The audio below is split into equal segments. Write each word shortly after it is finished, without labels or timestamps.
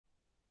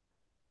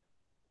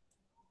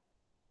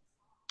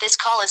This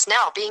call is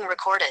now being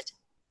recorded.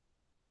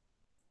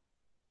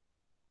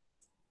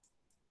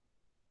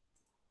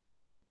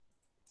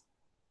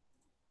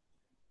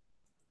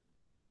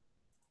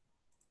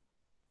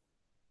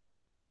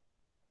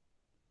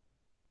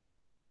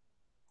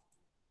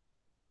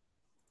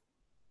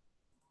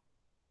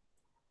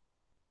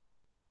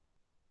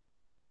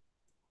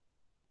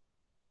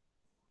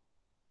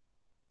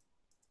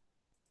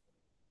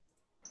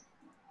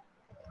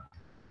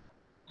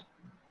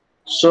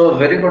 So,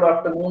 very good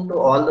afternoon to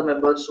all the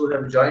members who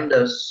have joined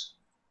us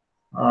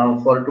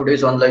for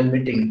today's online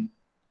meeting.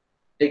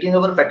 Taking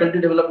our faculty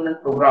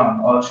development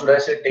program, or should I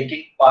say,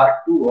 taking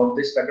part two of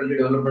this faculty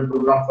development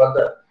program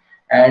further,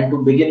 and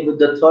to begin with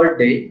the third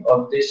day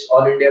of this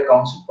All India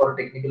Council for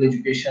Technical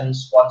Education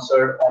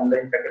sponsored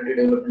online faculty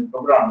development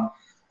program.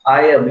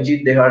 I,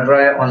 Abhijit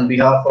Dehadra, on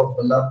behalf of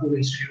Ballarpur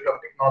Institute of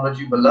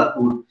Technology,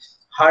 Ballarpur,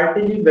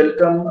 heartily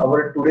welcome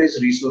our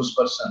today's resource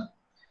person.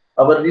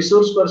 Our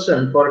resource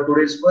person for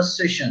today's first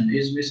session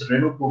is Ms.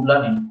 Renu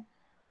Khublani,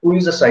 who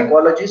is a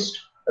psychologist,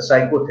 a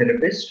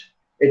psychotherapist,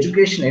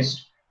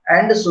 educationist,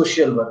 and a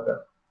social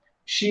worker.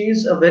 She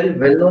is a very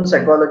well-known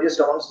psychologist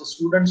amongst the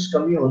students'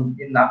 commune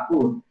in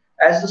Nagpur,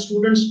 as the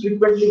students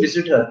frequently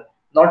visit her,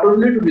 not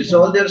only to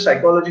resolve their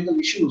psychological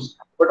issues,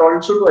 but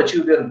also to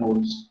achieve their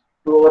goals.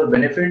 To our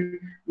benefit,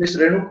 Ms.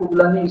 Renu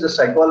Khublani is a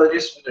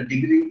psychologist with a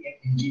degree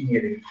in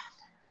engineering.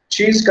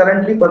 She is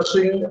currently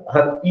pursuing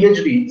her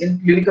PhD in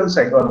clinical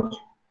psychology.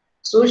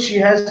 So she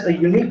has a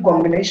unique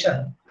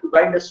combination to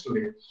guide us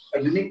today.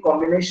 A unique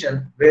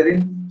combination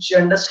wherein she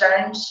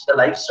understands the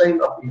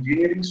lifestyle of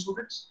engineering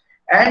students,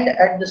 and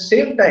at the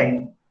same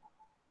time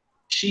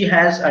she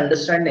has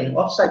understanding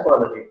of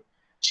psychology.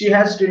 She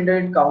has till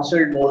date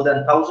counseled more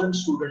than 1,000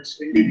 students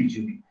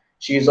individually.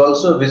 She is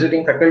also a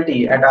visiting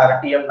faculty at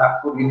RTM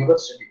Nagpur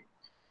University.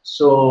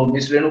 So,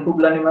 Ms. Renu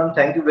Khublani ma'am,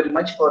 thank you very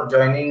much for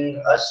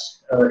joining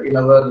us in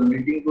our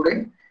meeting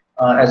today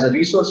as a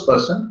resource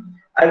person.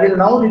 I will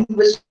now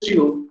request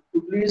you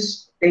to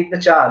please take the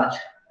charge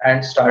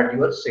and start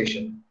your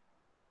session.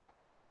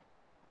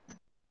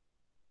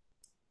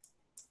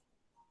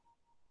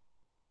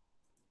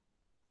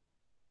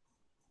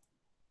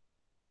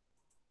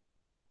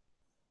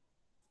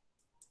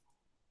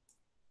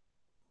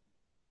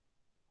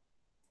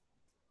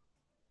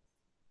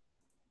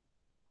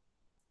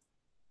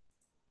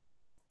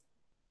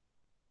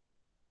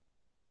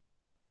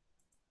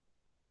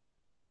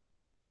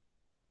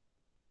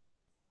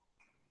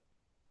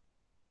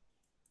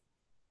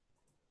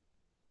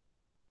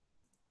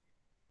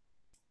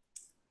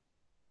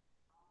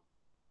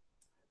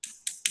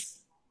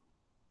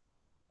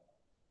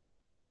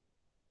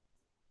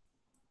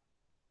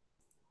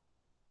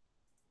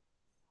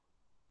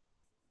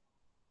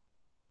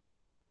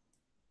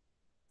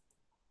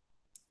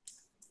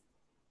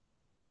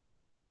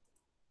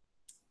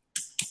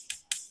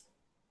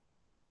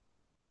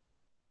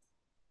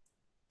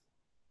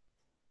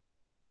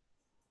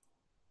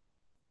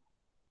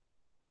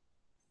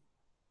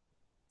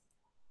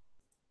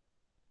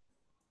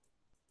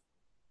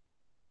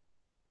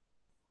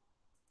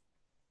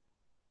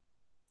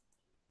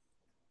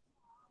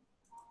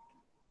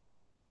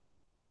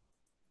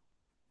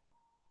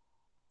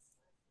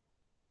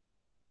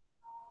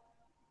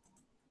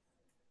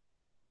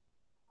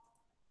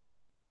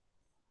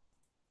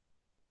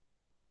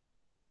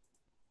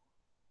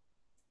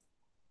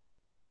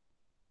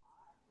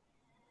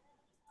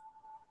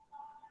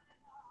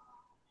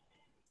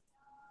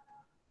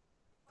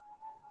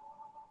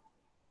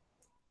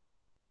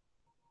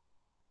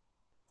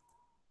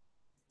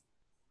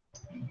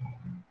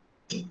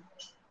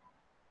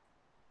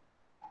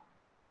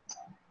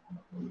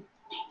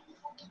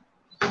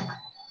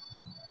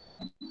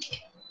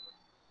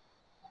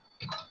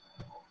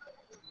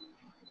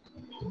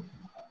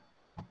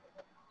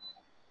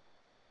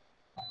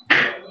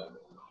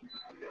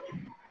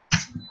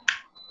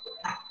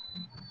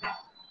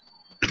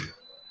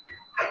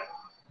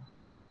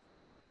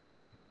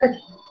 Okay.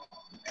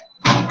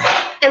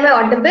 Am I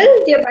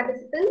audible, dear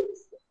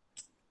participants?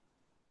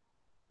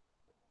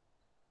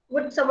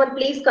 Would someone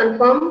please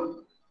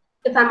confirm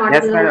if I'm Yes,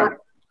 audible or madam. not?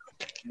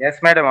 Yes,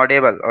 madam.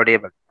 Audible.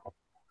 Audible.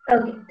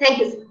 Okay, thank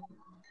you,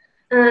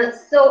 sir.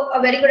 So,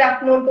 a very good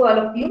afternoon to all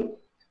of you.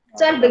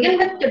 So, I'll begin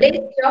with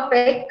today's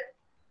topic,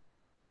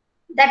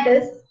 that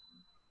is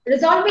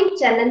resolving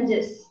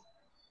challenges.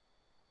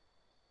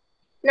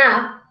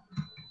 Now,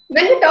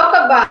 when we talk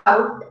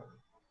about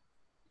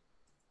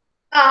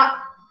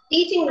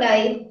teaching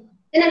life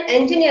in an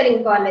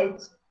engineering college,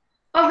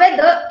 or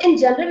whether in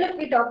general if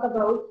we talk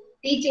about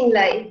teaching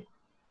life,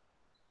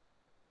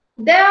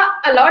 there are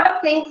a lot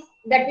of things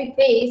that we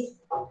face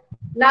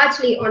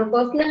largely on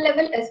personal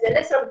level as well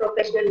as on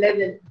professional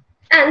level.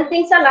 And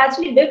things are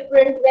largely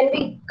different when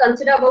we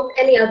consider about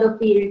any other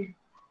field,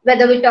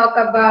 whether we talk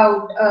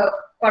about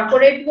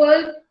corporate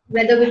world,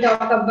 whether we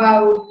talk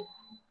about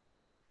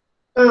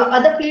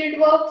other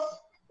field works,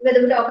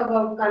 whether we talk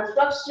about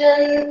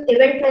construction,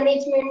 event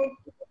management,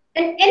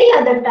 and any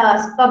other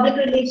task, public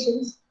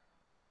relations.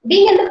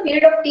 Being in the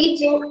field of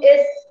teaching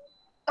is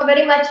a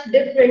very much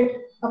different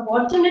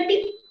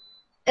opportunity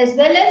as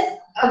well as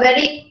a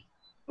very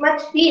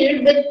much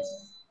field which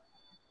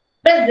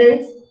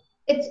presents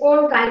its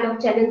own kind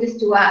of challenges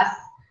to us.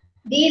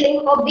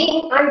 Dealing or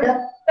being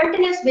under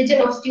continuous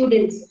vision of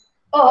students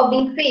or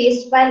being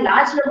faced by a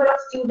large number of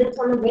students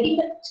on a very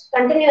much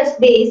continuous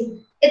base,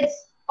 it's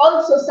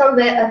also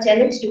somewhere a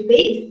challenge to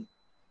face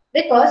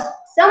because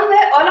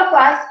somewhere all of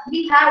us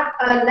we have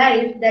a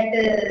life that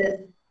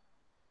is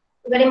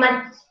very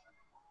much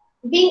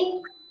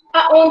being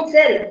our own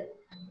self.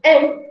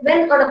 And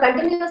when on a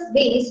continuous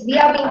base we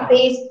are being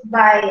faced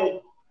by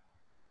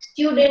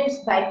students,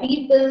 by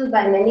people,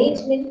 by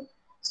management.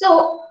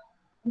 So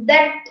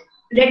that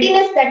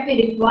readiness that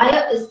we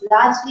require is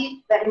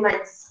largely very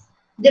much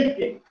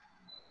different.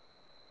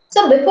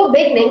 So before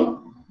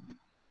beginning,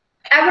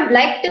 I would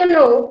like to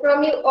know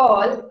from you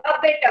all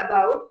a bit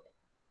about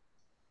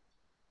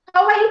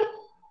how are you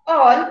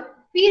all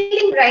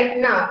feeling right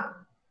now?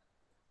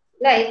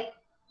 Like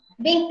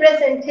being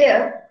present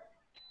here,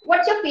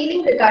 what's your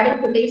feeling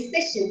regarding today's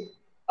session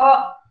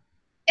or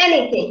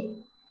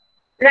anything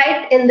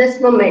right in this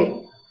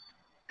moment?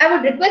 I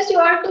would request you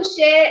all to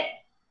share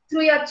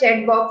through your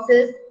chat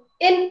boxes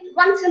in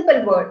one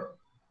simple word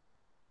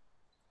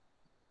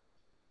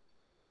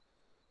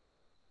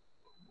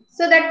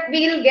so that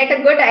we'll get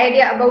a good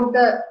idea about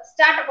the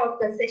startup of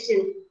the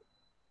session.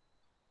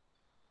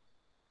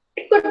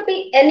 It could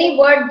be any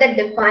word that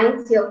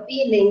defines your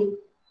feeling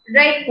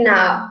right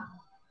now.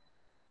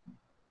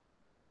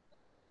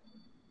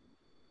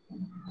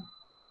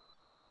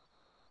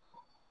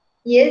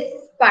 Yes,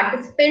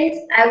 participants,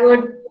 I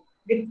would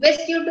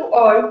request you to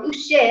all to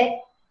share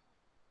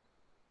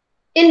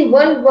in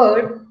one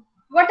word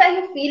what are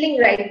you feeling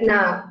right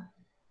now.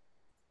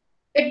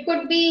 It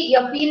could be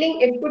your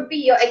feeling, it could be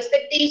your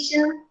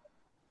expectation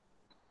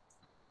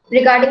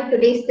regarding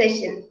today's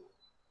session.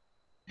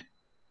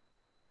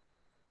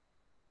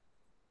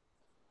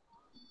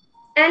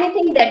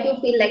 Anything that you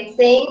feel like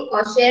saying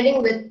or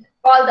sharing with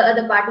all the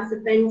other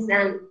participants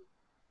and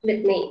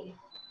with me.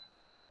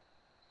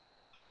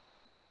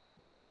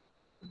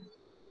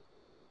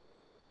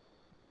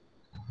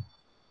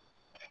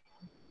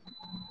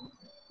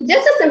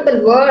 Just a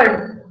simple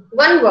word,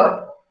 one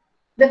word,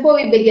 before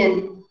we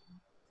begin.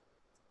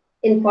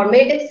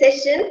 Informative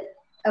session.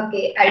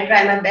 Okay, I'll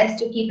try my best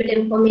to keep it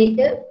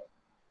informative.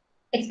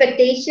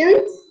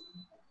 Expectations.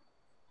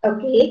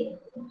 Okay.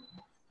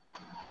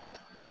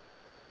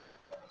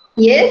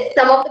 Yes,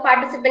 some of the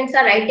participants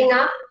are writing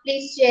up.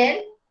 Please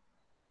share.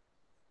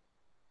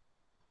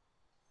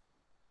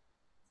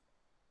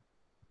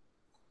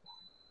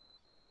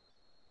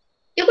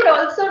 You could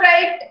also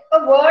write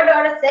a word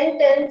or a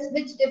sentence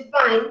which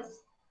defines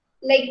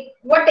like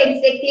what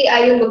exactly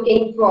are you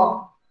looking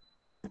for.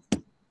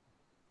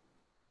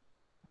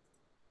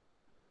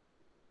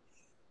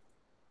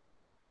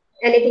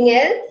 Anything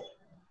else?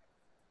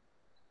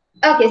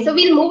 Okay, so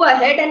we'll move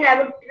ahead and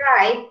I will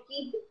try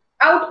keep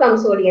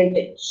outcomes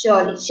oriented.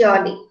 Surely,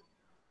 surely.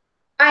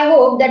 I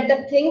hope that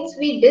the things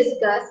we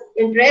discuss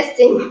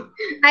interesting.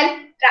 I'll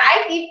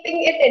try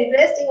keeping it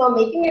interesting or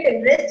making it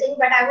interesting,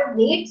 but I would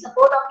need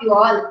support of you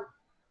all.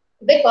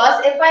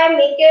 Because if I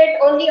make it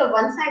only a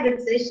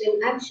one-sided session,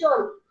 I'm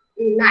sure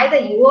neither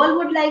you all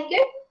would like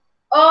it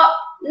or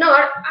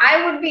nor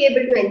I would be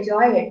able to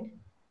enjoy it.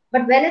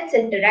 But when it's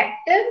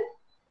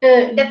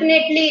interactive,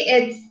 definitely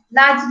it's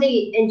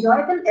largely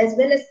enjoyable as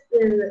well as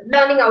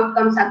learning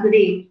outcomes are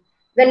great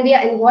when we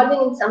are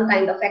involving in some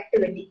kind of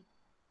activity.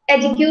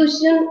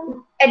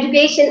 Education,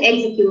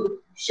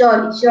 execute.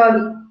 Surely,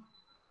 surely.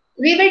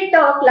 We will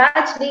talk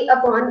largely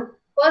upon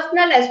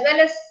personal as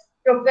well as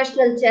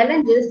professional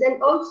challenges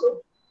and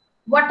also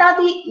what are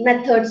the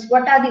methods,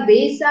 what are the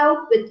ways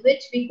out with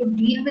which we could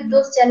deal with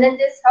those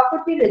challenges, how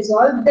could we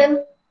resolve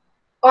them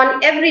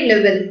on every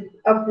level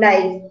of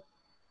life.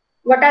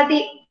 What are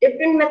the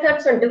different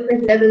methods on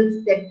different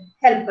levels that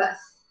help us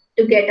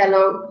to get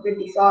along with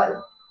this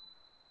all?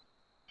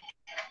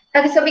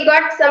 Okay, so we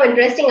got some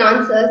interesting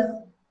answers,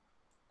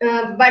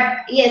 but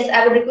yes,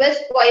 I would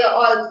request for your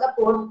all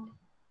support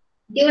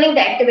during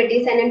the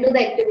activities and into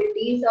the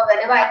activities or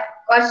whenever I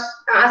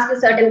ask a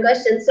certain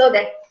question so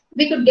that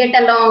we could get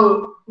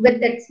along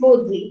with it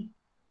smoothly.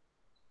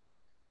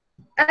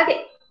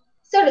 Okay,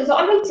 so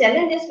resolving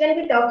challenges when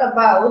we talk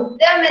about,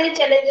 there are many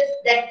challenges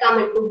that come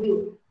into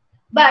view.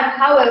 But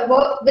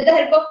however, with the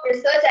help of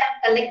research, I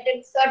have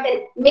collected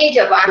certain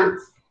major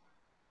ones.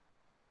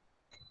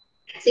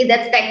 See,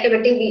 that's the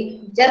activity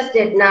we just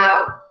did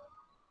now.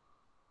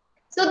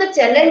 So the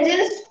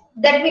challenges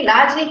that we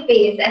largely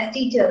face as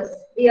teachers,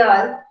 we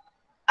all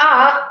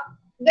are,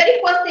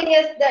 very first thing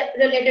is that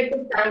related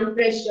to time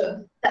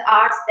pressure, the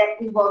hours that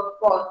we work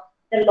for,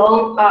 the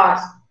long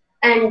hours,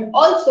 and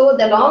also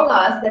the long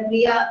hours that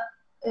we are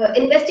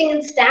investing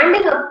in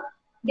standing up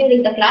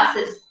during the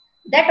classes.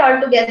 That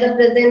altogether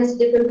presents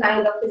different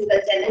kind of physical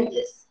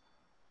challenges.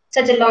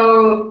 Such a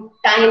long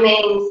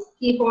timings,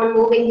 keep on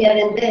moving here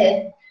and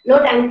there, no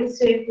time to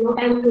sit, no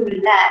time to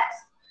relax.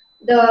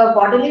 The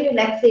bodily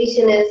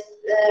relaxation is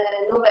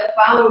nowhere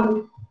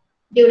found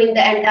during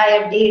the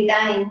entire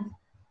daytime.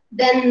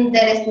 Then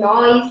there is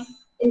noise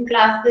in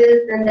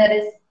classes, and there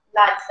is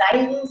large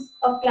sizes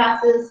of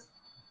classes,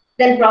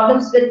 then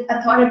problems with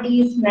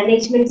authorities,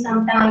 management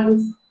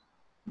sometimes,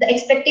 the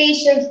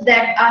expectations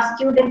that our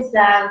students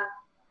have,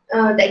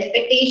 the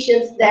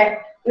expectations that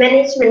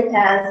management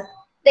has,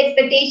 the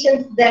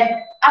expectations that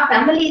our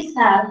families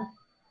have,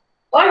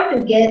 all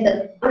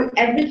together on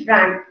every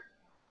front,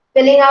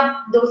 filling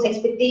up those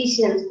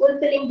expectations,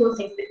 fulfilling those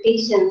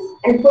expectations,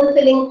 and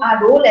fulfilling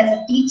our role as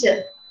a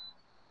teacher.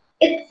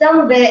 It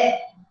somewhere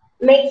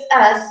makes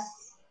us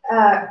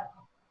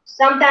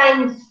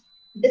sometimes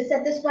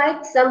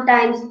dissatisfied,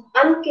 sometimes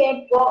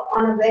uncared for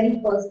on a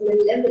very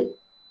personal level.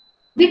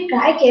 We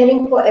try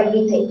caring for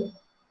everything,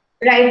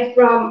 right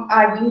from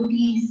our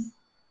duties,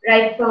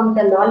 right from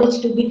the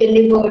knowledge to be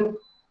delivered,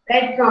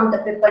 right from the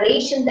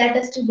preparation that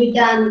is to be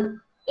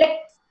done. Like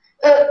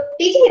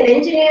teaching in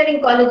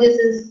engineering colleges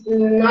is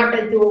not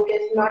a joke,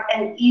 it's not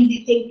an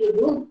easy thing to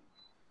do.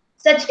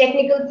 Such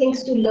technical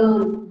things to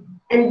learn,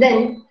 and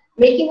then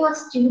making our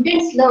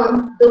students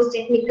learn those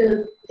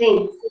technical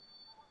things.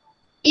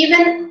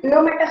 Even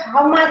no matter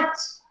how much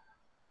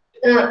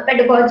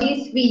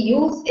pedagogies we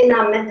use in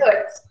our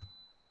methods,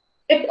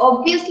 it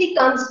obviously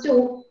comes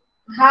to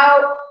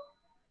how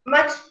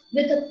much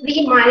with a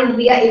free mind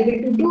we are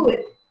able to do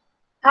it.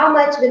 How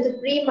much with a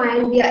free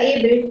mind we are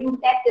able to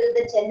tackle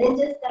the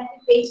challenges that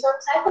we face on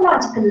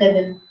psychological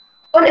level,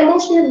 on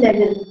emotional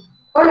level,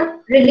 on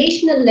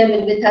relational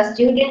level with our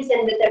students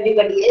and with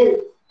everybody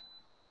else.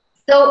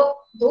 So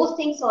those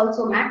things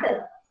also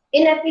matter.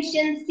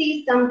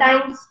 Inefficiency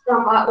sometimes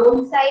from our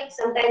own side,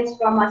 sometimes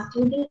from our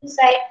student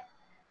side,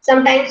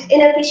 sometimes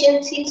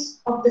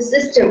inefficiencies of the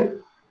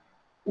system.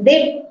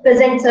 They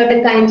present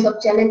certain kinds of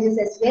challenges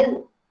as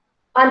well.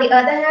 On the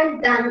other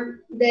hand,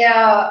 then there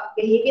are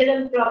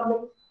behavioral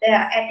problems, there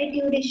are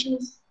attitude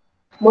issues,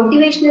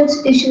 motivational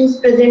issues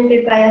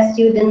presented by our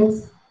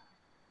students,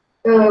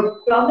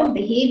 problem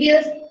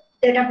behaviors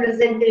that are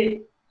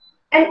presented.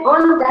 And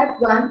on that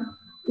one,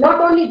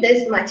 not only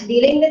this much,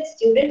 dealing with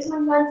students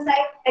on one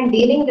side and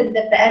dealing with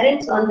the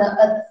parents on the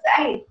other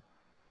side,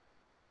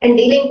 and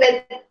dealing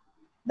with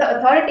the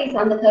authorities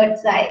on the third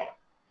side.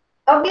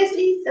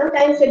 Obviously,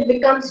 sometimes it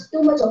becomes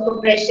too much of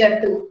a pressure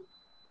to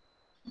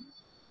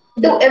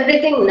do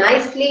everything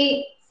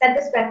nicely,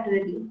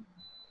 satisfactorily,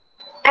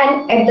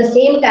 and at the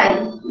same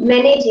time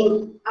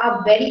managing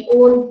our very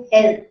own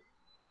health,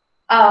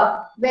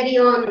 our very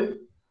own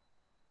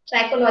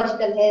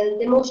psychological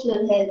health,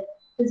 emotional health,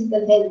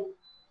 physical health,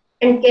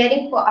 and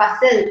caring for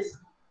ourselves.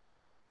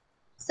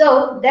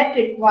 So that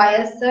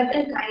requires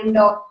certain kind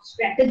of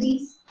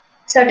strategies,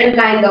 certain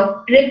kind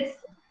of tricks,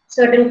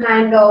 certain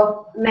kind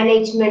of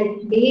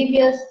management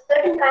behaviors,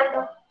 certain kind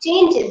of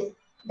changes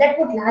that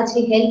would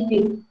largely help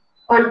you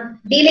on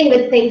dealing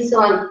with things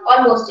on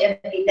almost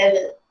every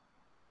level.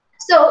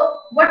 So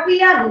what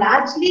we are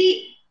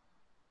largely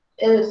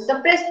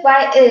suppressed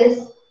by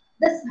is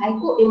the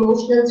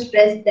psycho-emotional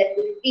stress that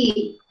we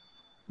feel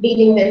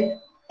dealing with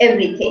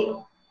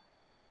everything.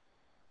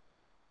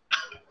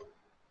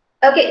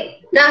 Okay,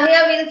 now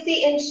here we'll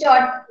see in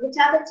short which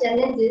are the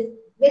challenges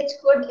which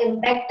could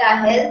impact our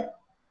health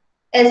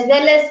as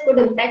well as could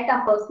impact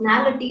our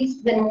personalities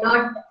when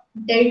not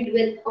dealt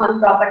with on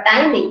proper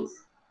timings.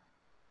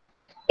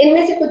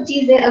 इनमें से कुछ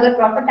चीजें अगर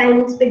proper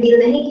timings पे deal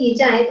नहीं की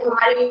जाए तो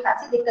हमारे लिए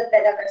खासी दिक्कत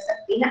पैदा कर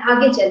सकती है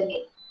आगे चल के.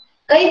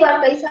 कई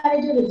बार कई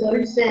सारे जो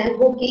रिजल्ट्स हैं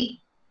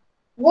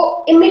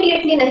वो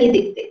immediately नहीं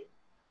दिखते.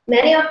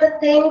 Many of the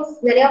things,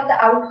 many of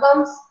the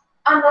outcomes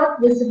are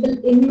not visible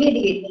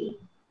immediately.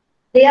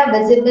 They are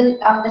visible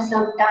after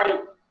some time.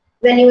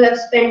 When you have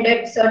spent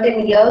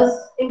certain years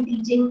in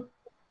teaching,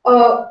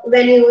 or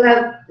when you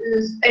have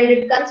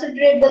spent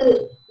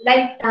considerable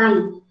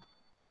lifetime.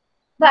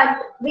 But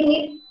we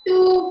need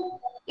to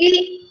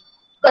be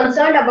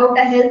concerned about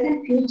our health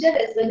in future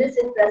as well as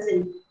in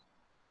present.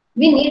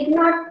 We need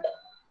not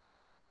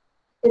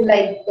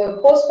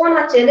postpone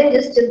our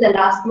challenges till the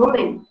last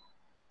moment,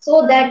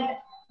 so that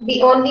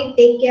we only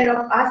take care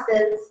of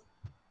ourselves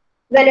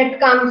when it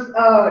comes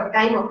a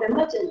time of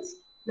emergency.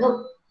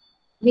 No,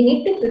 we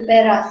need to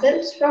prepare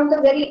ourselves from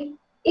the very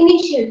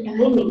initial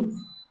timings.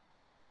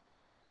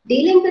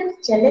 Dealing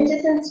with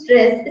challenges and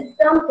stress is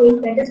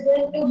something that is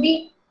going to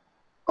be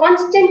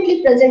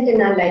constantly present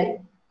in our life,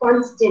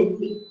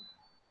 constantly.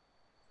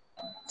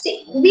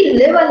 See, we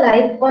live a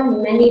life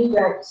on many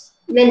fronts,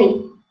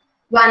 many.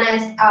 One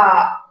is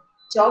our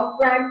job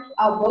front,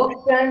 our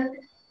work front.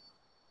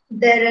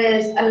 There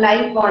is a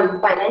life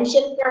on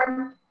financial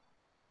front.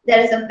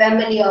 There is a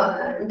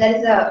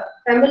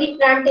family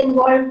front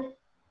involved.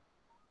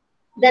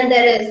 Then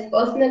there is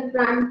personal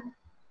front,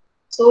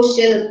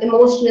 social,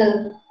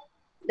 emotional.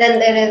 Then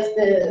there is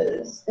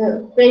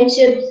the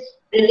friendships,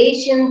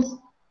 relations.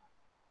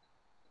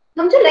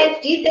 हम जो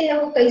life जीते हैं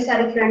वो कई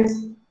सारे friends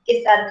के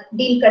साथ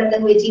deal करते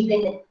हुए जीते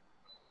हैं.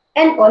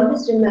 एंड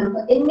ऑलवेज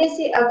रिमेम्बर, इनमें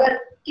से अगर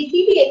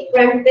किसी भी एक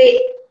फ्रेंड पे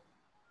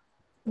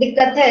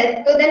दिक्कत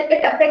है तो then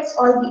it affects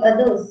all the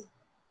others.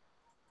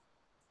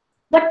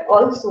 But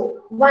also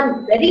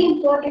one very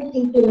important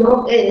thing to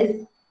know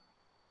is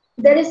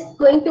there is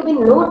going to be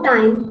no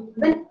time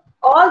when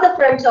all the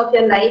fronts of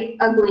your life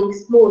are going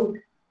smooth,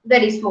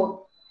 very smooth.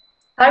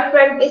 Her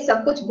front पे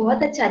सब कुछ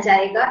बहुत अच्छा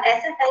जाएगा,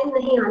 ऐसा time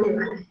नहीं आने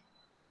वाला है.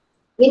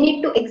 We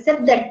need to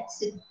accept that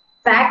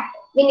fact.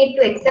 We need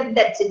to accept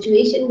that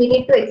situation. We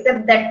need to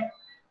accept that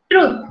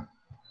truth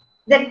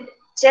that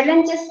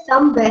challenges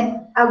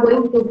somewhere are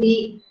going to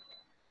be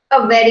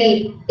a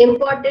very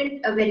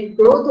important, a very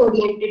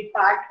growth-oriented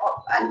part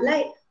of our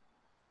life,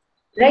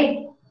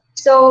 right?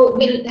 So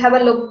we'll have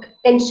a look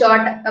in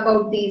short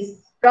about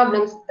these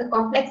problems, the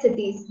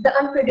complexities, the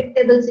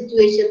unpredictable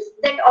situations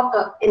that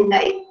occur in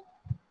life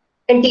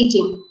and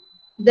teaching.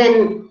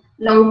 Then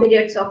long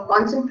periods of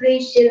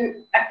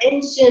concentration,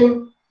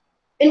 attention,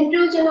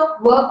 intrusion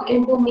of work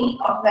into me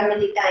or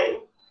family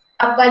time.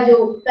 आपका जो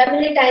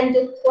family time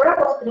जो थोड़ा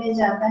बहुत रह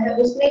जाता है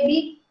उसमें भी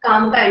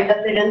काम का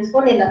इंटरफेरेंस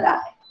होने लगा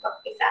है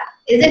आपके साथ,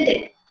 isn't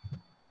it?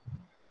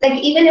 Like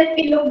even if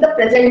we look the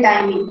present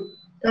timing,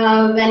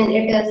 when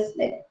it is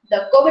like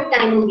the COVID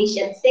timing, we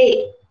shall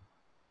say,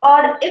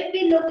 or if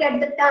we look at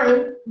the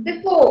time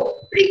before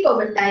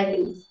pre-COVID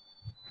timings,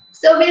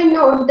 so we'll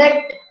know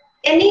that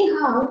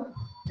anyhow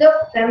the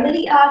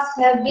family hours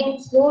have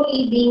been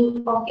slowly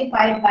being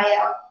occupied by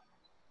our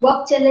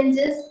work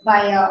challenges,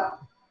 by our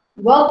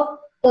work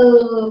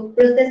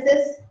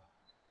processes,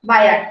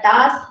 by our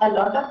tasks, a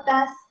lot of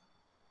tasks.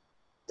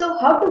 So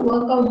how to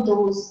work out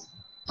those?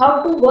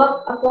 How to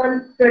work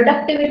upon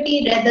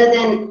productivity rather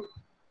than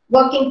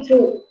working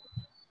through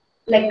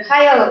like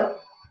higher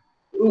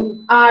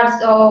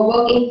hours or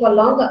working for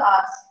longer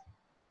hours?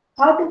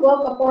 How to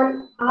work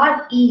upon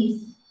our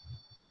ease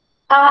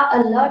are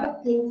a lot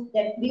of things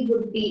that we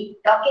would be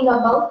talking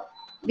about,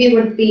 we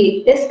would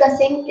be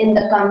discussing in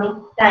the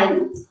coming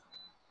times.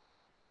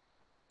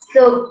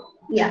 So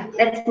yeah,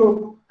 let's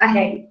move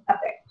ahead a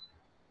bit.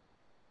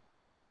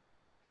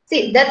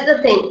 See, that's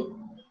the thing.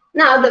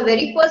 Now, the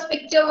very first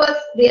picture was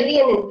really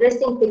an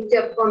interesting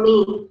picture for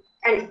me,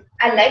 and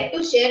I like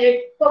to share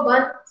it for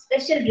one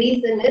special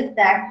reason is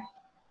that,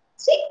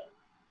 see,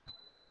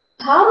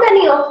 how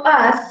many of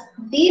us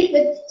deal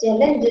with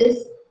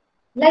challenges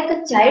like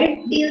a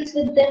child deals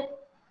with them?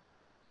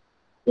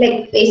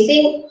 Like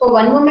facing for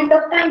one moment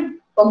of time,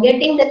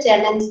 forgetting the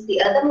challenge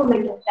the other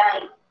moment of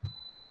time.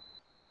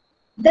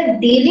 The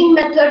dealing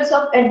methods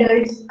of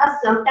adults are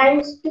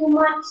sometimes too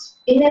much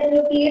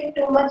inappropriate,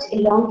 too much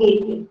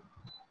elongated.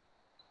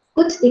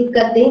 कुछ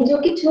दिक्कतें जो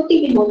कि छोटी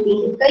भी होती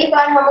हैं, कई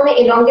बार हम उन्हें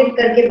elongate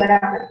करके बड़ा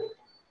कर देते हैं.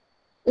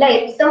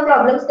 Like some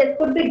problems that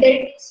could be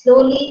dealt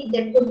slowly,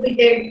 that could be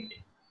dealt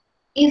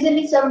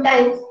easily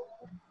sometimes.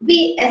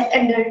 We as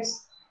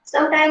adults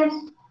sometimes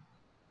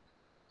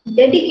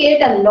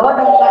dedicate a lot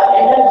of our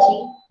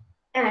energy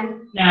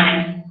and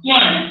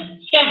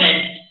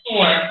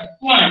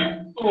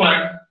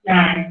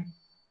 9174149.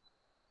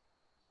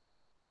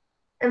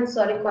 I'm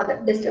sorry for the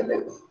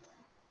disturbance.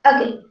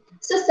 Okay,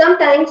 so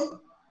sometimes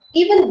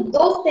even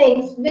those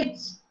things which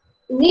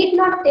need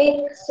not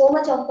take so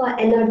much of our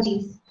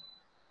energies,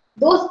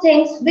 those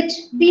things which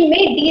we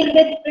may deal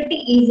with pretty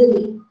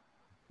easily,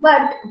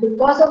 but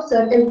because of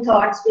certain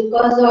thoughts,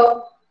 because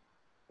of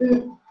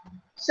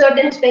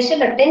certain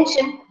special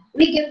attention,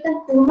 we give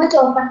them too much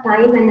of our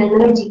time and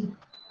energy,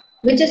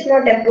 which is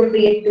not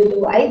appropriate to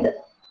do either.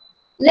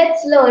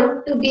 Let's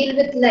learn to deal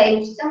with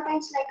life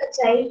sometimes like a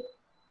child,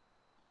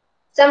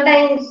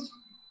 sometimes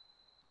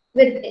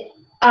with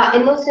our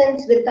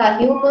innocence, with our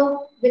humor,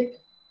 with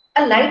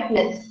a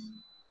lightness.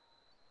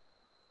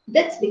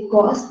 That's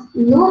because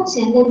no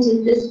challenge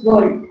in this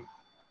world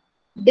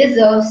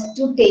deserves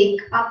to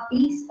take a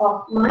peace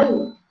of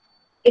mind.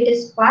 It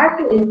is far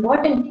too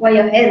important for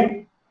your health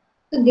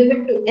to give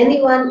it to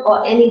anyone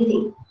or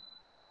anything.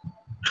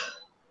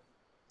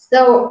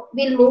 So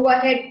we'll move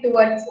ahead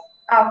towards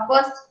our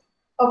first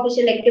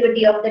official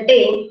activity of the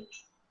day.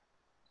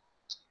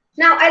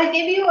 Now I'll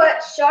give you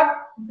a short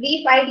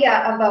brief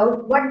idea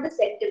about what this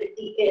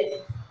activity is.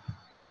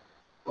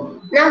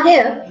 Now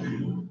here,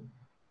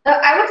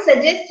 I would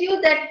suggest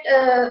you that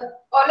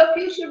all of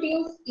you should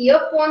use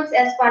earphones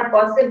as far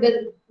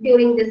possible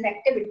during this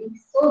activity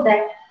so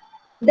that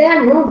there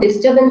are no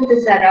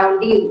disturbances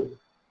around you.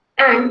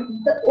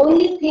 And the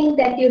only thing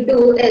that you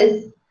do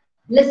is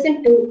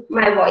listen to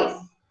my voice.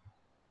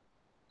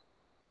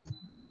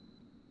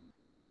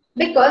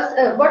 Because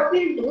what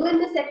we'll do in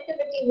this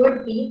activity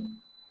would be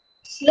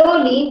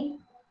slowly,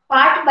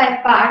 part by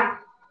part,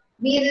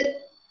 we'll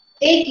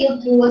take you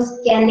through a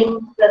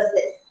scanning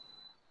process.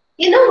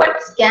 You know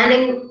what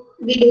scanning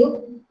we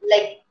do?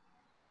 Like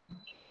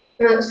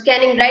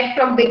scanning right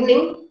from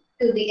beginning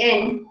to the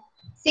end,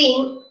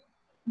 seeing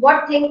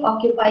what thing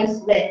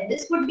occupies where.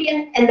 This would be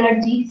an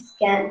energy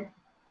scan,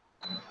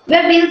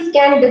 where we'll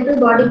scan different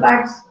body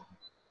parts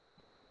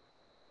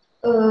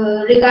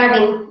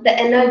regarding the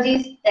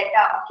energies that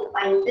are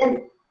occupying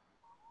them,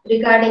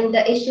 regarding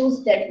the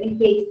issues that we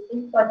face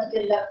in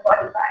particular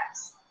body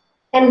parts,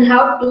 and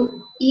how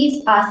to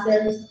ease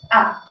ourselves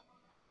up.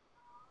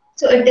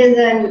 So it is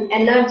an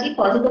energy,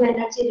 positive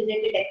energy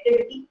related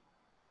activity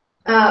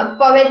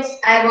for which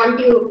I want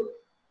you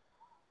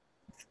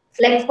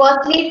Like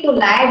firstly, to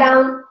lie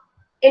down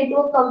into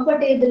a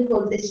comfortable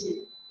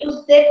position.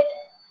 To sit,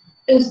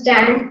 to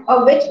stand,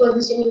 or which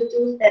position you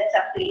choose, that's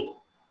up to you.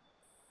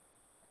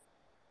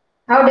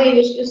 How do you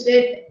wish to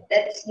sit?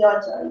 That's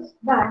your choice.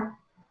 But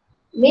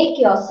make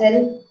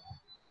yourself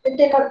sit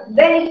in a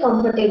very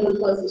comfortable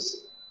position.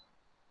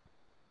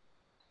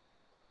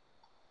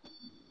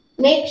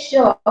 Make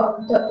sure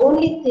the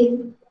only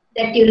thing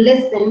that you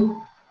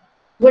listen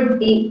would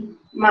be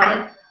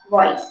my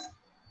voice.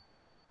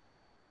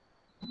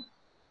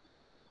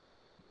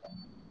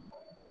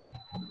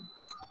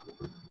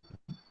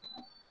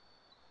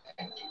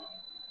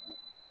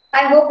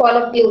 I hope all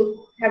of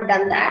you have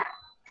done that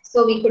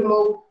so we could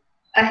move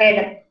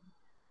ahead.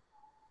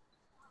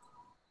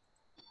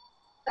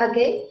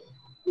 Okay,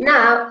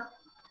 now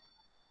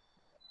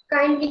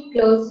kindly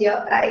close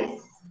your eyes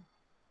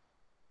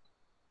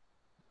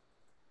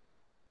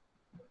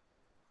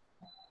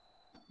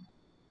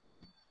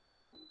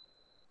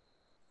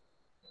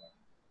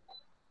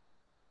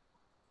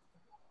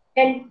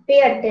and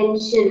pay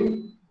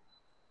attention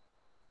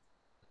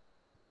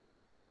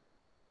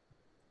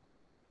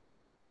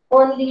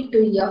only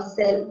to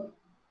yourself.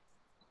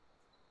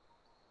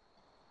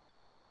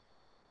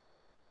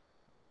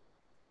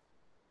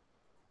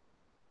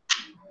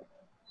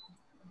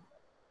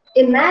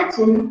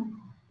 Imagine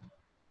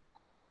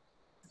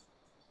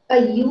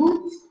a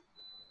huge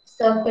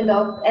circle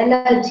of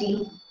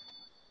energy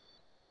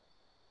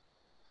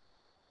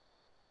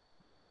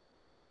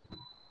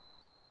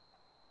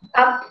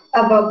up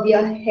above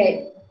your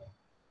head.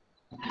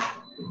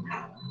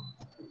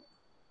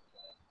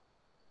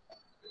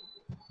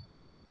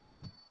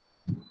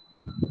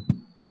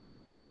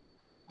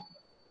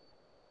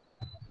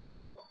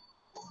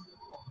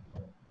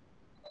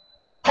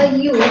 A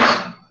huge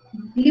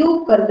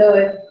blue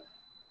colored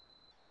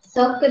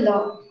circle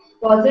of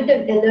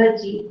positive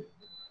energy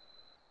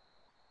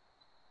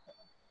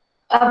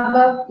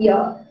above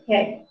your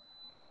head.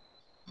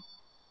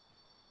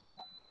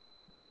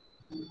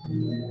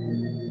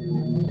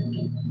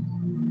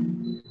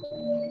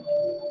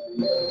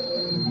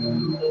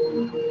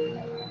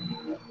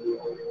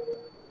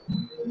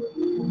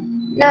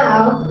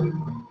 Now,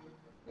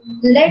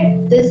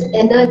 let this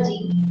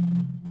energy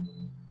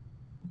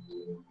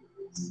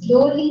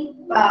slowly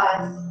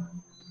pass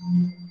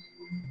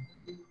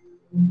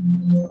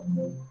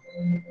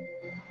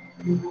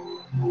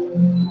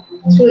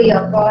through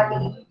your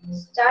body,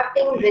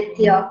 starting with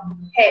your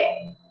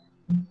head.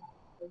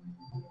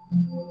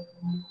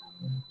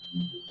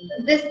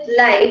 This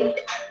light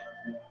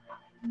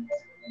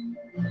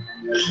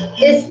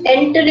is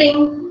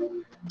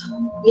entering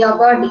your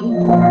body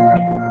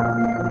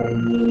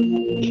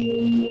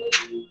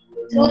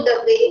through the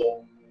way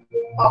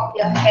of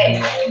your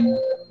head.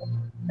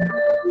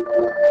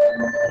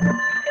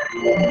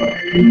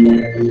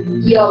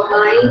 Your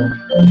mind,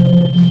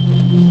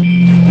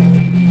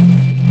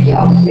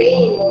 your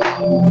brain,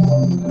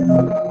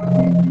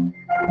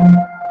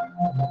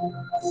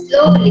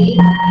 slowly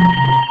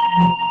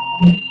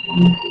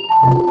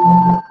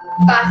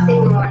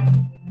passing on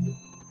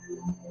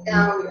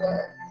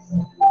downwards,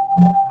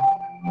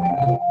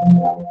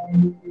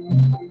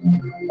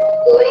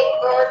 going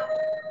on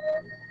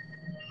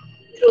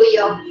through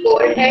your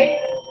forehead,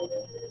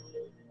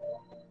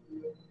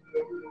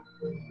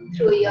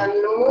 through your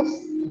nose,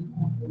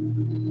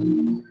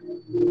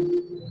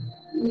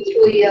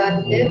 through your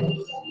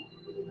lips,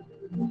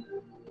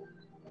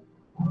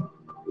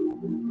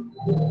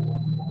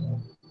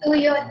 to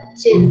your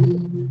chin.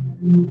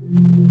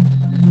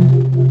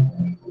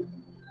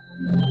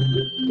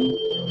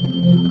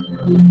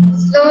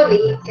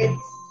 Slowly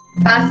it's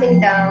passing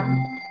down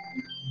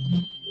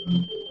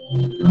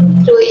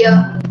through your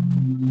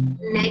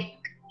neck.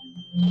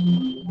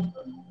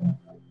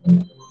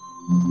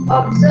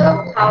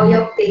 Observe how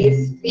your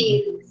face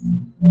feels.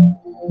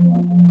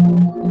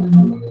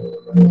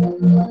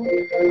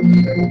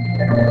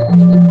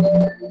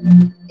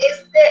 Is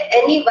there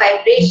any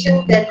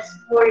vibration that's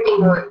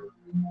holding on?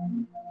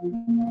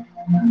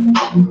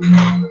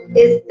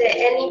 Is there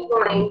any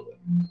point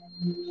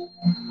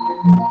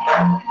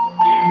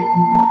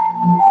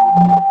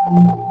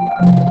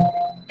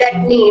that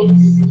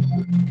needs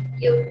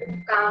you to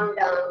calm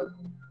down?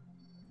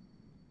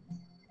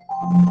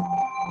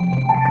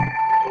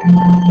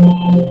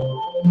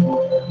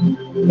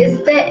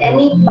 Is there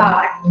any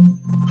part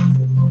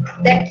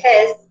that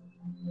has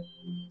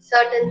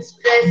certain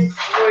stress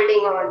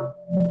holding on?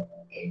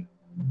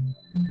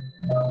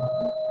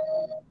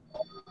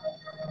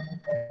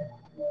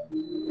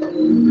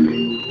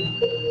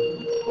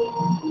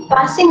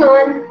 Passing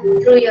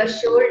on through your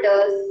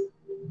shoulders,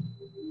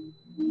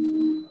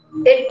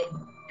 it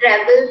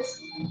travels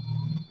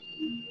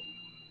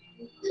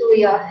through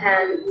your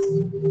hands,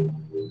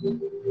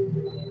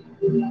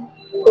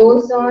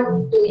 goes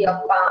on to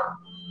your palm.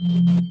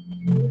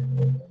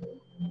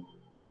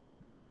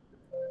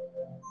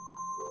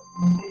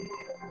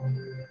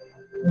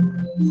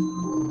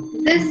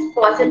 This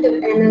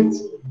positive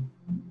energy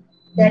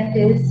that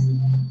is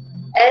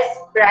as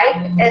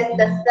bright as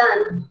the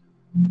sun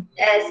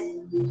as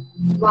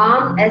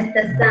warm as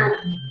the sun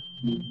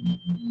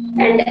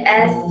and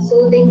as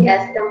soothing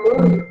as the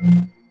moon.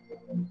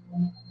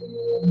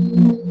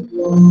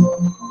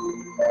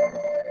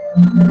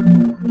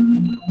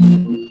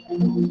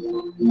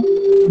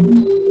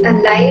 A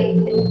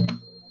light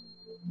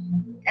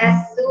as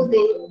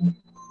soothing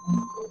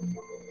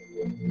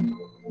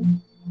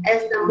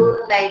as the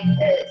moonlight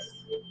is.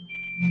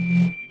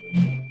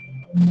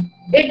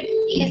 It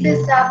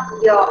eases up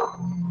your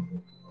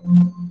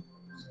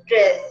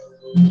stress.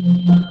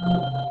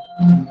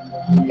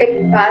 It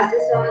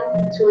passes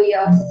on through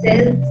your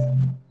cells,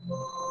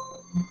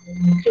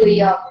 through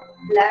your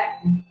blood,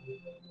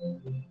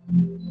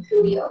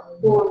 through your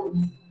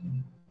bones.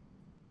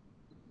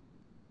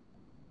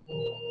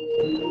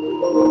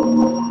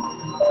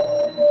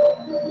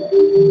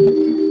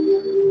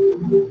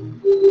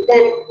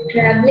 Then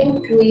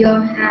traveling through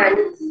your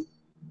hands,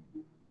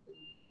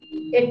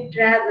 it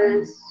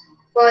travels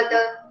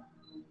further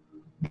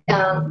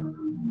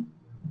down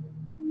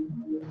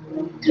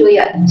through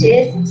your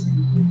chest,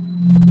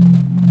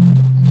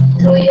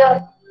 through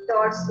your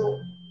torso,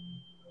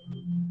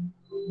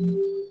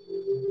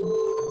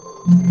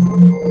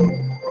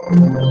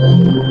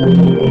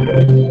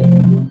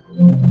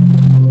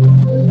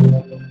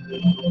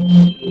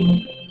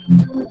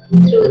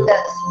 through the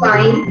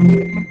spine,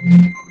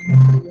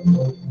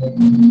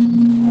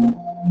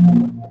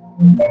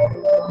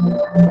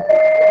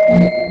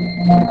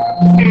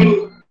 and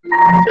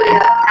through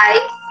your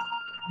eyes,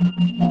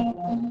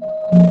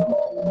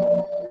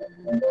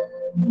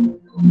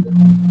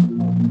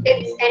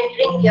 it's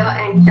entering your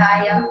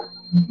entire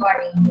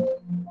body.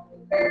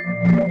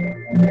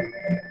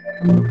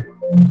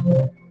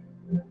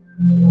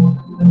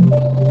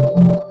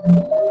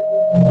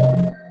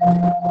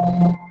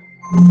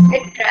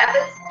 It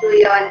travels through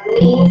your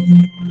knees.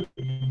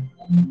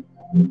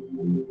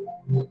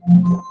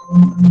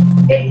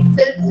 It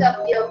fills up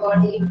your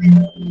body with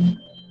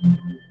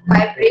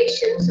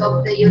vibrations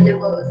of the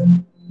universe,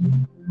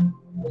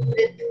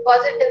 with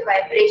positive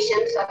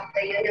vibrations of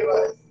the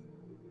universe.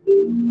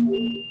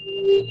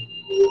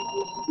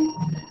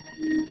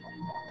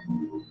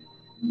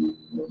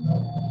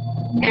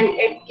 And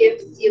it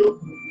gives you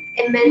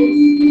immense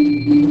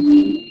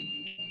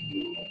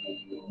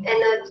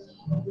energy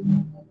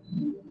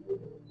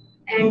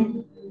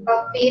and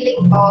a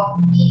feeling of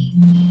ease.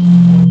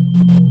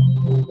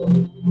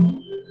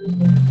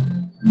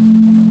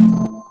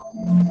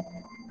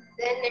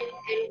 Then it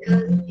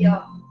enters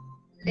your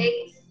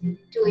legs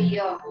to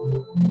your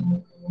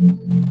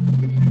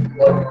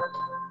foot,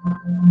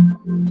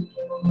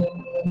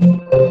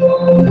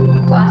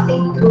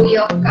 passing through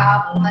your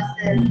calf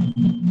muscles.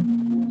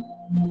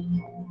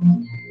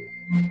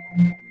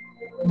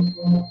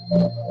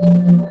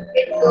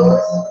 It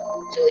goes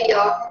to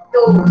your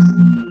toes.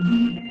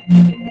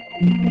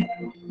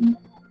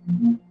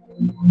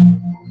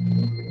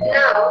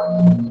 Now,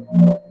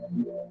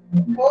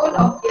 whole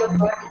of your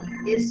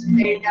body is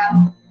filled up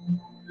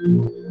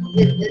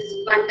with this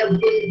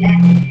wonderful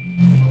and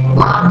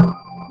warm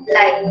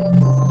light.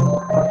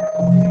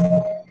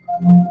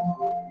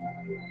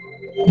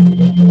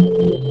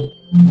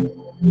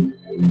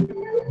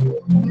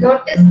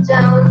 Notice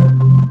down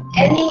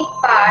any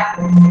part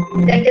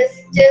that is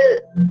still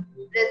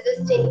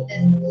resisting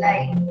this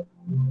light.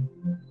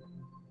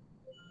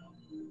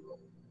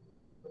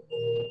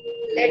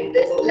 Let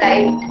this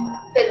light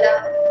fill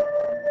up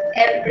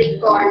every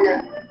corner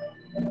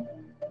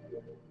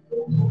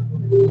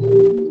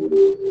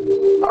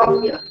of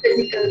your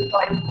physical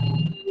body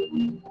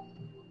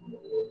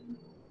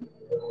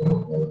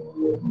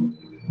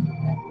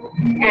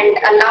and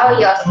allow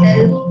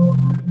yourself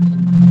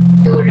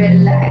to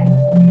relax.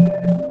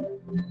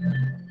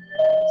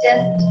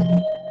 Just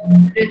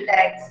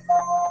relax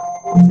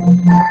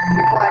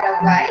for a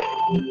while.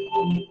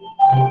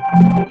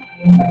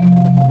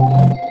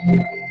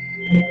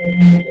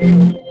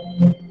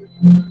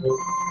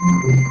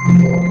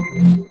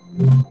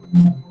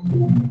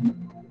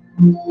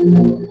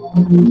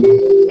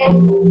 And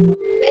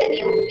when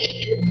you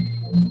feel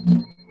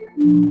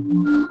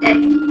that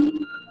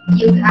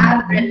you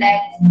have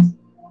relaxed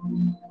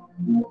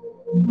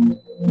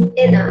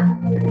enough,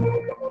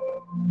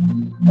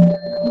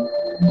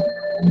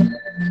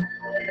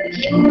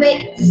 you may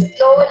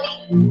slowly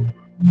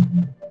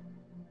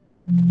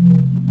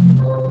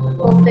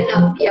open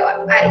up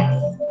your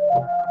eyes.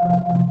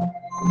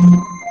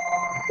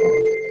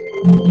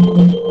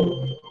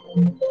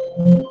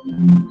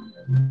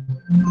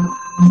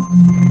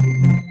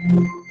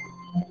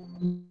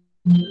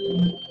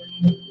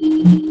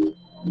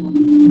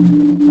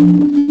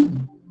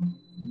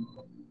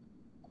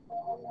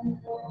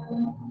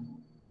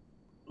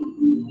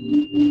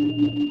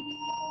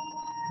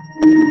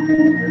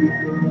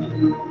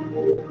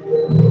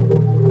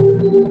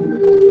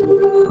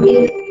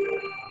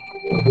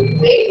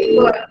 Wait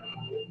for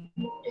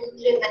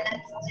 2-3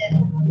 minutes till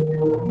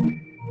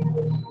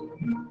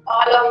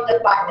all of the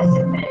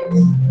participants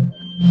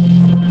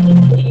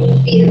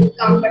feel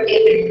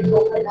comfortable to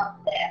open up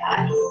their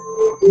eyes.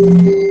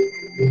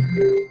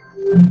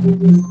 Just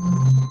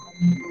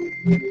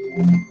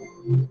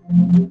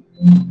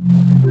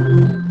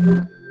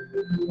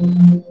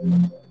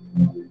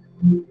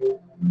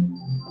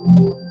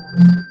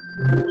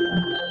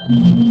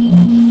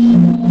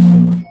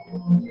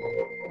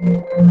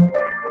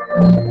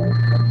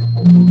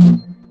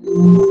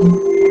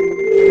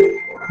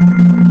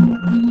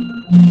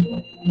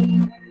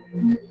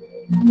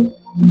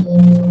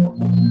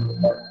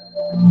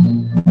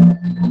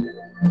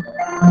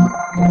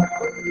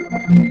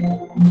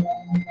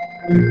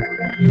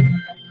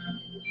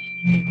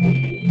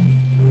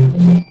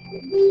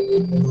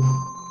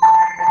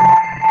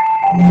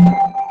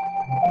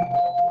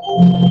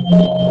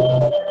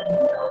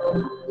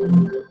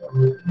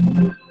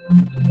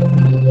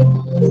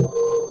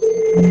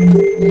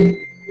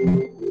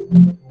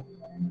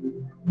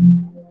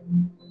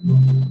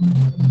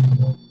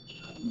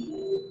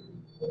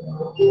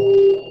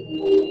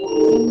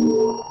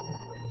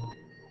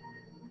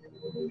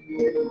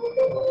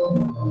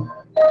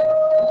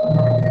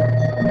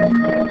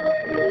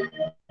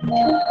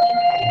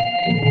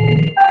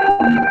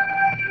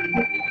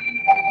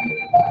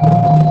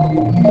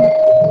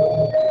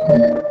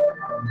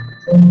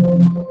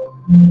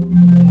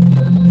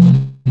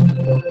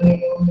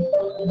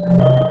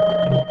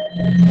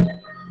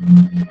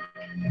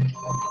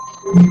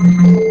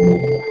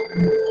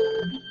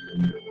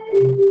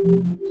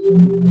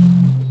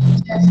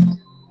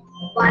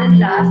one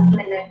last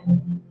minute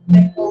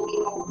before we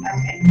move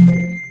ahead.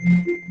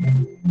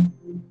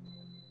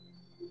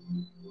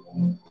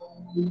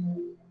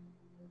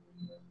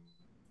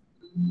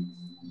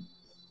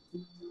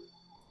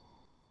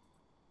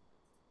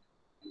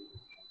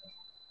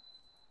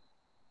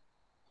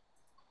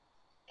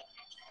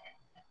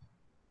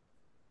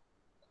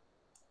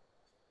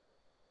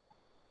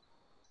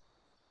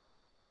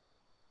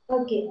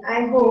 Okay,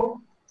 I hope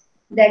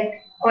that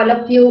all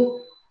of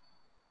you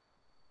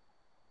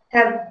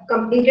have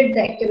completed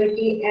the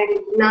activity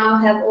and now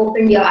have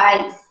opened your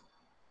eyes.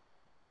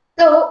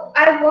 So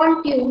I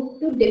want you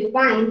to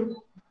define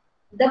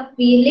the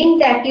feeling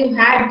that you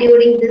had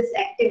during this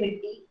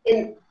activity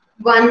in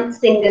one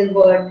single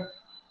word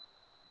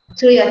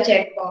through your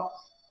chat box.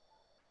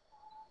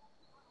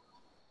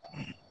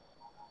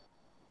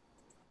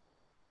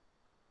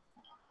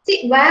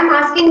 See, why I'm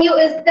asking you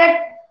is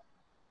that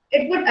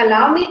it would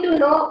allow me to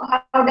know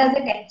how does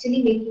it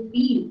actually make you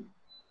feel.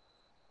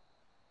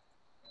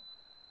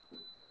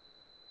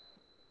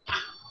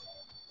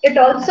 It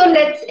also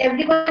lets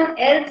everyone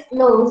else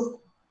knows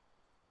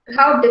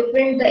how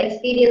different the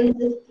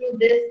experiences through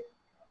this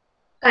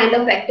kind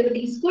of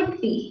activities could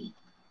be.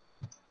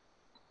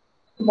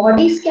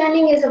 Body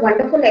scanning is a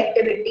wonderful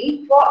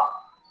activity for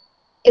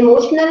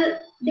emotional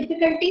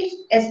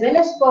difficulties as well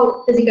as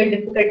for physical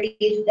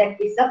difficulties that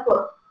we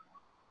suffer.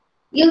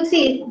 You'll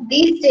see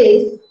these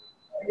days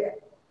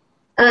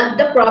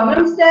the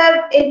problems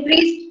have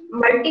increased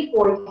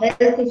multifold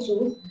health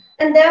issues,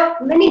 and there are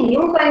many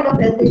new kind of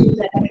health issues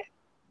that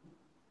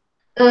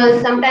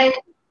sometimes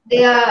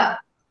they are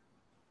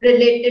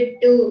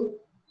related to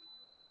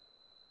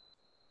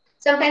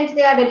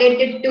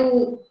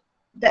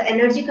the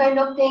energy kind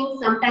of thing,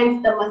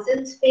 sometimes the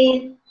muscles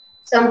pain,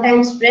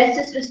 sometimes stress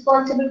is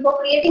responsible for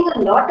creating a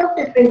lot of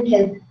different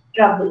health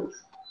troubles.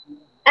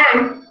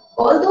 And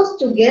all those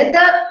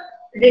together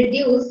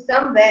reduce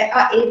somewhere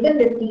our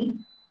ability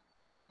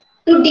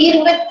to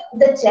deal with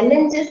the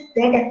challenges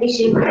that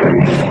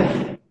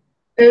efficiently,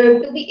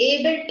 to be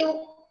able to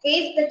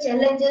face the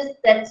challenges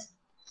that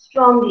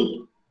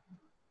strongly.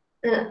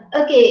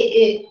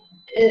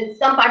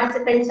 Some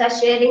participants are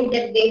sharing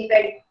that they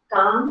felt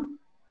calm,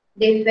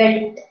 they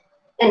felt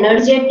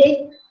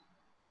energetic.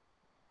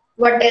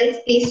 What else?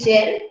 Please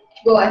share.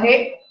 Go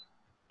ahead.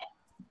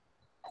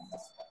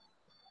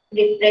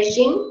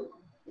 Refreshing.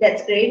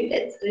 That's great.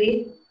 That's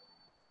great.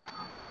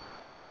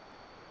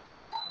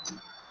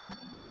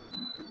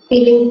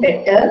 Feeling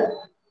better.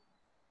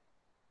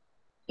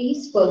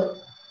 Peaceful.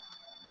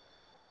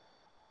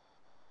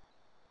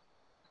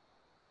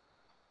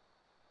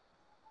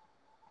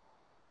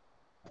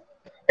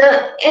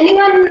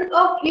 Anyone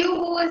of you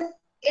who is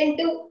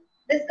into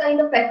this kind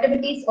of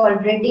activities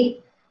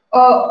already,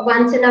 or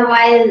once in a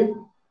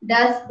while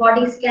does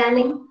body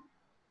scanning?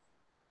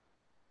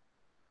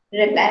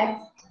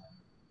 Relaxed.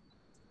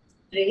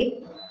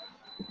 Great.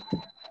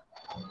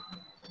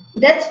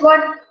 That's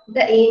what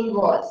the aim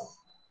was.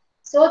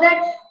 So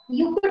that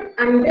you could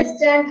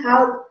understand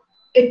how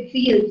it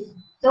feels,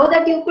 so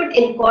that you could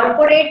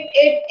incorporate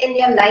it in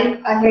your life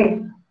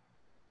ahead,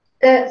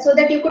 so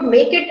that you could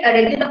make it a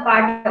regular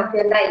part of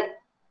your life.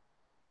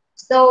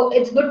 So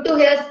it's good to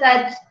hear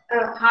such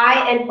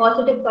high and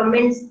positive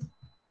comments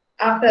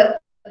after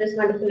this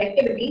wonderful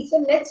activity. So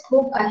let's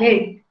move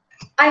ahead.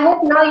 I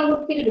hope now you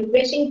would feel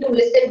refreshing to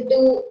listen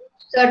to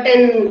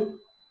certain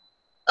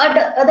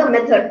other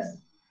methods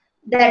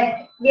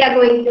that we are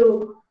going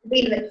to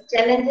deal with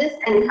challenges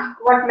and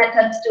what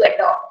methods to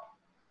adopt.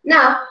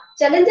 Now,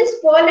 challenges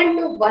fall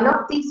into one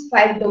of these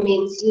 5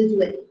 domains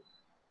usually.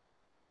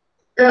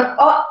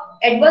 Or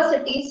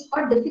adversities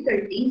or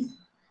difficulties,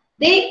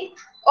 they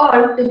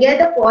all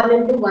together fall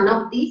into one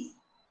of these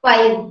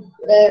five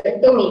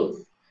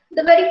domains.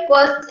 The very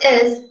first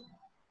is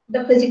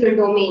the physical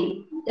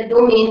domain, the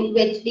domain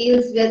which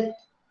deals with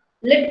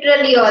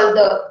literally all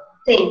the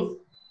things,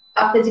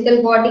 our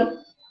physical body,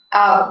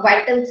 our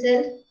vital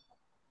cell.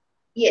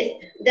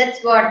 Yes,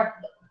 that's what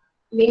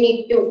we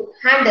need to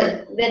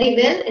handle very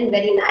well and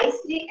very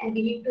nicely, and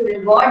we need to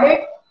reward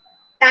it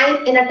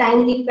time in a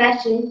timely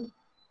fashion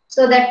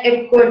so that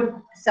it could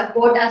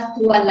support us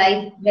through our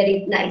life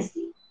very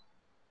nicely.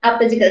 Our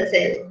physical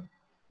self.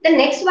 The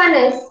next one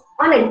is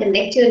on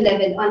intellectual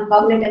level, on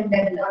cognitive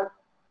level, on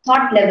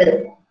thought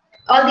level.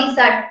 All these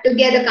are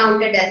together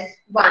counted as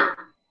one.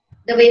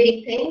 The way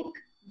we think,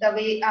 the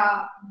way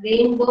our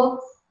brain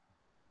works,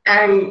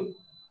 and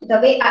the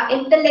way our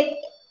intellect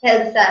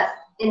helps us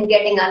in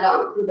getting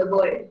along through the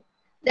world.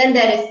 Then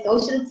there is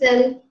social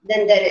self,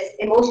 then there is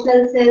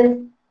emotional self,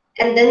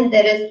 and then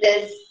there is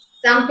this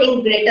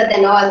something greater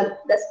than all,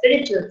 the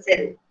spiritual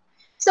self.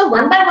 So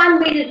one by one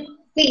we'll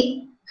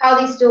see how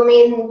these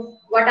domains,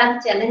 what are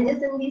the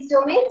challenges in these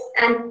domains,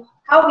 and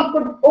how we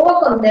could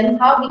overcome them,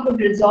 how we could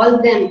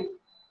resolve them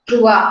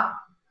through our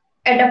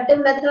adaptive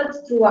methods,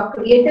 through our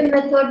creative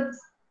methods.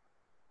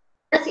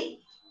 See,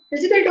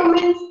 physical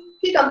domains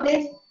की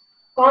complaints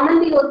common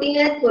भी होती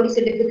हैं, थोड़ी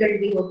सी difficult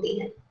भी होती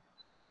हैं,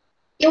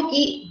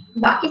 क्योंकि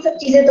बाकी सब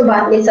चीजें तो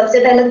बाद में। सबसे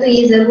पहले तो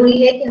ये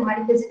जरूरी है कि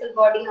हमारी फिजिकल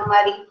बॉडी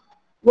हमारी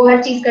वो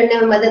हर चीज करने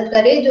में मदद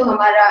करे जो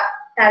हमारा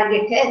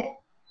टारगेट है,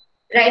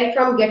 right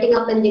from getting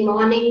up in the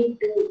morning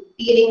to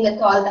dealing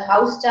with all the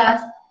house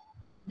tasks,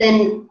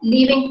 then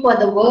leaving for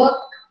the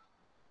work.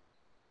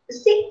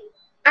 See,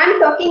 I'm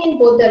talking in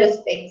both the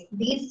respects.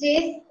 These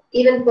days,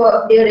 even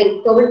for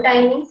during COVID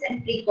timings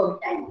and pre-COVID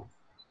timings.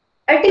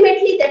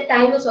 Ultimately, that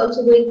time is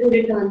also going to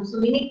return, so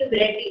we need to be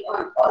ready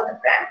on all the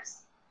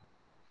fronts.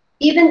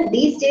 Even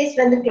these days,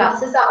 when the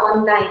classes are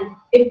online,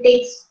 it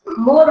takes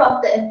more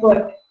of the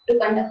effort to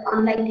conduct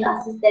online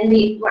classes than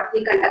what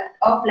we conduct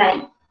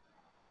offline.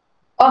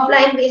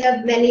 Offline, we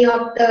have many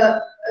of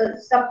the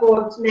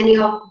supports, many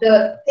of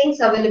the things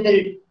available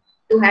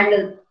to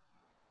handle.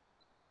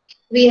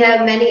 We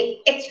have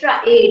many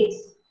extra aids,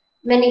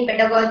 many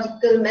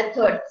pedagogical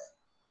methods.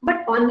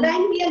 But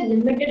online, we are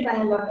limited by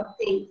a lot of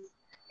things.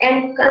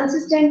 And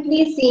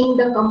consistently seeing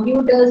the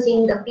computer,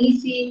 seeing the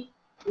PC,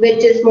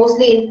 which is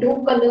mostly in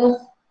two colors,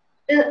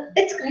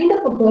 it's kind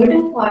of a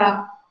burden for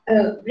our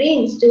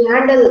brains to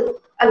handle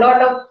a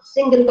lot of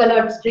single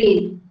colored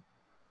screen,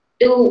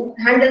 to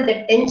handle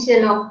the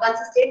tension of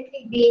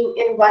consistently being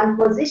in one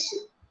position.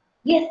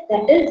 Yes,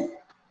 that is.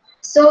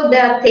 So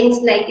there are things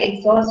like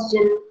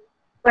exhaustion,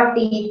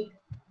 fatigue,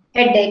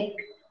 headache,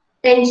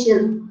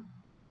 tension.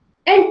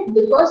 And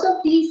because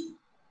of these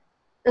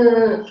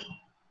uh,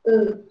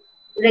 uh,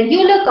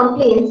 regular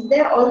complaints,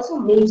 there are also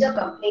major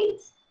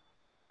complaints.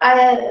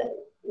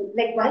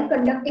 Like while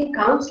conducting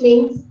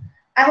counselings,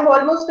 I have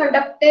almost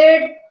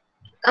conducted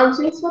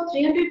counselings for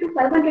 300 to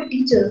 500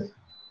 teachers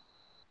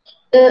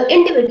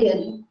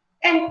individually.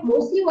 And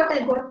mostly what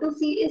I got to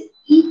see is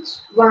each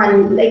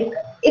one, like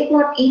if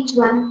not each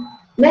one,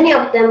 many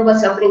of them were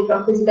suffering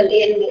from physical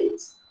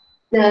ailments.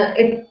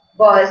 It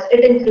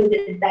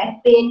included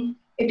back pain,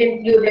 it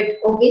included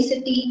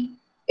obesity,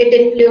 it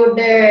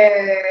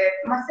included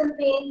muscle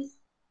pains,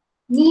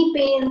 knee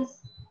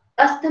pains,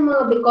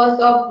 asthma because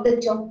of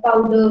the chalk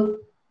powder,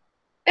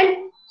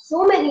 and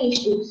so many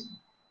issues.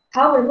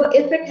 However,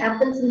 if it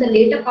happens in the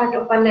later part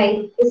of our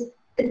life,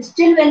 it's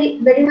still very,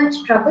 very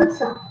much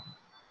troublesome.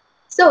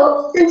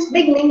 So, since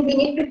beginning, we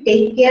need to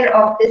take care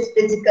of this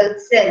physical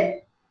self.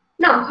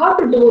 Now, how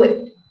to do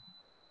it?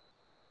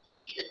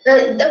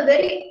 The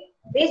very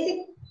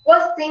basic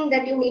first thing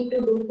that you need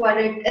to do for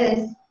it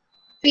is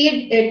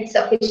feed it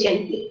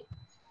sufficiently.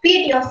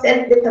 Feed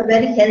yourself with a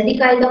very healthy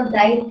kind of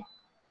diet,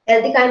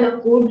 healthy kind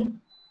of food.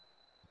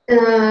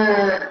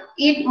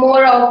 Eat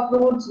more of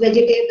fruits,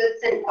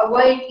 vegetables, and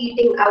avoid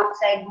eating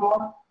outside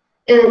more.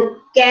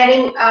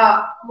 Carrying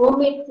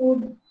homemade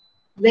food,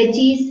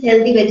 veggies,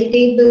 healthy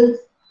vegetables,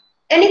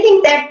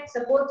 anything that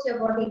supports your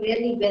body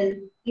really well,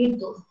 eat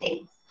those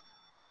things.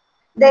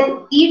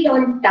 Then eat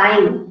on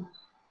time.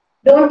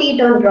 Don't eat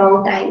on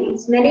wrong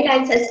timings. Many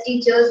times as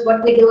teachers,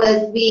 what we do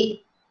is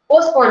we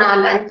postpone our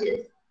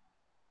lunches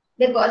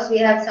because we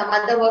have some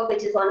other work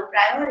which is on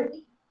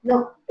priority.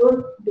 No,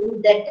 don't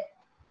do that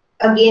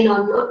again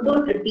or no,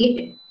 don't repeat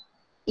it.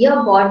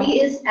 Your body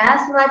is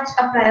as much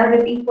a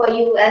priority for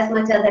you as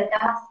much as a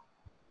task.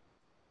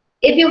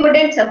 If you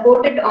wouldn't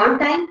support it on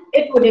time,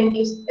 it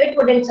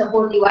wouldn't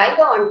support you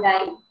either on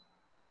time.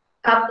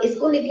 आप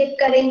इसको neglect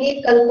करेंगे,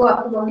 कल को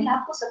आपकी body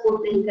आपको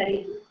support नहीं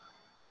करेगी.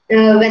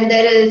 When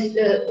there is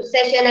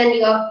session and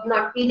you are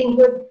not feeling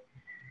good,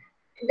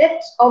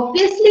 that's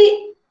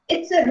obviously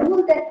it's a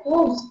rule that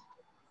goes.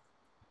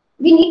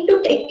 We need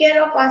to take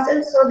care of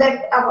ourselves so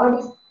that our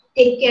bodies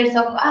take care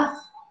of us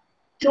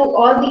through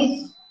all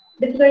these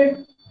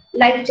different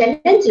life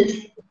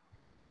challenges.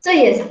 So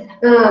yes,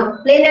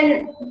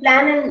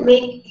 plan and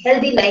make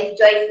healthy life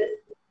choices,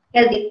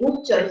 healthy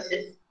food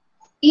choices.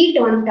 Eat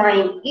on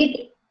time.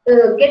 Eat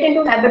get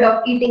into habit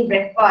of eating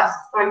breakfast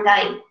on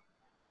time.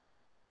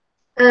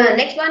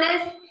 Next one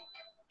is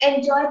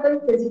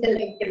enjoyable physical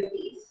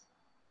activities.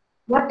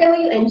 Whatever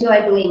you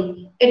enjoy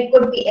doing, it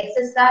could be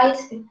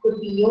exercise, it could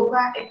be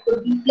yoga, it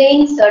could be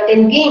playing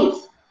certain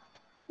games,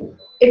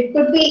 it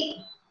could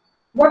be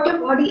what your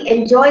body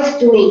enjoys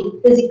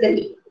doing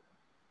physically.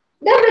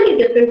 There are many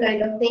different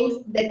kind of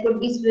things. There could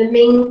be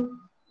swimming,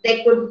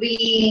 there could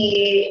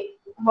be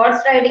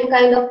horse riding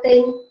kind of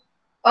thing,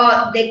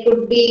 or there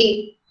could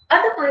be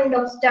other kind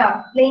of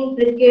stuff, playing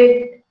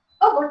cricket,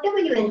 or whatever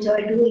you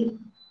enjoy doing.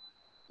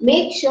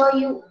 Make sure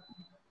you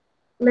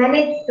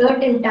manage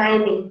certain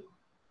timing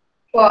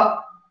for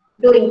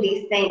doing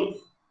these things.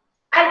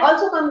 I'll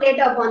also come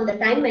later upon the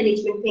time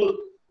management thing.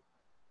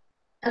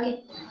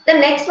 Okay. The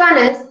next one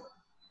is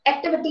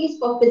activities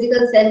for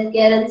physical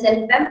self-care and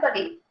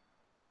self-pampering.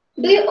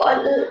 Do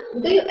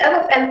you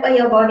ever pamper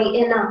your body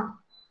in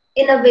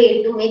a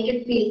way to make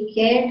it feel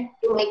cared,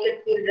 to make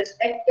it feel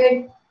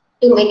respected,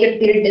 to make it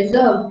feel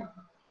deserved?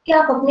 क्या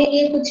आप अपने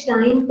लिए कुछ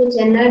time, कुछ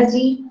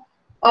energy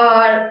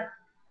और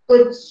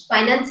कुछ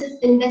finances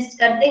invest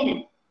करते हैं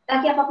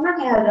ताकि आप अपना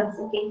ख्याल रख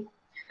सकें?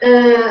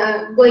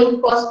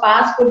 Going for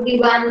spas could be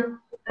one.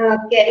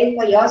 Caring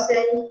for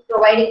yourself,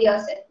 providing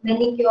yourself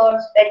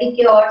manicures,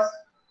 pedicures,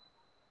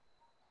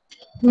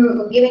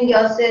 giving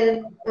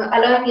yourself,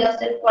 allowing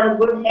yourself for a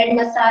good head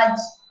massage,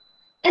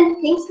 and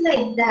things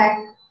like that.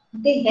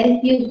 They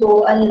help you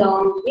go a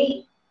long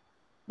way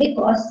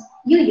because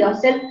you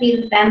yourself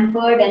feel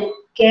pampered and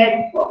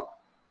cared for.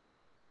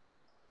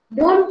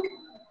 Don't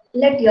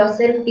let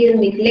yourself feel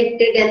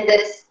neglected in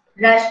this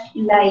rushed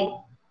life.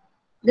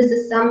 This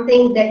is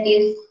something that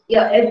is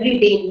your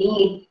everyday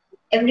need.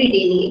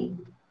 Everyday need.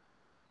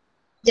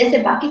 जैसे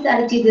बाकी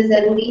सारी चीजें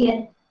जरूरी है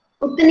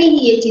उतनी ही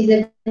ये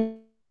चीजें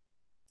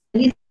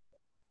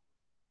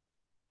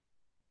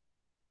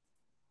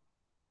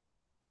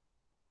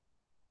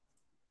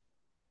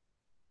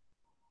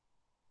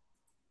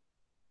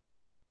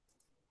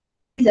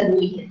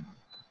जरूरी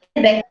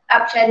है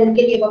आप शायद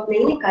उनके लिए वक्त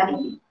नहीं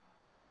निकालेंगे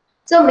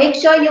so make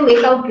sure you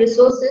make out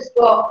resources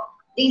for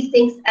these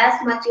things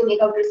as much you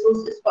make out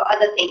resources for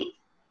other things.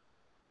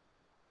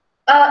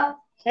 A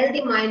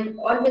healthy mind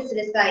always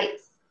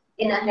resides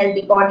in a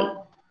healthy body.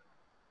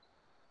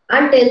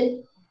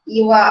 Until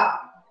you are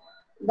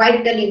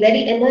vitally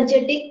very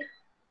energetic,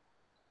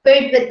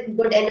 filled with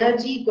good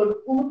energy, good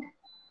food,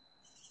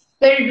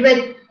 filled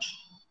with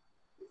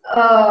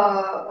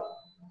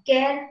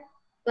care,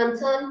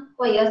 concern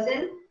for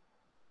yourself,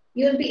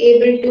 you'll be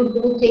able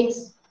to do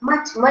things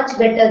much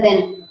better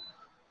than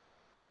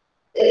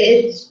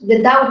it's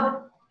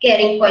without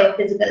caring for your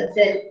physical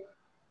self.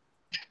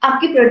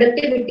 आपकी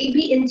productivity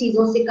भी इन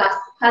चीजों से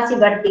खासी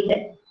बढ़ती है.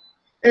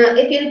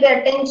 If you'll pay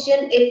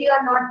attention, if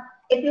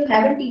you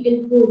haven't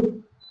eaten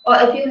food or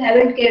if you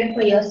haven't cared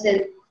for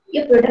yourself,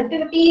 your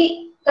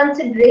productivity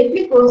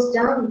considerably goes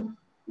down.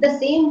 The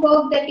same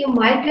work that you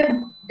might have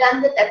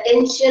done with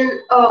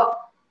attention or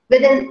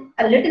within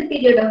a little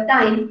period of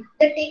time,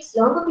 that takes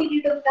longer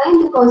period of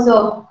time because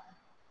of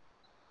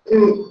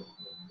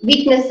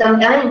weakness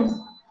sometimes.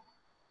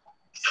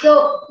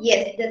 So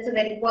yes, that's a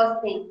very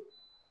first thing.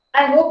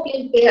 I hope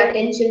you'll pay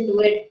attention to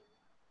it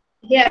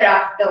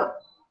hereafter.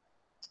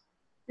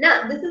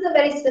 Now, this is a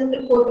very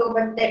simple photo,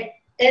 but that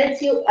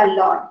tells you a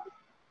lot.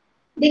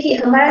 देखिए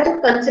हमारा जो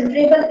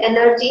considerable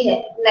energy है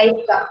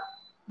life का,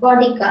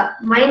 body का,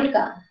 mind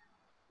का,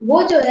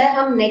 वो जो है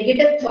हम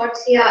नेगेटिव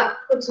थॉट्स या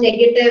कुछ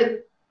नेगेटिव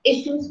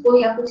इश्यूज को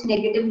या कुछ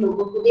नेगेटिव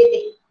लोगों को देते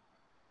हैं.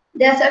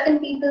 There are certain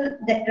people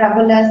that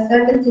trouble us,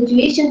 certain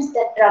situations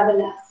that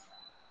trouble us.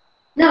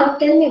 Now,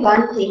 tell me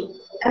one thing.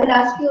 I will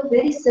ask you a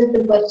very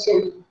simple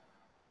question.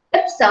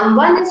 If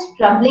someone is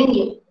troubling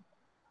you,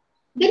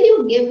 will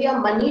you give your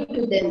money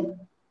to them?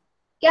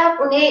 क्या आप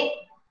उन्हें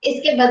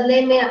इसके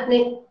बदले में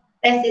अपने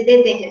पैसे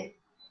देते हैं?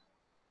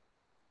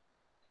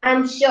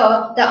 I'm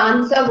sure the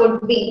answer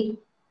would be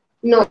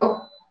no.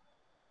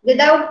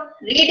 Without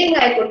reading,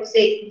 I could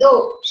say,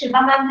 though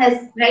Shiva ma'am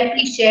has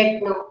rightly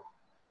shared no.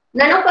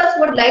 None of us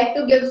would like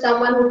to give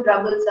someone who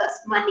troubles us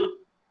money.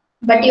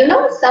 But you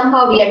know,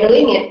 somehow we are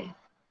doing it.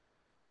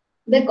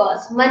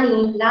 Because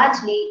money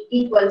largely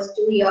equals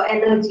to your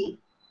energy,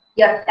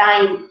 your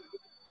time,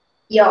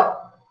 your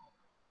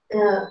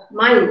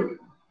mind.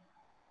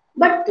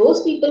 But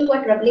those people who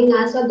are troubling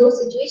us or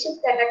those situations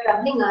that are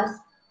troubling us,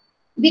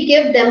 we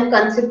give them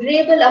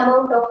considerable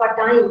amount of our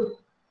time,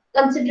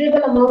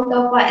 considerable amount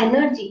of our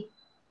energy.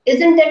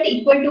 Isn't that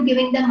equal to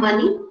giving them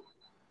money?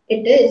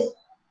 It is.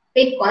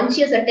 Pay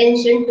conscious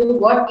attention to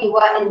what you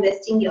are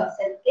investing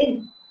yourself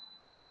in.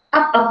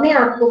 आप अपने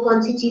आप को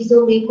कौन सी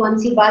चीजों में, कौन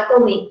सी बातों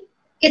में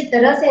किस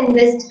तरह से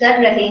इन्वेस्ट कर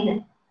रहे हैं,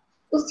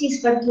 उस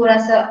चीज पर थोड़ा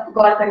सा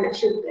गौर करना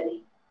शुरू करें.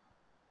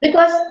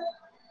 Because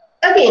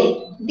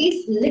again,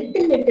 these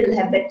little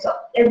habits of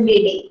every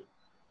day,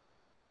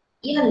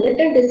 your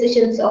little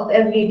decisions of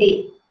every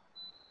day,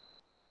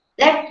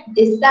 that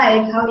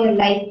decide how your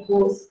life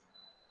goes,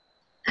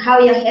 how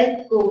your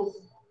health goes,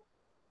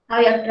 how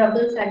your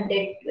troubles are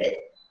dealt with,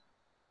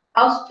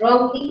 how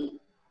strongly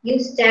You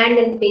stand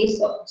in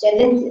face of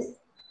challenges.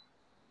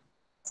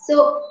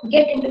 So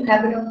get into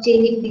habit of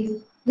changing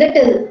these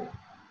little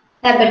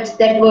habits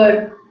that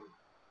were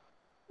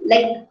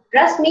like,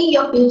 trust me,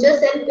 your future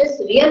self is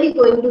really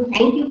going to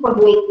thank you for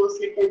doing those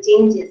little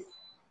changes.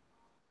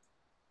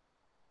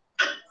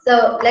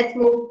 So let's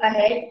move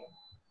ahead.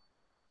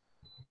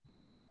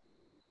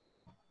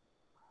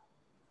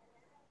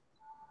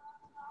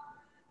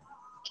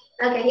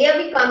 Okay, here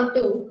we come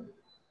to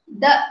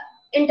the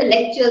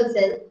intellectual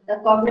self, the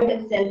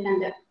cognitive self,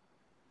 and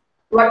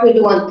what we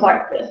do on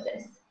thought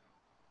process.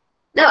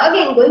 Now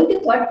again, going to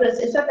thought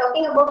process, or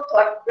talking about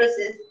thought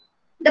process,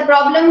 the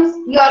problems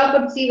you all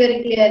could see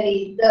very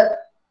clearly, the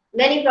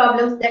many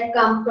problems that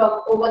come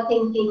from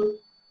overthinking,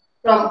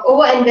 from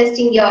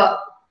over-investing your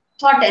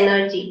thought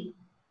energy.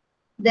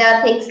 There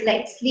are things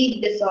like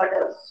sleep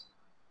disorders,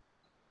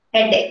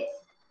 headaches,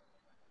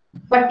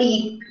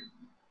 fatigue,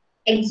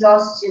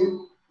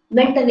 exhaustion.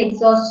 Mental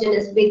exhaustion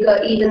is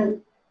bigger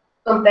even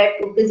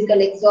compared to physical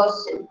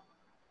exhaustion.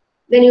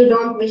 When you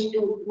don't wish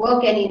to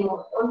work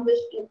anymore, don't wish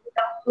to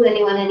talk to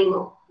anyone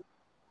anymore.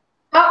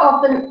 How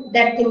often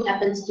that thing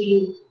happens to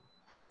you?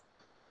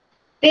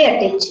 Pay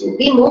attention,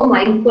 be more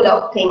mindful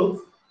of things,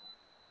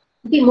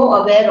 be more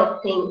aware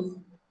of things.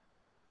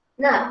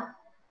 Now,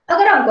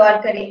 अगर आप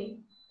गौर करें,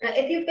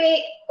 if you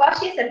pay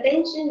cautious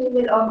attention, you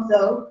will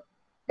observe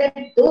that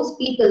those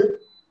people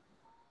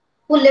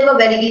who live a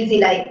very easy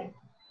life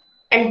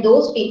and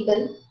those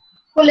people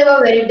who live a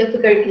very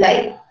difficult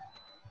life,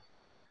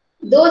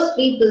 those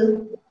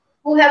people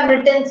who have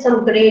written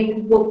some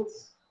great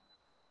books,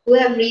 who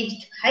have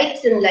reached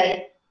heights in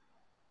life,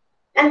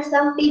 and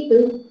some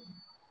people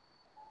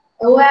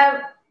who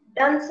have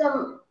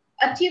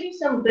achieved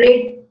some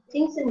great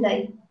things in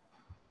life.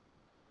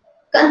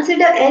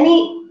 Consider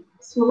any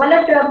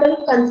smaller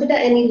trouble, consider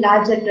any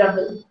larger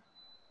trouble.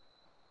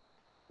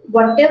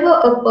 Whatever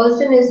a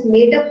person is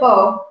made up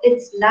of,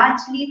 it's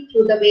largely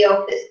through the way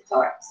of his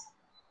thoughts.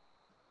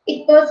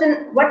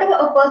 Whatever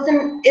a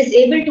person is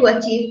able to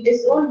achieve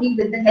is only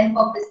with the help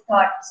of his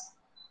thoughts.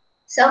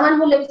 Someone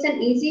who lives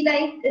an easy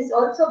life is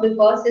also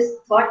because his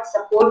thoughts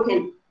support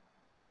him.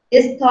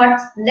 His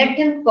thoughts let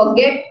him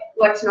forget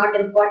what's not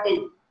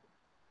important,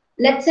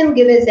 lets him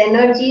give his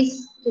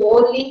energies to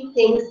only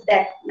things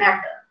that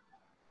matter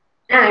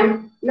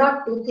and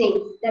not to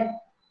things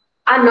that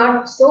are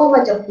not so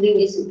much of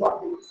previous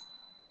importance.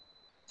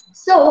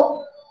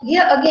 So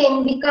here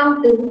again we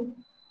come to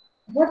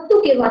what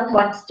to give our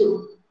thoughts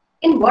to,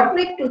 in what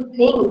way to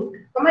think.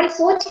 हमारी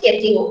सोच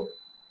कैसी हो,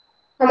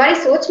 हमारी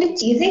सोच में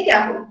चीजें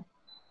क्या हो,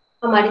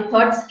 हमारे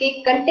thoughts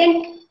के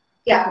content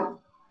क्या हो.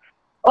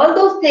 All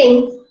those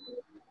things,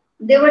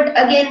 they would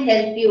again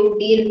help you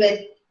deal with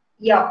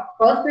your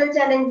personal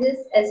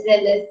challenges as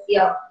well as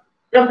your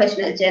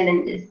professional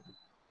challenges.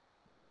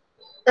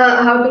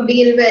 How to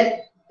deal with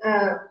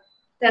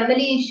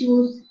family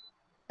issues,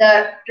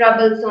 the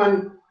troubles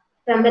on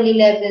family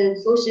level,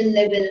 social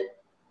level,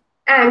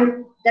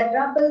 and the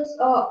troubles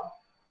or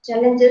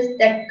challenges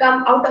that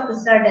come out of a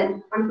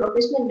sudden on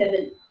professional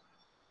level.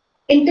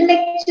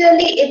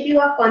 Intellectually, if you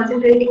are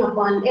concentrating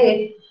upon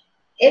it,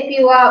 if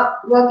you are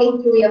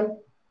working through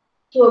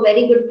a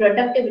very good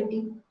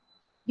productivity,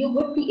 you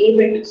would be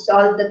able to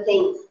solve the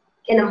things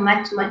in a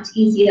much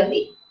easier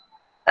way.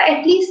 But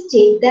at least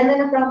take them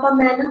in a proper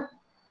manner.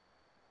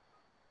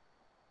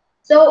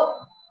 So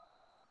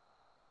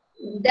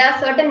there are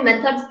certain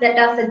methods that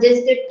are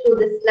suggested through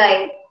this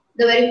slide.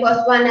 The very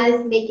first one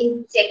is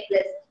making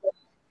checklist.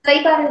 कई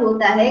बार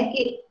होता है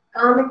कि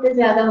काम इतने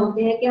ज्यादा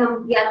होते हैं कि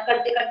हम याद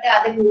करते करते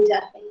आधे भूल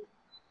जाते हैं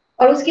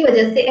और उसकी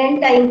वजह से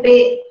एंड टाइम पे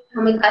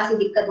हमें खासी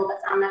दिक्कतों का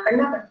सामना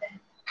करना पड़ता है.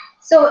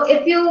 So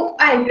if you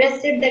are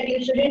interested that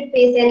you shouldn't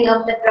face any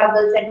of the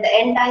troubles at the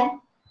end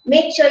time,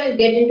 make sure you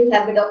get into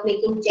habit of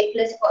making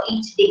checklists for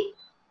each day.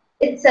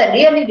 It's a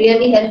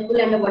really helpful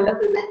and a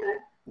wonderful method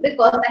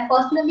because I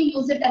personally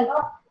use it a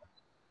lot.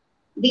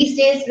 These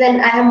days when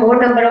I have more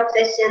number of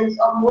sessions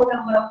or more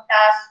number of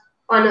tasks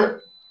on a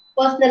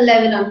personal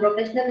level, on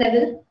professional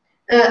level,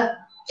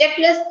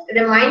 checklist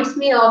reminds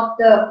me of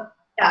the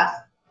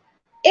task.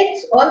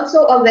 It's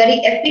also a very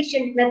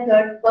efficient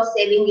method for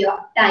saving your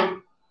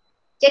time.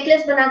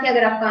 Checklist बना के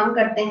अगर आप काम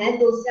करते हैं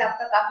तो उससे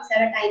आपका काफी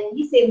सारा टाइम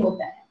भी सेव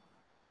होता है.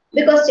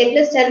 Because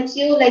checklist helps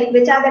you like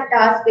which are the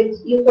tasks which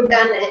you could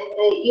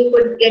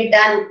get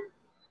done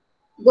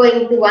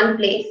going to one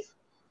place,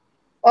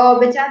 or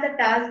which are the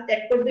tasks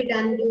that could be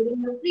done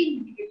during the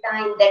free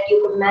time that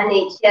you could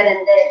manage here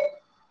and there.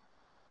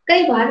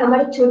 कई बार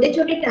हमारे छोटे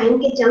छोटे time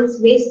के chunks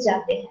waste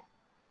जाते हैं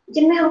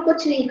जिनमें हम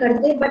कुछ नहीं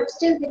करते, but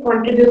still they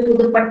contribute to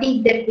the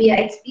fatigue that we are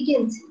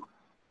experiencing,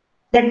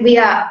 that we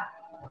are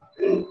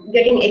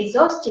getting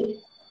exhausted,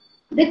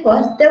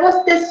 because there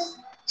was this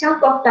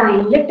chunk of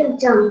time, little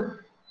chunk,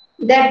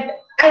 that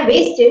I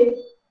wasted.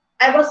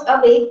 I was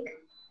awake,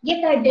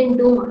 yet I didn't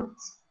do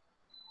much.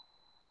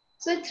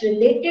 So it's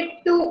related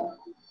to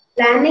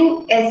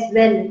planning as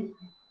well,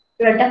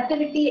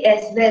 productivity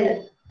as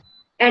well,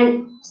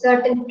 and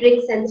certain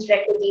tricks and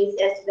strategies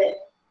as well.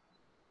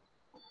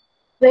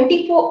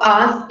 24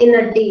 hours in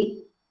a day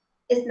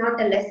is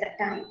not a lesser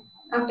time,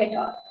 not at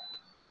all.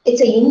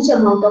 It's a huge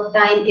amount of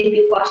time if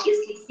you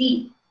cautiously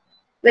see.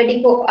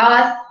 24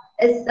 hours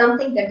is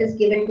something that is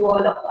given to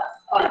all of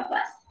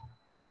us.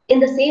 In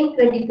the same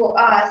 24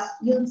 hours,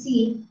 you'll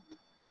see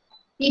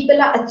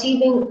people are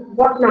achieving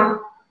what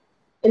not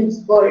in this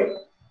world.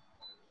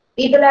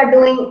 People are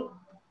doing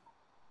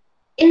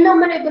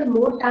innumerable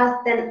more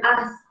tasks than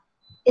us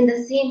in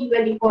the same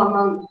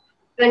 24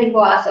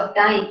 hours of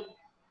time.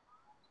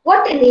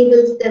 What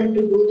enables them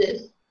to do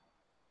this?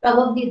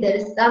 Probably there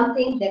is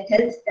something that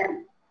helps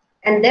them,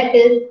 and that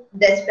is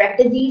the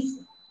strategies,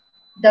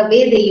 the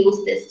way they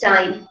use this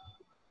time.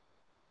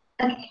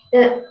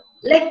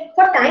 Like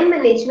for time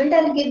management,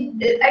 I'll tell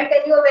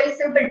you a very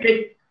simple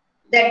trick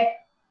that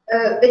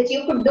which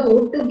you could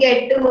do to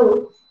get to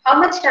know how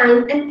much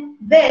time and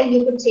where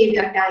you could save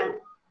your time.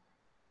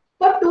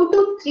 For 2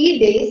 to 3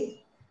 days,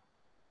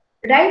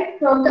 right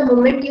from the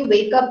moment you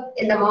wake up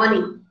in the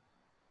morning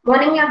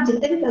में आप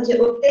जितने भी बजे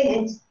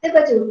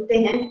उठते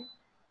हैं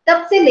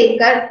तब से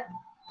लेकर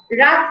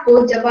रात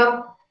को जब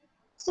आप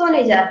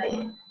सोने जाते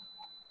हैं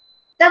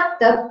तब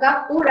तक का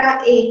पूरा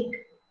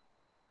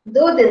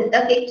 1-2 दिन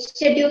तक एक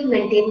शेड्यूल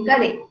मेंटेन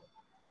करें.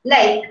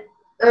 Like,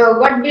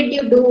 what did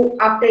you do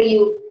after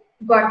you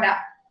got up?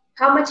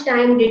 How much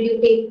time did you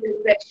take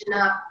to freshen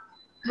up?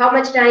 How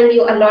much time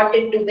you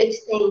allotted to which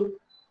thing?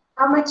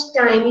 How much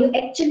time you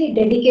actually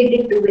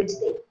dedicated to which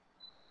thing?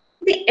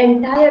 The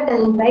entire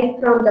time, right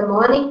from the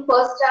morning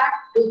first hour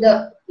to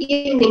the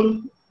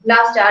evening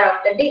last hour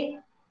of the day.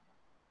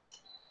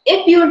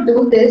 If you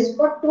do this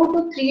for 2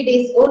 to 3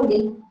 days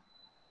only,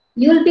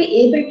 you'll be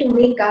able to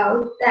make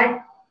out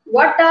that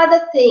what are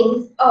the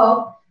things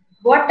or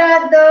what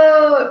are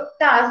the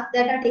tasks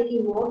that are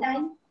taking more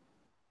time,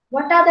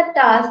 what are the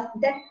tasks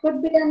that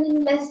could be done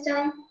in less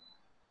time,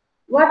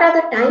 what are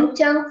the time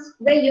chunks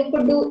where you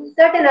could do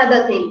certain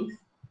other things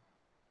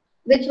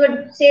which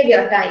would save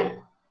your time.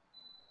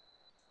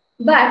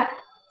 But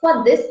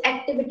for this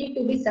activity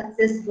to be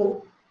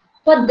successful,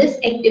 for this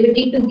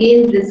activity to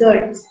gain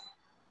results,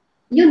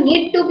 you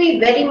need to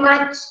be very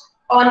much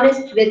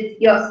honest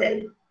with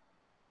yourself.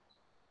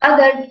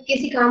 अगर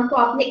किसी काम को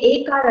आपने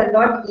 1 our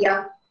allot किया,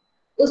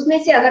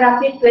 उसमें से अगर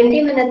आपने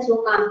 20 मिनट्स वो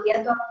काम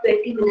किया तो आप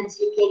 20 मिनट्स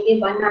लिखेंगे,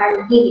 1 आवर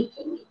नहीं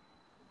लिखेंगे.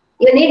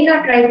 You need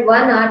not write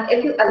 1 hour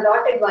if you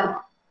allotted 1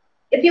 hour.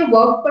 If you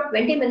work for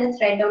 20 minutes,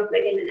 write down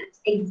 20 minutes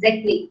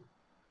exactly.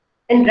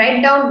 And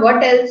write down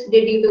what else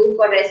did you do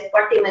for rest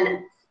 40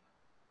 minutes.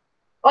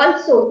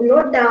 Also,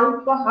 note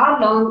down for how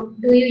long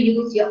do you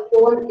use your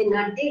phone in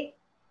a day.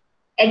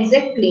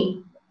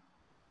 Exactly.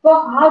 For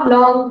how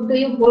long do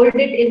you hold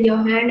it in your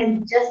hand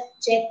and just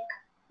check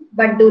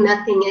but do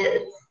nothing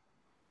else.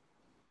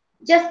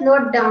 Just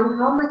note down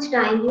how much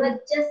time you are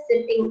just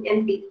sitting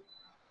empty.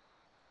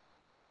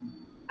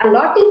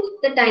 Allotting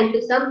the time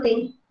to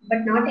something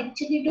but not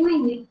actually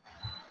doing it.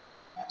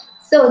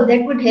 So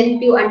that would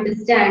help you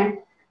understand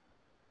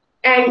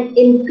and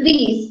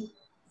increase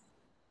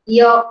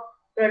your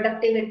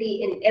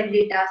productivity in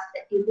every task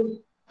that you do.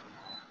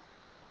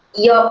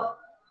 Your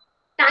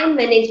time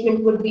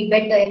management would be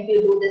better if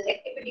you do this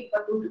activity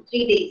for 2 to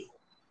 3 days.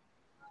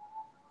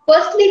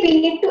 Firstly,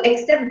 we need to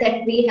accept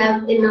that we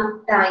have enough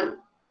time.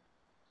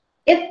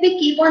 If we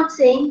keep on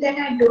saying that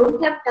I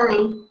don't have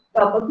time,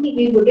 probably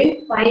we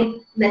wouldn't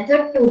find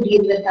method to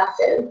deal with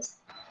ourselves.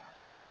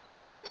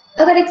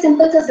 अगर एक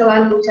simple सा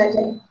सवाल पूछा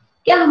जाए,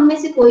 क्या हम में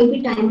से कोई भी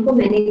टाइम को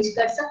मैनेज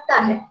कर सकता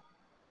है?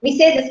 We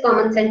say this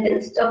common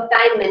sentence of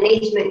time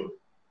management,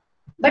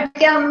 but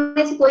क्या हम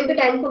में से कोई भी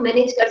टाइम को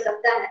मैनेज कर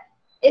सकता है?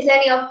 Is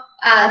any of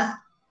us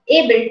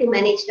able to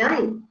manage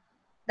time?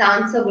 The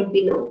answer would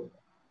be no.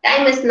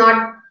 Time is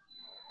not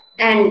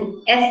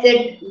an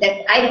asset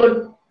that I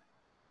could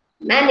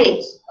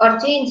manage or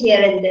change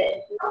here and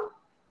there. No.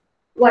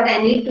 What I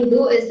need to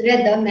do is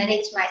rather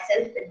manage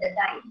myself with the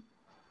time.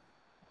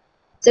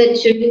 So it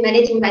should be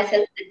managing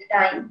myself with the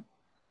time.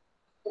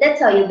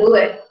 That's how you do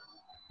it.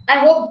 I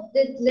hope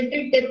this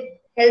little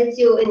tip helps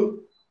you in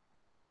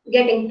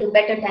getting to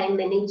better time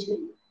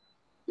management.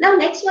 Now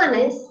next one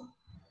is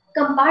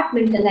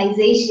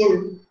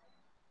compartmentalization.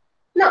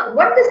 Now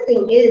what this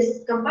thing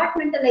is,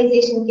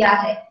 compartmentalization kya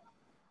hai?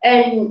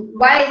 And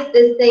why is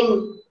this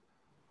thing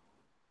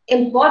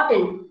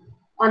important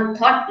on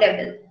thought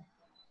level?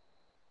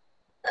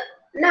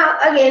 Now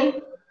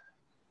again,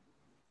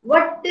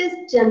 what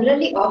is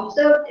generally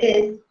observed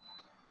is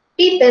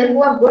people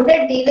who are good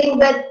at dealing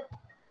with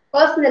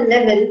personal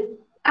level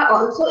are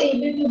also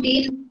able to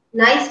deal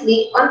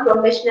nicely on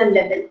professional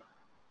level.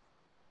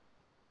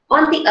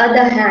 On the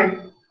other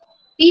hand,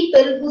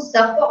 people who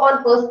suffer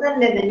on personal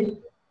level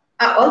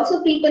are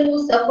also people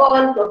who suffer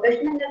on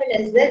professional level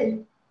as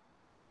well.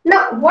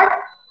 Now, what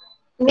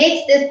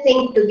makes this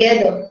thing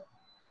together?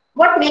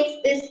 What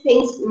makes these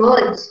things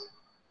merge?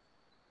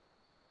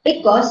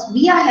 Because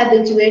we are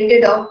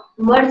habituated of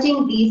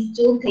merging these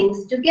two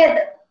things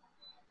together.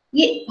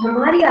 ये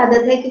हमारी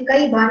आदत है कि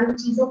कई बार हम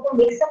चीजों को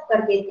mix up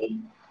कर देते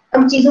हैं,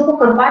 हम चीजों को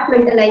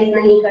कंपार्टमेंटलाइज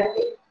नहीं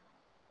करते.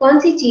 कौन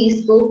सी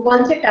चीज को,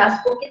 कौन से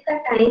टास्क को कितना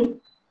टाइम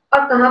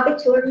और कहाँ पे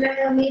छोड़ना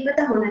है हमें ये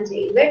पता होना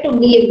चाहिए. Where to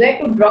leave, where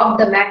to drop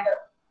the matter.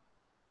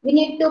 We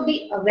need to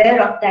be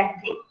aware of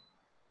that thing.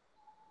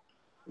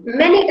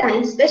 Many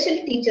times, special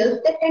teachers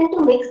they tend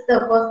to mix the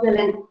personal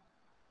and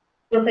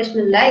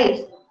professional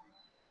lives.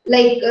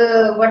 Like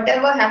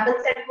whatever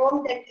happens at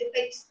home that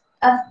affects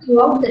us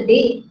throughout the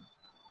day,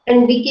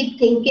 and we keep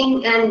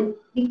thinking and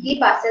we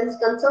keep ourselves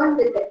concerned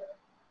with it.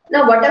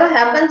 Now, whatever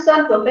happens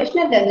on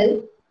professional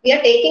level, we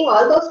are taking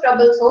all those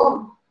troubles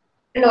home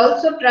and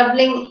also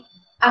troubling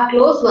our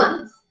close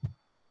ones.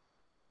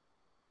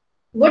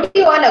 Would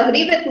you all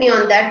agree with me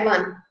on that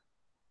one?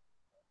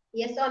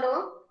 Yes or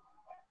no?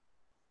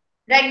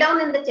 Write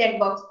down in the chat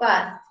box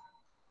fast.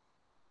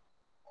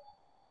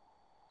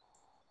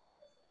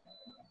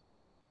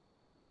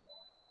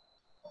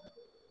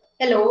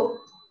 Hello.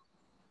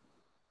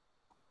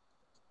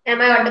 Am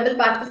I audible,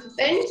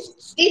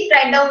 participants? Please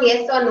write down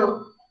yes or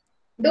no.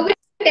 Do we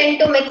tend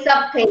to mix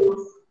up things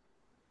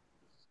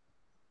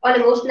on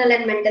emotional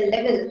and mental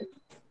level?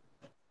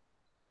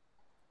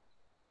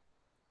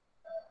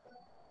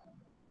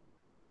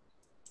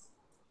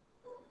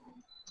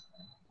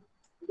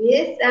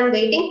 Yes, I'm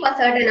waiting for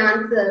certain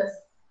answers.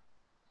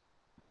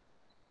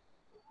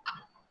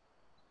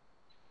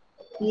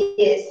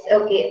 Yes,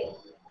 okay.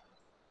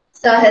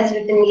 Sir has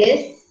written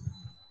yes.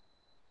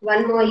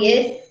 One more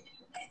yes.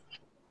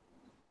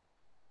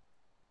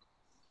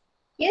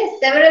 Yes,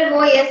 several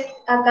more yes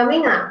are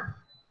coming up.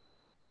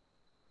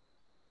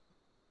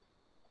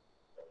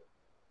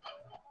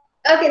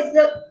 Okay,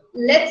 so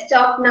let's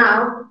talk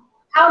now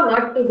how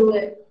not to do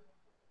it.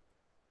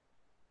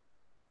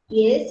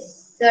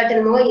 Yes,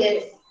 certain more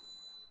yes.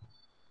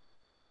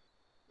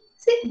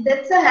 See,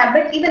 that's a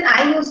habit even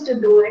I used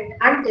to do it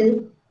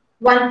until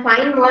one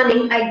fine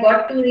morning I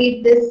got to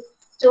read this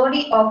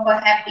story of a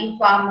happy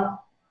farmer.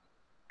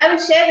 I will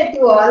share with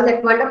you all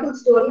that wonderful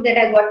story that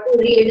I got to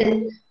read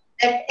and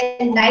that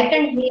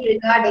enlightened me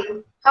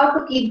regarding how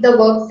to keep the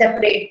work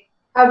separate,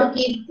 how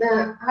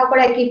could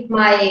I keep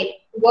my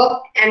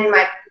work and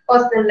my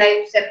personal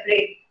life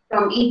separate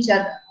from each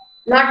other,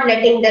 not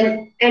letting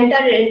them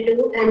enter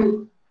into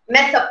and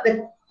mess up with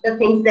the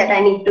things that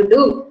I need to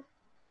do.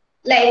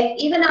 Like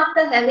even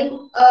after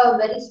having a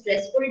very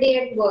stressful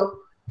day at work,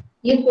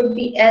 you could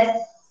be as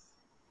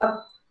a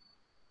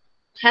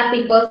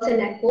happy person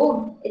at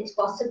home. It's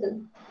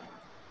possible.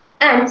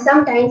 And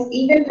sometimes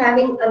even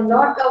having a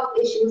lot of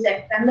issues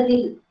at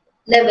family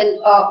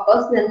level or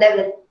personal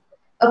level,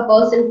 a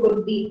person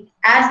could be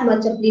as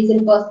much a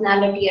pleasant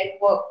personality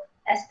at work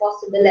as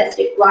possible as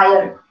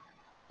required.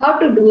 How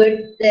to do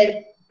it?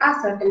 There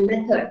are certain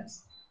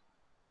methods.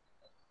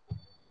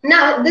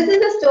 Now, this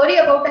is a story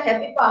about a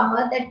happy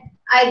farmer that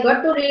I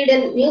got to read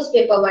in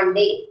newspaper one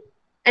day,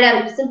 and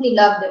I simply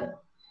loved it.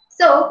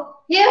 So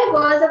here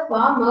was a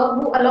farmer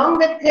who, along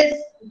with his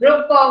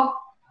group of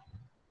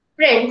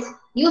friends,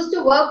 used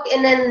to work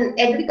in an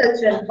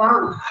agricultural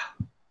farm.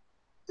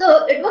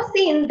 So it was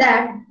seen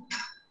that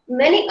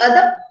many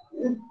other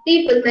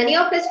people, many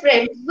of his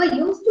friends were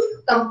used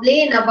to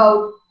complain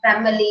about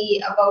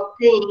family, about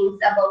things,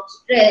 about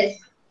stress,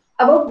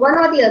 about one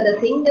or the other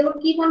thing. They would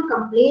keep on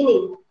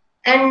complaining.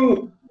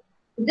 And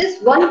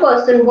this one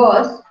person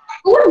was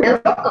who would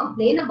never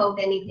complain about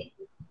anything.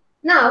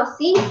 Now,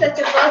 seeing such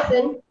a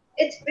person,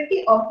 it's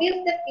pretty obvious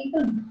that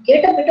people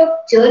get a bit of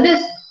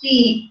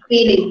jealousy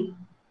feeling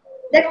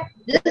that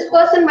this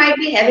person might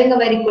be having a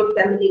very good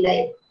family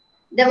life.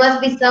 There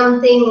must be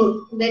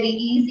something very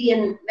easy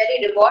and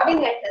very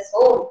rewarding at his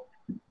home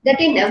that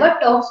he never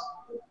talks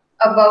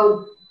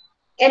about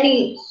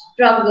any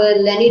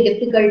struggle, any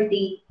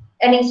difficulty,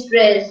 any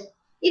stress.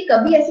 ये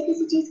कभी ऐसी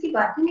किसी चीज की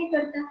बात ही नहीं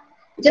करता,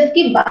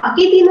 जबकि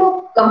बाकी तीनों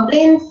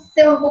complaints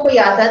से उनको कोई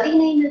आजादी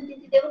नहीं मिलती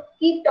थी. They would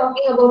keep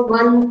talking about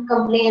one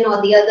complaint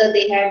or the other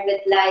they had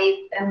with life,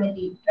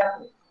 family,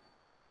 trouble.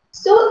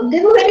 So they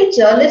were very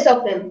jealous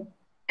of him,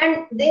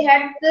 and they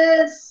had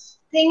this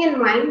thing in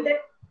mind that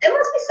there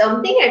must be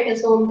something at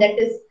his home that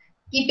is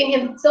keeping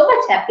him so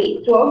much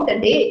happy throughout the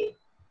day.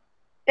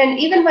 And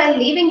even while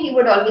leaving, he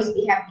would always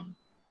be happy.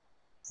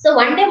 So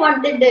one day,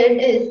 what they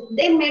did is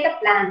they made a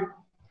plan.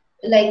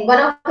 Like one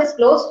of his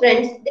close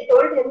friends, they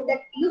told him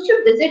that you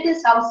should visit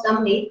his house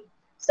someday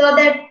so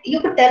that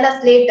you could tell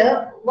us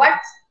later what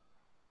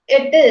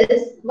it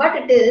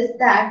is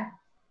that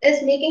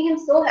is making him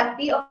so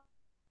happy or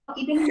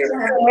keeping him so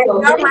happy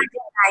throughout the day.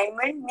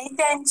 Diamond मी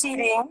त्यांची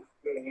ring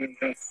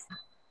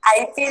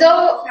IPL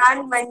छान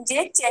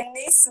म्हणजे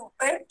Chennai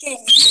super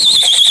Kings.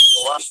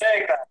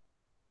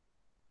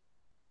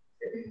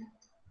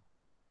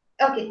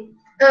 Okay,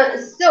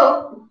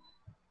 so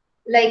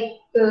like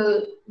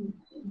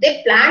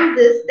they planned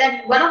this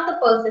that one of the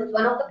persons,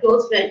 one of the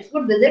close friends,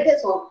 would visit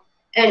his home,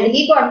 and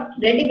he got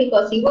ready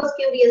because he was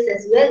curious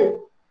as well.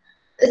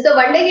 So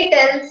one day he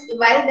tells,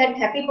 while that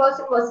happy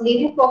person was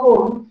leaving for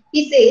home,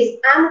 he says,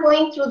 "I'm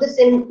going through the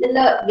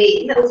similar way.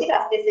 मैं उसी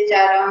रास्ते से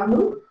जा रहा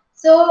हूँ,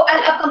 so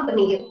I'll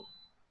accompany you."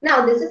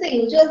 Now this is a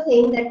usual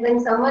thing that when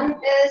someone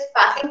is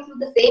passing through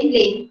the same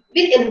lane,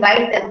 we'll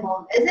invite them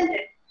home, isn't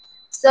it?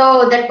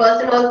 So that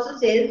person also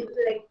says,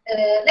 like,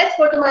 let's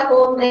go to my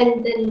home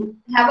and then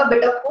have a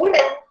bit of food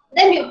and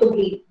then you could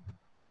leave.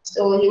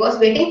 So he was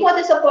waiting for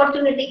this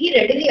opportunity. He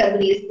readily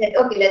agrees that,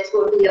 okay, let's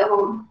go to your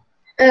home.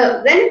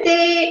 When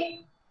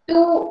they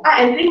two are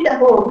entering the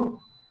home,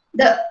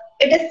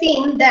 it is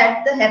seen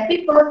that the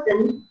happy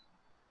person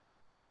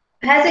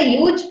has a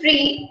huge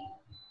tree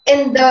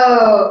in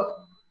the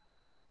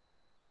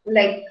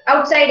like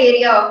outside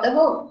area of the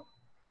home.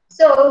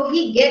 So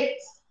he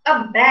gets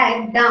a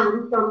bag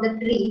down from the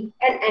tree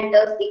and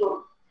enters the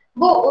home.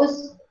 वो उस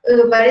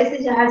बड़े से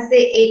जहाज से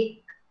एक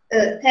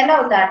थैला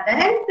उतारता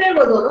है, फिर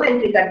वो दोनों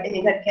एंट्री करते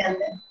हैं घर के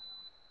अंदर.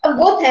 अब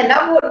वो थैला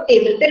वो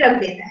टेबल पे रख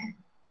देता है.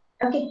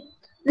 Okay.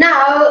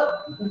 Now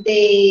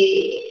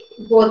they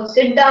both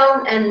sit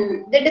down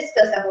and they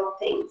discuss about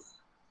things.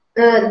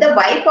 The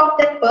wife of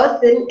that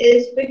person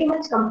is pretty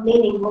much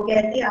complaining. वो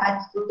कहती है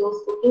आज तो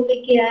दोस्त को क्यों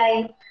लेके आए?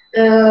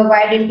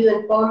 Why didn't you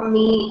inform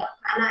me?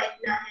 खाना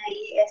इतना है,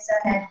 ये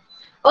ऐसा है.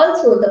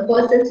 Also, the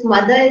person's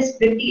mother is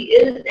pretty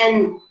ill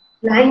and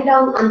lying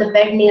down on the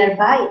bed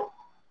nearby.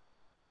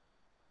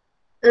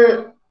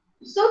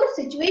 So the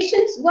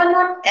situations were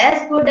not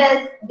as good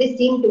as they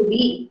seem to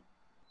be.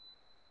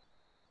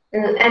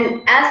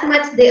 And as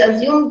much they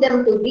assumed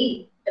them to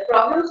be, the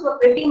problems were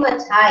pretty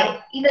much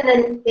high, even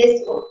in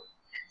his home.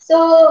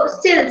 So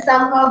still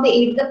somehow they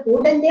eat the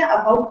food and they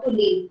are about to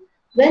leave.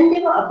 When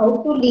they were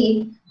about to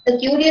leave, the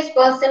curious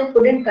person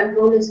couldn't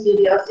control his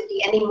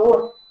curiosity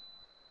anymore.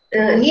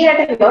 He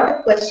had a lot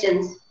of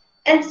questions.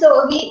 And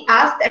so he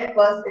asked that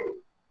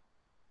person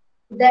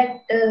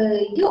that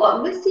you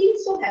always seem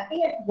so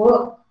happy at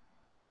work.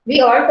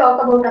 We all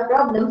talk about our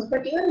problems,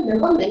 but you have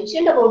never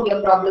mentioned about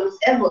your problems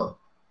ever.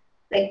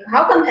 Like,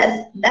 how come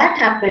has that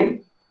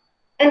happened?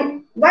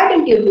 And why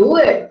didn't you do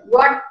it?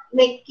 What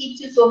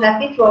keeps you so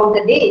happy throughout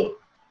the day?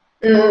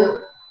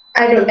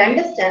 I don't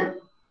understand.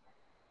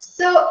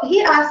 So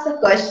he asks a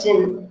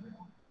question.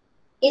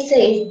 He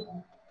says,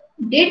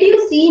 did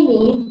you see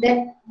me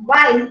that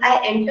while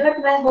I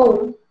entered my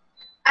home,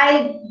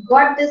 I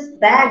got this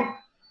bag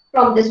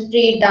from the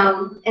street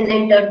down and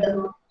entered the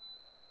home?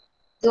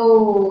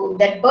 So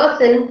that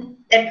person,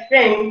 that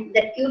friend,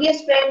 that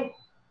curious friend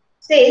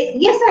says,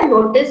 yes, I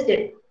noticed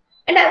it.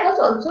 And I was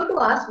also to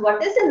ask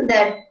what is in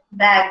that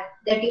bag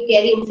that you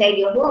carry inside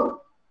your home.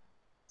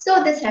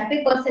 So this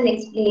happy person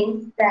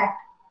explains that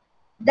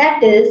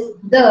that is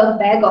the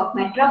bag of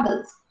my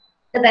troubles,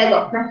 the bag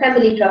of my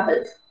family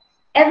troubles.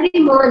 Every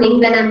morning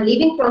when I'm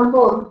leaving from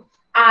home,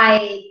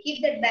 I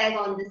keep that bag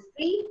on the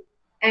street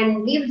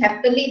and leave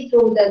happily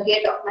through the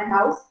gate of my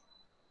house.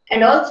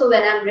 And also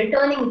when I'm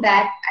returning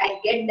back, I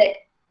get that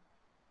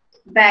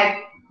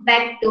bag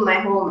back to my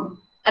home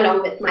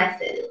along with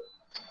myself.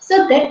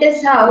 So that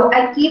is how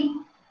I keep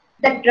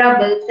the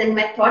troubles and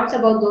my thoughts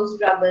about those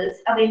troubles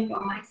away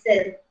from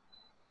myself.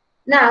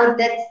 Now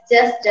that's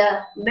just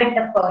a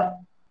metaphor.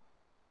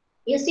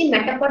 You see,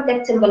 metaphor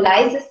that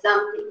symbolizes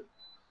something.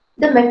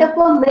 The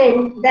metaphor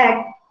meant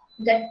that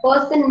that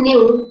person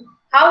knew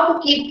how to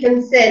keep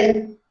himself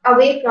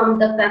away from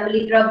the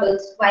family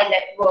troubles while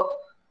at work.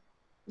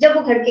 जब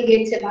वो घर के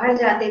gate से बाहर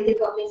जाते थे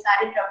तो अपने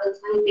सारे ट्रबल्स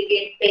वहीं पे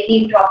गेट पे ही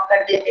ड्रॉप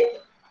कर देते थे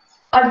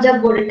और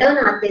जब वो रिटर्न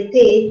आते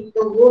थे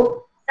तो वो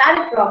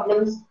सारे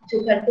प्रॉब्लम्स जो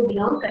घर को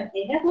बिलोंग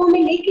करते हैं वो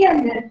उन्हें लेके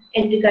अंदर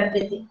एंट्री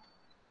करते थे.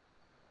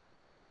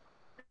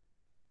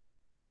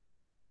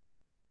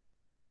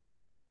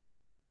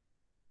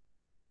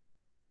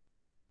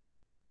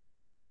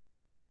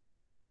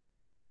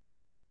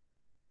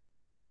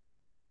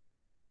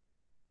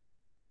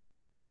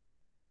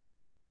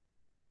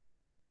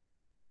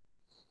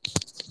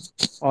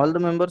 All the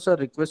members are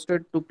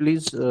requested to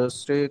please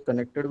stay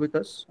connected with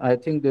us. I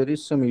think there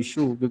is some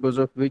issue because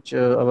of which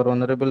our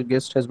honorable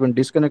guest has been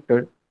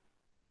disconnected.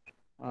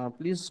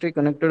 Please stay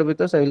connected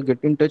with us. I will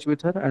get in touch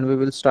with her and we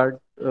will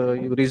start,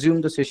 you resume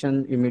the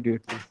session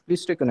immediately.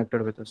 Please stay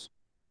connected with us.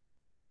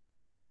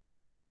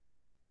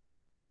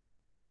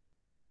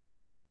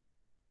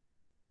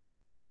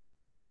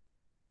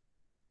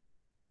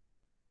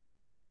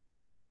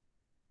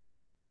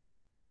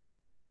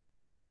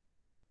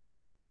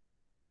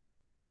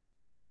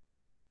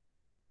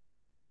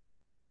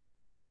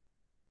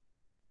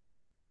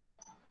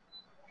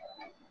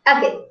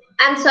 Okay,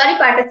 I'm sorry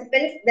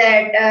participants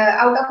that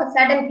out of a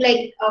sudden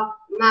click of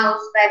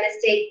mouse by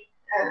mistake,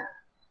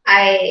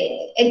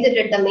 I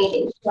exited the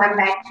meeting. So I'm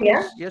back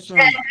here. Yes,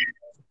 ma'am.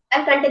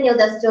 I'll continue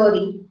the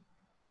story.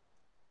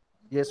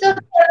 Yes, So ma'am.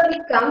 we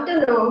come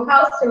to know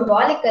how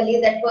symbolically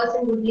that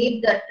person would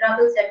leave the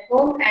troubles at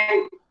home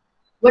and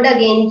would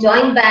again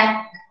join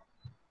back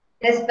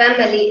his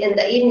family in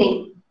the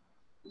evening.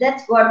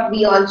 That's what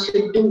we all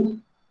should do.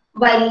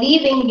 While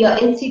leaving your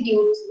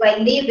institutes, while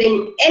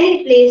leaving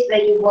any place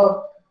where you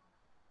work,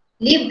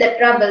 leave the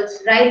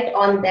troubles right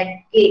on that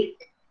gate.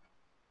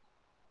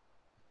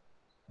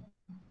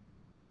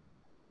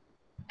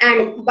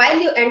 And while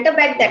you enter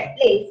back that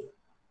place,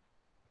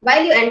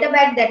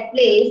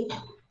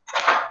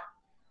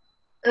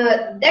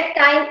 that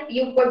time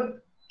you could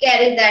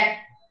carry that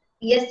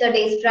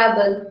yesterday's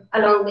trouble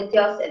along with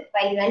yourself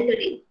while you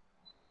entering.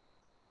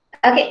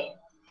 Okay,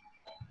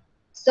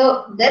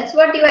 so that's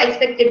what you are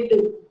expected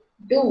to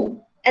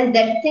do, and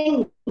that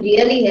thing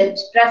really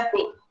helps. Trust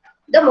me.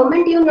 The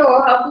moment you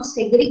know how to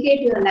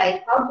segregate your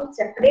life, how to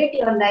separate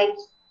your life,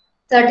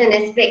 certain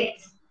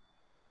aspects,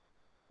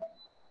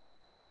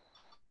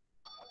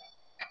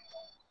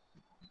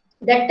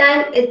 that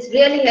time it's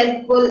really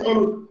helpful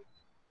in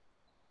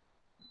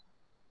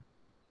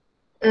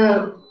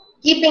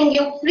keeping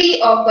you free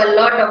of a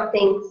lot of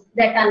things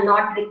that are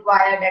not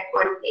required at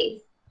one place.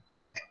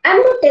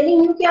 I'm not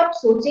telling you कि आप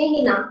सोचें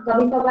ही ना,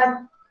 कभी कभार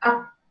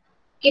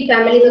आपकी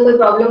family में कोई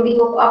problem भी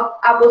हो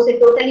आप उसे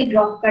टोटली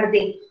ड्रॉप कर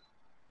दें,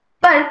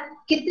 पर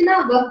कितना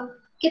वक्त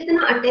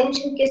कितना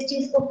अटेंशन किस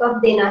चीज को कब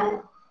देना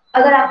है,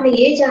 अगर आपने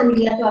ये जान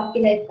लिया तो आपकी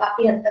लाइफ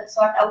काफी हद तक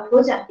सॉर्ट आउट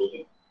हो जाती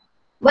है.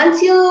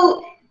 Once you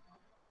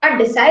are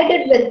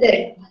decided with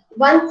it,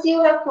 once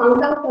you have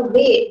found out a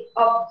way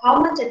of how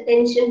much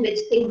attention which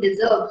thing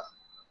deserves,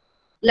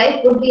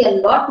 life would be a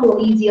lot more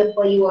easier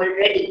for you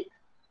already.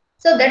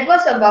 So that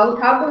was about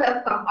how to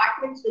have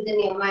compartments within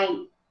your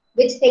mind,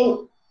 which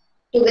thing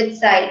to which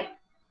side,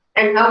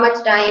 and how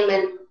much time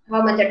and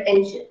how much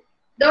attention.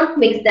 Don't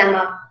mix them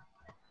up.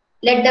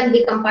 Let them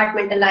be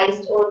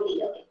compartmentalized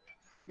only. Okay.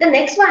 The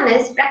next one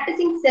is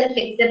practicing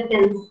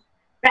self-acceptance,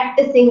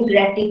 practicing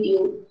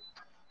gratitude.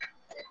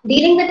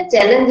 Dealing with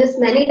challenges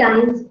many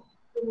times,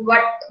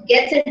 what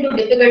gets into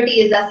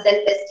difficulty is our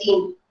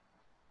self-esteem,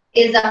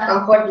 is our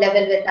comfort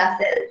level with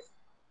ourselves,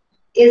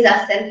 is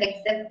our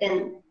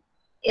self-acceptance,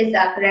 is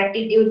our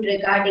gratitude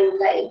regarding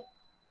life.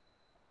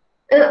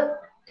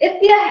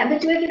 If we are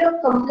habituated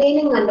of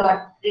complaining a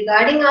lot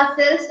regarding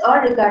ourselves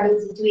or regarding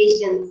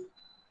situations,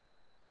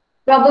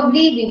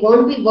 probably we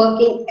won't be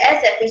working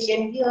as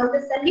efficiently on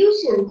the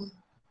solutions.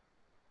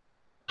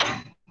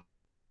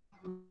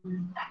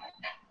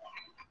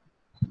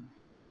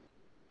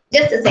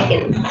 Just a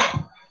second.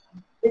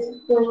 This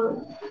is going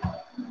on.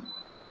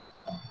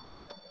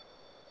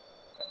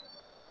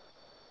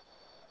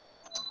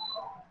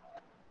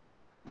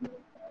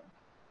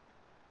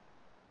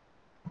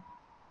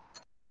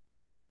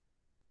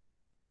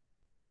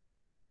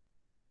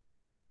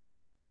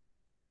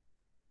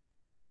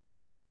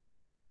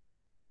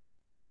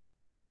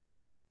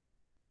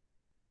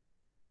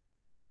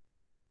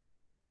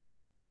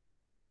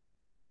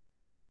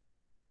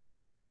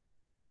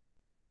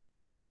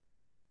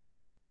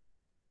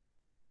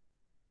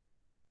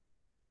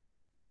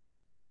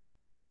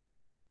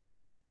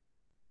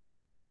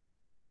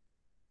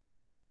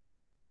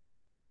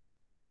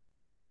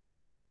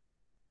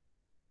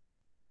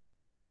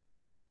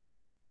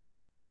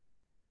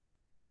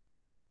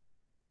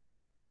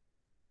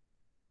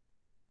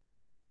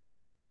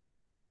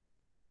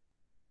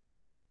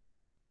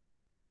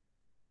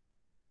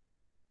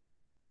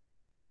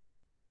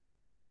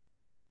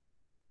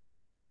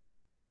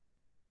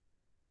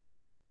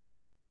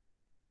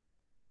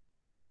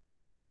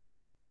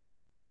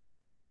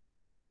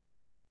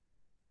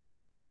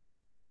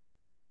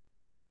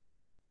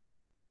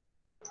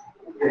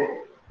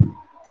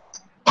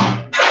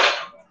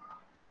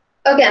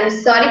 Okay, I'm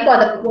sorry for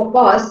the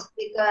pause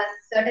because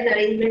certain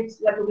arrangements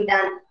were to be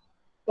done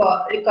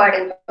for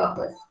recording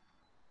purpose.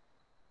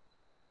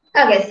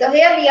 Okay, so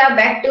here we are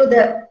back to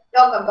the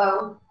talk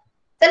about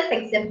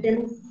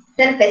self-acceptance,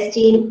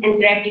 self-esteem, and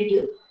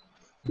gratitude.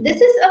 This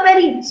is a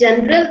very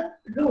general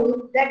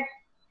rule that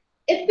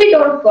if we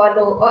don't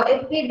follow or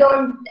if we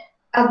don't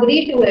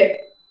agree to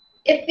it,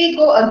 if we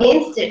go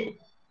against it,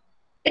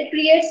 it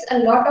creates a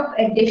lot of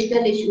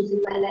additional issues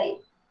in my life.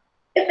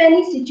 If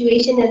any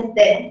situation is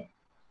there,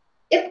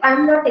 if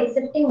I'm not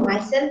accepting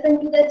myself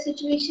into that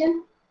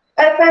situation,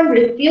 or if I'm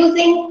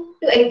refusing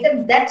to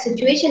accept that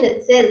situation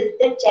itself,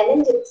 that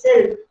challenge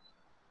itself,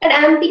 and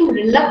I'm being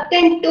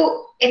reluctant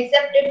to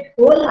accept it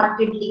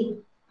wholeheartedly,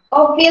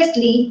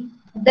 obviously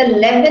the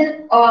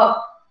level or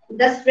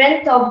the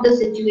strength of the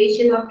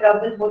situation or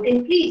trouble would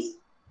increase.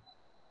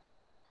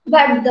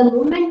 But the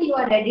moment you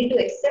are ready to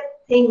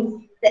accept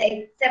things, to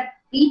accept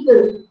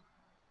people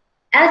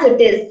as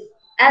it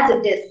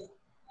is,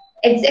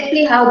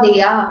 exactly how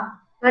they are,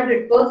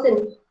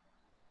 100%,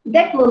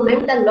 that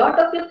moment a lot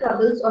of your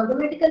troubles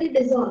automatically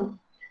dissolve.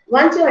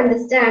 Once you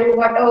understand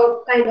what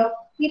all kind of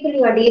people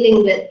you are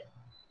dealing with,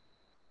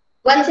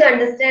 once you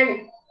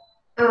understand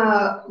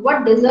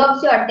what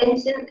deserves your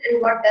attention and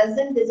what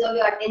doesn't deserve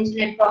your attention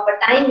at proper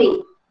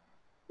timing,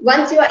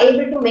 once you are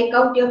able to make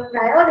out your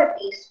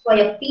priorities for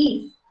your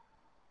peace,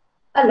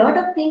 a lot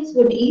of things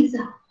would ease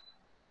up.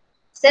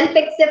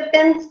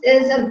 Self-acceptance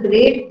is a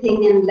great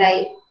thing in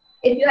life.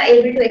 If you are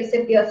able to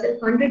accept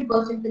yourself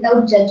 100%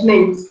 without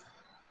judgments,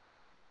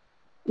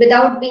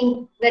 without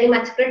being very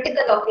much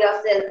critical of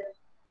yourself,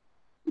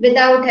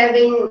 without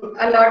having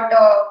a lot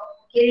of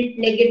guilt,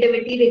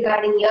 negativity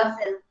regarding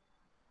yourself,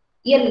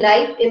 your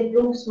life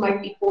improves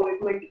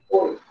multifold,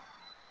 multifold.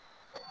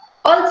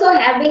 Also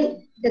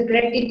having the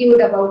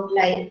gratitude about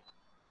life,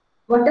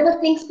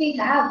 whatever things we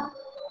have.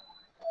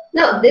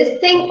 Now this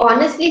thing,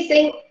 honestly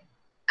saying,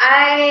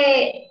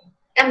 I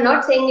am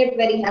not saying it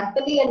very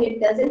happily and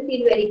it doesn't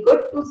feel very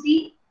good to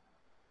see,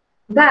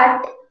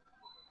 but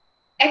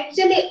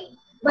actually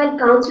while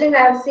counseling, I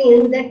have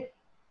seen that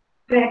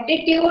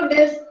gratitude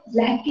is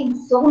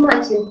lacking so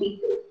much in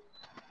people.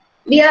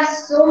 We are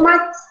so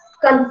much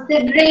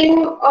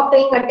considering or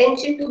paying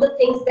attention to the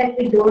things that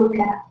we don't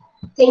have,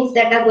 things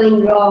that are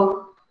going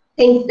wrong,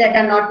 things that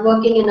are not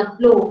working in a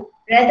flow,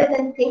 rather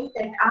than things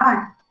that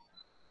are.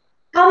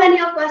 How many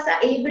of us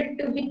are able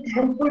to be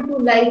thankful to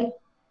life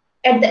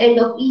at the end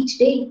of each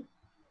day?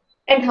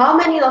 And how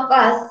many of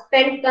us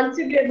spend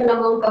considerable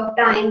amount of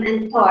time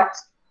and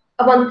thoughts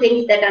upon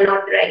things that are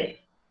not right?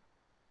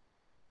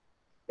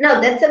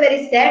 Now, that's a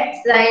very sad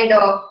side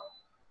of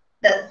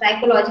the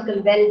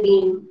psychological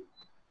well-being,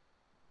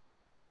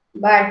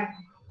 but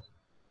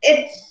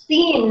it's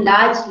seen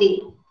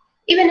largely.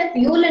 Even if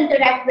you will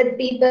interact with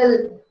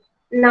people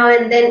now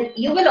and then,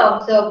 you will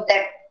observe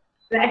that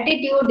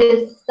gratitude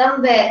is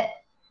somewhere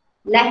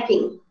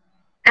lacking.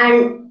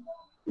 And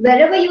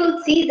wherever you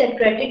will see that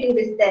gratitude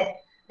is there,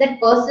 that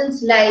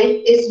person's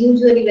life is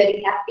usually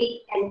very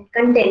happy and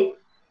content.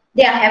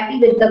 They are happy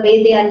with the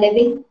way they are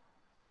living.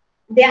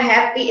 They are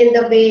happy in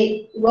the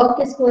way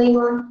work is going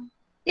on.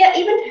 They are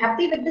even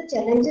happy with the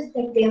challenges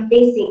that they are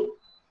facing.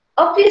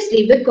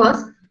 Obviously,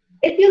 because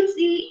if you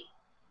see,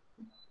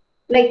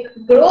 like,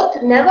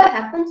 growth never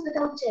happens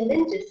without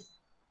challenges.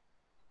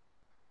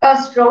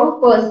 A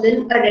strong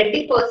person, a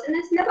ready person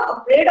is never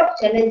afraid of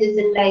challenges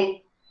in life.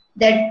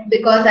 That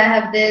because I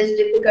have this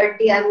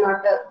difficulty, I'm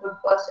not a good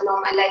person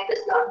or my life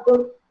is not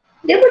good.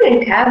 They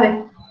wouldn't have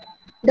it.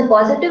 The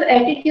positive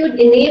attitude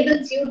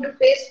enables you to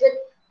face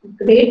with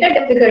greater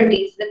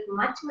difficulties with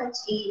much, much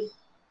ease.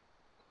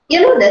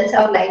 You know, that's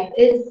how life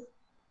is.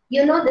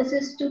 You know, this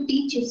is to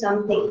teach you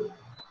something.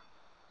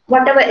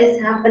 Whatever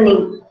is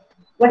happening,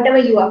 whatever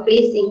you are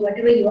facing,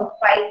 whatever you are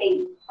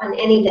fighting on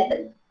any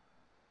level,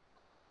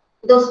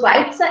 those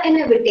fights are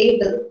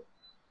inevitable.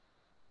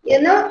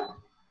 You know,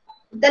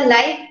 the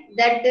life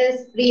that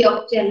is free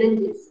of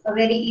challenges, a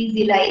very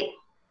easy life,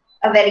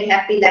 a very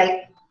happy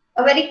life,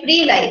 a very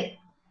free life,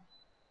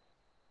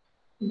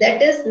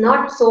 that is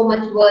not so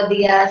much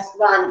worthy as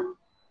one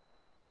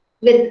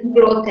with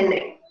growth in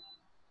it.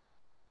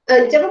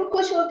 जब हम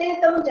खुश होते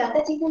हैं तब हम ज्यादा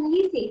चीजें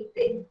नहीं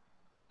सीखते.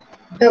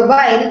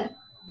 While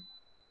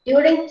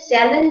during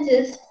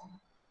challenges,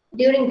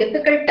 during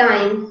difficult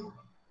times,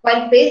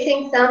 while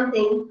facing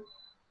something,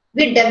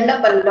 we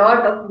develop a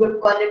lot of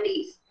good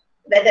qualities,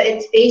 whether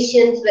it's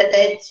patience, whether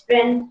it's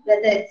strength,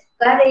 whether it's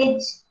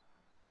courage,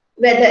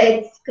 whether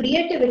it's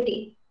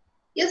creativity.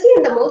 You see,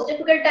 in the most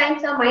difficult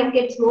times, our mind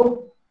gets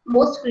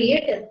most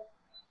creative.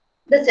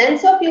 The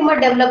sense of humor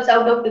develops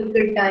out of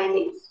difficult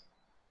timings.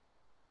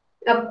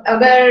 अब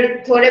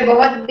अगर थोड़े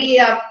बहुत भी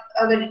आप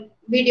अगर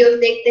videos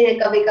देखते हैं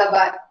कभी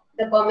कभार,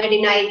 the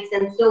comedy nights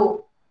and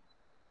so,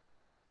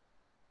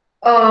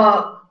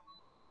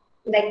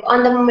 like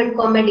on the moment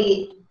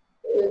comedy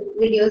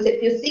videos,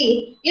 if you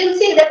see, you'll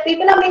see that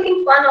people are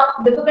making fun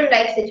of difficult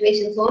life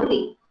situations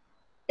only.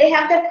 They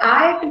have that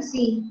eye to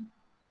see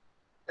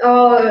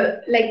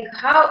like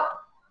how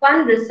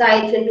fun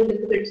resides into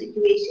difficult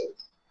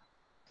situations.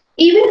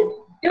 Even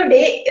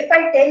today, if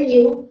I tell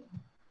you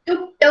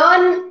to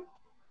turn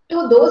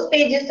to those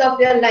pages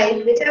of your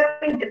life which have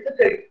been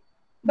difficult,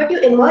 but you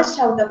emerged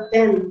out of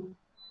them,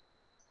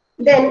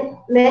 then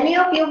many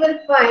of you will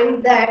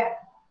find that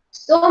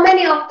so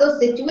many of those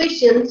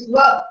situations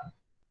were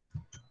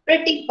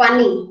pretty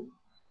funny.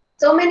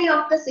 So many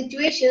of the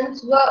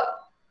situations were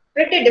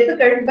pretty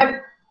difficult,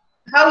 but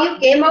how you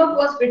came out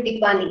was pretty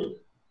funny.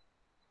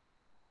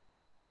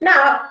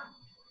 Now,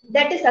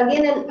 that is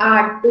again an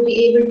art to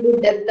be able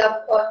to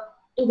develop or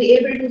to be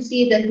able to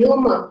see the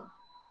humor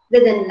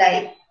within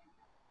life.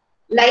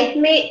 Life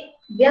में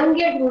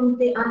व्यंग्य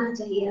ढूंढते आना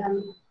चाहिए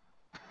हमें.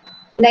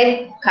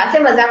 Life खासे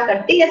मजाक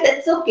करती है,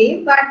 that's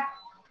okay, but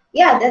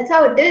yeah, that's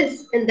how it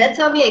is, and that's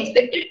how we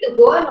expect it to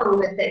go along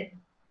with it.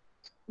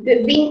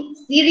 Being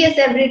serious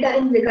every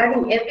time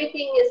regarding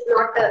everything is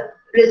not a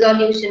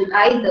resolution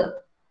either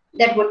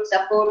that would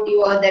support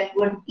you or that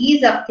would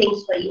ease up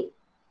things for you.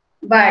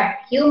 But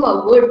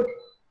humor would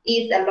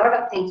ease a lot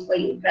of things for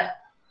you, trust.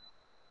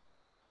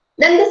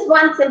 Then this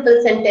one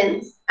simple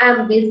sentence,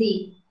 I'm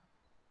busy,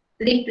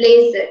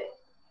 replace it.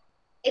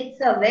 It's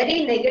a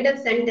very negative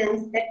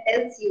sentence that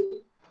tells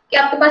you कि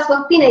आपके पास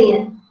वक्त ही नहीं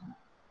है.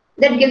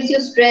 That gives you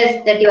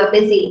stress that you are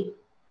busy.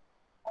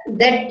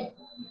 That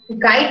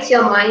guides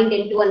your mind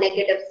into a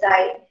negative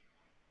side.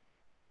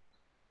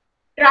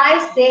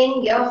 Try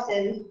saying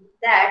yourself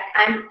that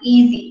I'm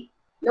easy.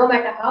 No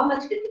matter how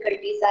much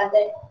difficulties are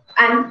there,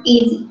 I'm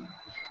easy.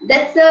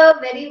 That's a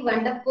very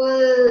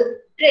wonderful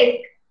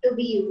trick to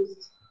be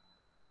used.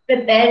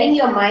 Preparing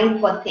your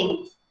mind for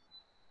things.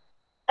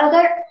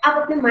 अगर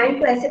आप अपने mind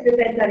को ऐसे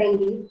prepare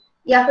करेंगे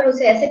या फिर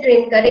उसे ऐसे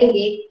ट्रेन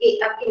करेंगे कि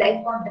आपकी लाइफ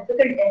बहुत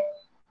डिफिकल्ट है,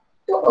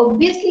 तो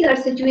ऑब्वियसली हर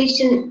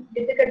सिचुएशन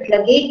डिफिकल्ट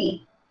लगेगी.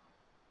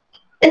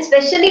 And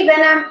especially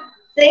when I'm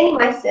saying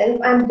myself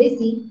I'm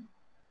busy,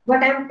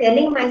 what I'm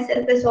telling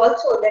myself is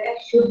also that I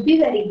should be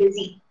very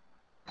busy,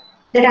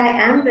 that I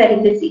am very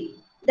busy,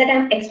 that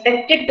I'm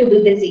expected to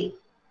be busy.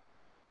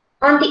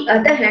 On the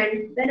other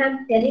hand, when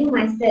I'm telling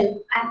myself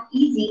I'm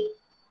easy,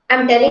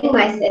 I'm telling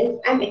myself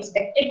I'm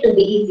expected to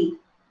be easy.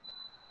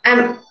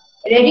 I'm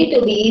ready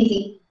to be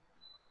easy.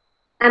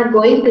 I'm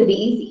going to be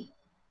easy.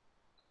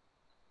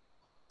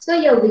 So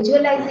your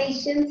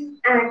visualizations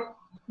and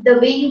the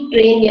way you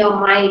train your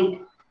mind,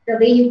 the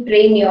way you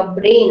train your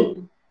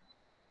brain,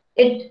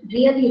 it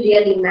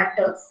really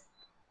matters.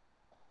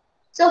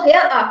 So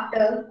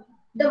hereafter,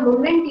 the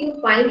moment you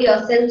find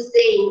yourself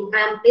saying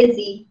I'm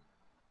busy,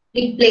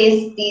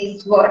 replace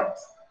these words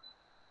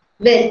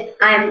with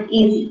I'm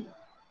easy.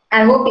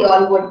 I hope you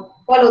all would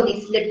follow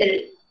these little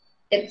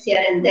tips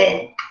here and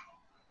there.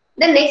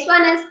 The next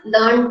one is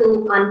learn to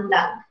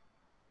unplug.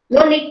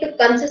 No need to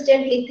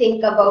consistently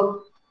think about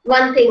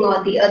one thing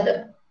or the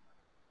other.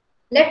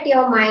 Let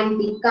your mind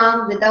be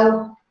calm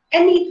without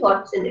any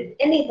thoughts in it.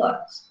 Any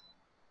thoughts.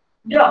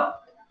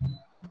 Drop.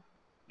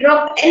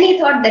 Drop any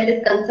thought that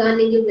is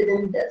concerning you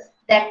within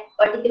that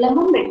particular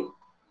moment.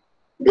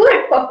 Do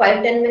it for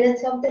 5-10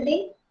 minutes of the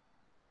day.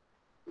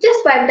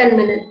 Just 5-10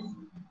 minutes.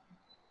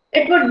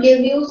 It would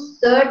give you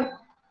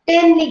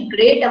certainly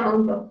great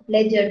amount of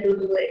pleasure to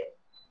do it.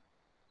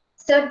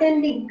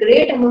 Certainly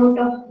great amount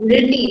of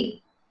relief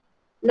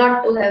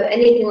not to have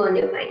anything on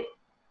your mind.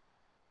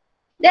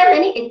 There are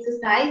many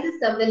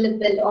exercises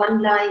available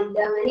online.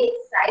 There are many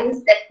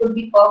exercises that could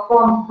be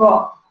performed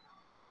for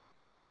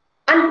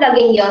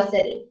unplugging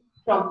yourself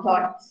from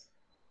thoughts.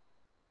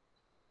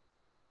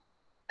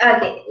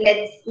 Okay,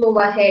 let's move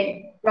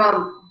ahead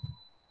from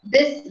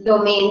this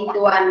domain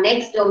to our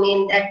next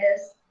domain, that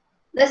is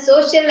the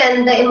social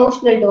and the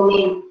emotional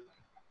domain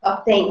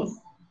of things.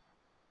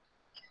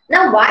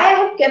 Now, why I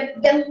have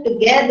kept them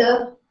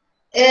together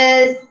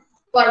is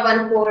for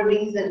one core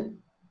reason.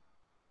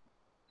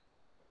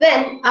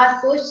 When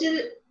our social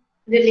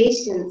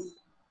relations,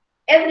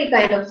 every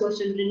kind of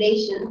social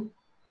relation,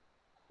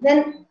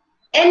 when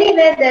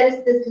anywhere there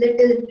is this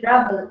little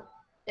trouble,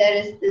 there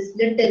is this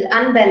little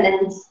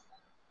unbalance,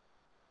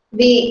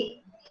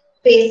 we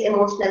face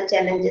emotional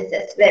challenges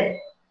as well.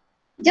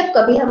 जब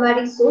कभी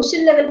हमारी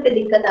social level पे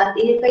दिक्कत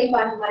आती है, कई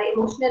बार हमारे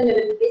emotional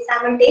level पे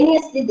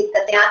साइमल्टेनियसली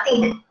दिक्कतें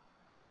आती हैं,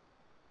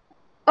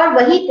 और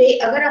वहीं पे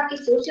अगर आपकी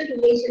सोशल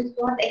रिलेशंस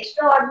बहुत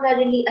एक्स्ट्रा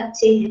ऑर्डिनरीली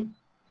अच्छे हैं,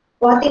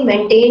 बहुत ही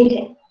मेंटेन्ड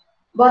है,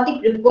 बहुत ही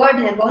प्रिफर्ड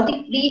है, बहुत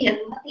ही फ्री है,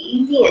 बहुत ही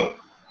इजी है,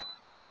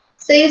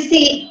 so you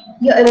see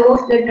your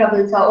emotional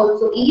troubles are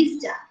also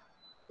eased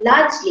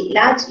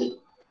largely.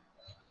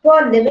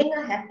 For living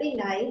a happy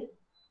life,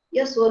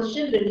 your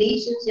social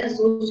relations, your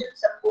social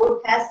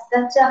support has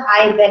such a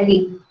high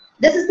value.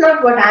 This is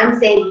not what I am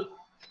saying.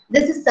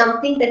 This is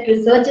something that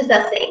researchers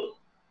are saying.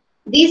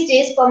 These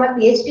days, for my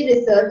PhD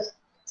research,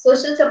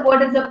 social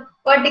support is a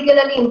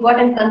particularly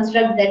important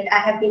construct that I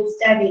have been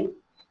studying.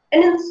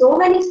 And in so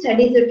many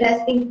studies, it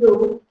has been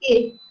proved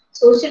that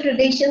social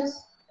relations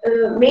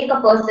make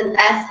a person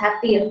as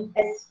happier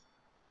as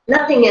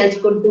nothing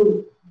else could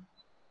do.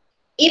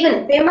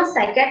 Even famous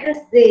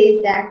psychiatrists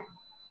say that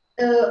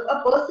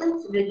a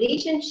person's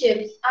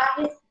relationships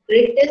are his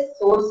greatest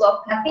source of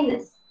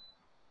happiness.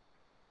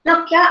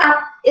 Now, क्या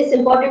आप इस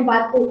important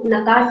बात को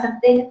नकार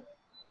सकते हैं?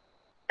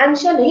 I'm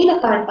sure नहीं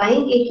नकार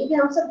पाएंगे, क्योंकि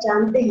हम सब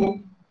जानते हैं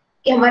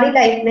कि हमारी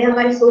लाइफ में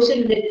हमारे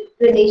सोशल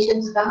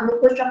रिलेशंस का हमें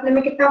खुश रखने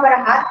में कितना बड़ा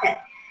हाथ है.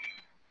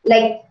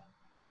 Like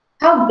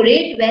how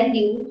great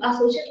value our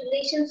social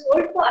relations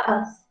hold for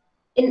us,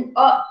 in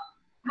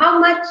how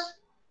much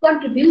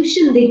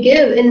contribution they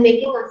give in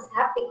making us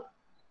happy.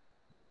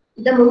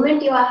 The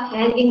moment you are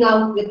hanging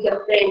out with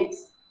your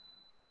friends,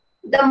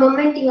 the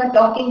moment you are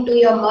talking to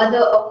your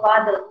mother or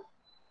father,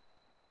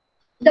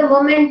 the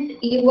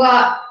moment you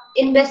are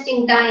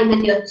investing time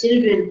in your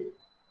children,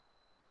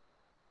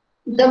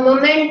 the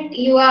moment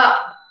you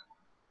are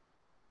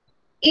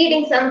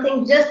eating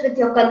something just with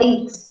your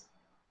colleagues,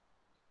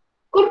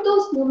 could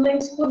those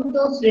moments, could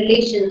those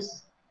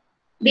relations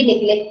be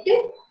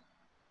neglected?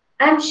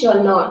 I'm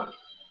sure not.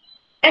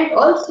 And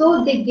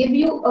also they give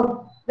you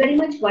a very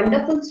much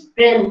wonderful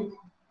strength.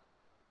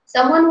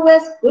 Someone who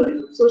has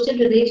good social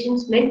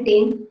relations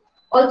maintained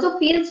also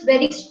feels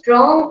very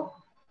strong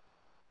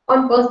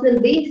on personal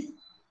base,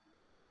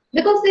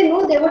 because they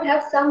know they would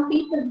have some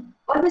people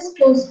always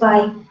close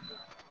by.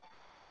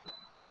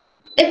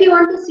 If you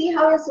want to see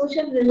how your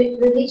social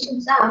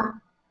relations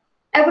are,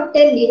 I would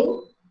tell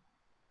you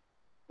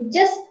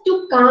just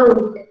to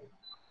count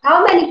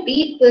how many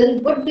people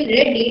would be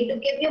ready to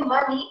give you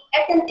money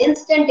at an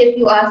instant if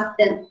you ask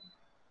them.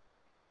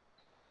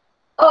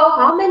 Or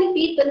how many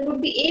people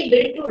would be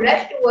able to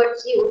rush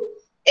towards you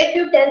if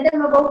you tell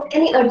them about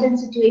any urgent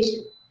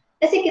situation.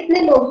 ऐसे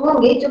कितने लोग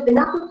होंगे जो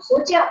बिना कुछ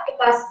सोचे आपके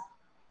पास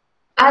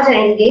आ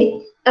जाएंगे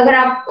अगर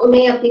आप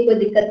उन्हें अपनी कोई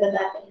दिक्कत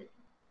बताते हैं.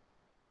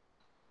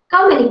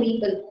 How many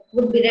people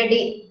would be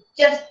ready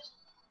just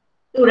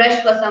to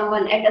rush for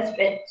someone at a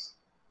stretch?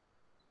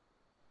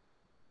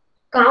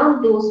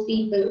 Count those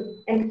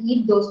people and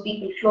keep those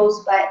people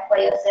close by for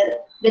yourself,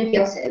 with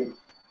yourself.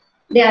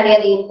 They are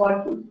really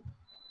important.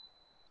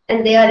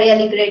 And they are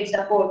really great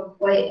support,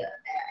 for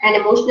an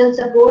emotional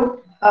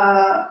support,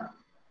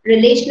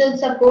 relational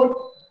support,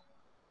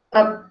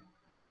 like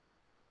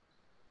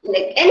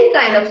any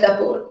kind of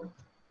support.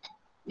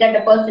 that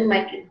a person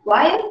might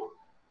require,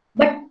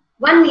 but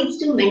one needs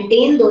to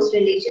maintain those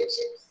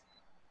relationships.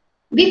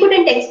 We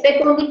couldn't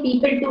expect only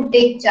people to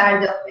take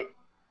charge of it.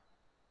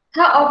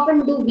 How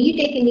often do we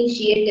take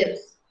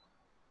initiatives?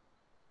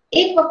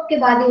 एक वक्त के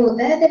बाद ही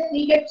होता है that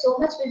we get so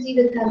much busy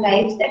with our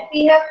lives that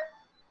we have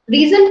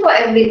reason for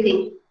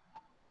everything,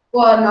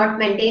 for not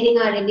maintaining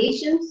our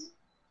relations,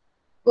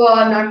 for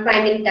not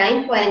finding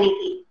time for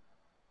anything.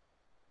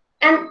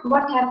 And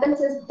what happens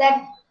is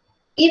that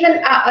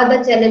even our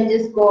other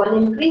challenges go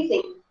on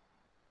increasing.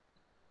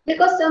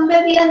 Because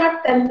somewhere we are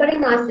not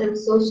pampering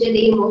ourselves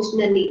socially,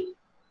 emotionally.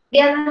 We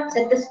are not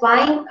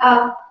satisfying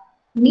our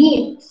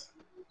needs.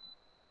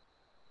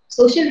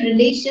 Social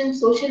relations,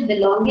 social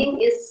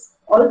belonging is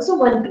also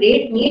one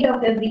great need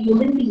of every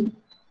human being.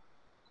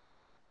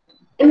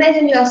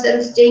 Imagine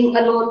yourself staying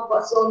alone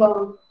for so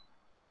long,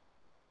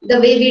 the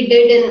way we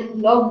did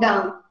in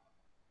lockdown.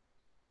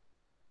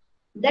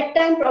 That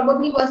time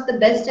probably was the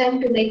best time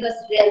to make us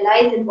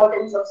realize the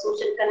importance of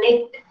social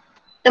connect.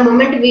 The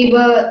moment we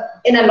were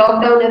in a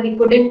lockdown and we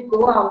couldn't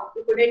go out,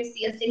 we couldn't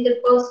see a single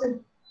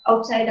person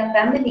outside our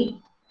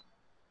family.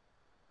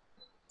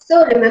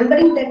 So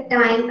remembering that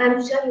time,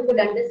 I'm sure you could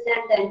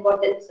understand the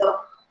importance of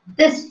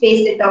this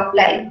facet of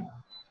life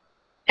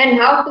and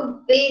how to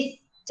face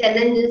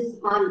challenges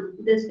on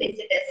this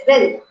facet as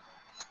well.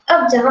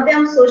 अब जहाँ पे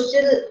हम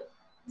social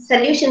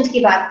solutions की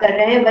बात कर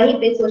रहे हैं, वहीं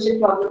पे social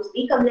problems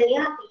भी कम नहीं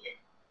आती हैं.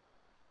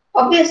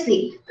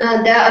 Obviously,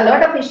 there are a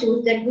lot of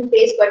issues that we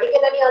face,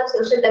 particularly on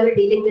social level,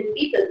 dealing with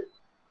people,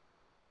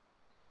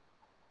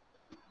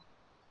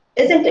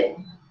 isn't it?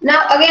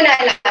 Now, again,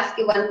 I'll ask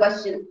you one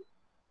question.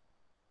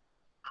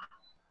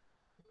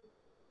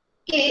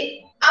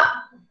 Okay,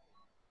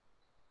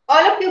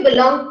 all of you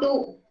belong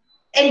to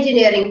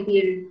engineering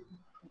field.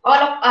 All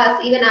of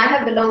us, even I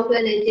have belonged to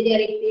an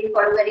engineering field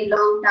for a very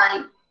long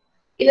time.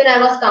 Even I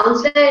was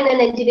counselor in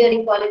an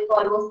engineering college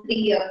for almost 3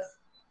 years.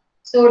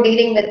 So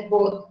dealing with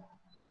both.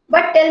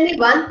 But tell me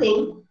one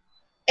thing,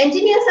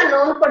 engineers are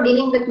known for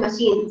dealing with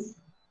machines.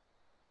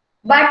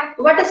 But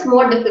what is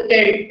more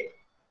difficult,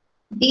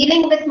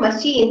 dealing with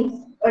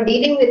machines or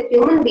dealing with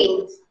human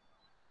beings?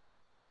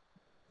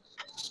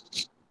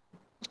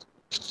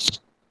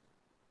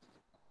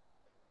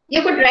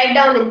 You could write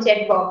down in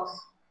chat box.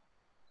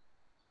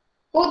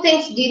 Who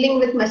thinks dealing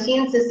with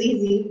machines is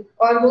easy,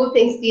 or who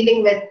thinks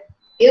dealing with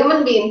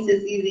human beings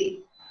is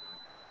easy?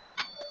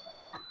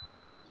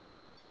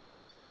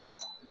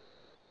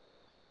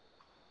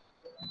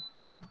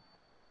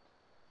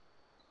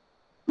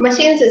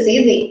 Machines is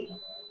easy.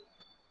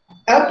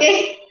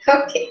 Okay,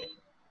 okay.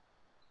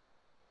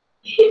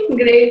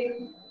 Great.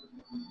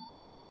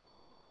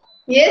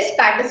 Yes,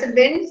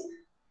 participants,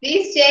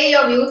 please share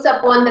your views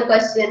upon the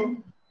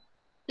question.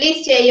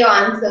 Please share your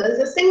answers.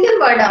 A single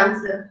word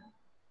answer.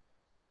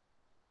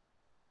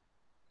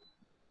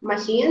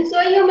 Machines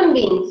or human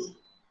beings?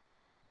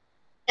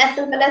 As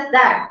simple as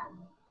that.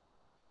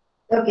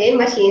 Okay,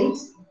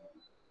 machines.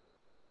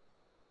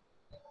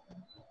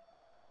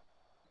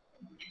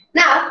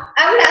 Now,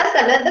 I would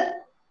ask another.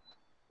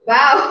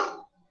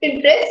 Wow,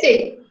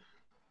 interesting.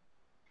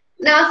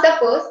 Now,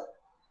 suppose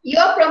you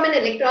are from an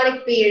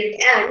electronic field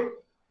and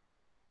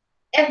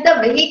if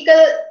the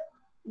vehicle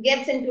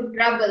gets into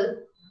trouble,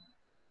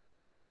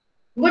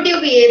 would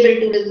you be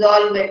able to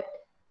resolve it?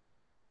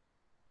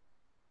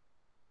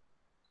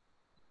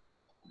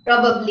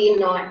 Probably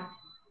not,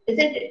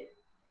 isn't it?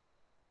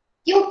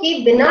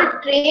 क्योंकि बिना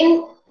train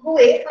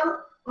हुए हम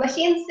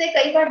machine से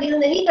कई बार deal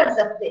नहीं कर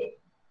सकते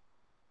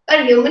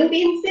और ह्यूमन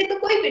बीइंग से तो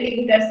कोई भी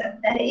डील कर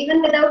सकता है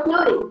even without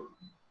knowing.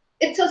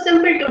 It's so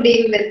simple to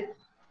deal with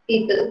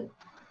people,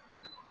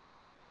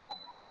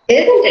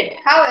 isn't it?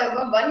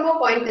 However, one more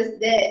point is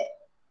there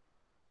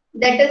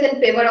that is in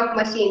favor of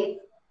machines,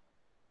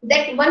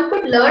 that one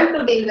could learn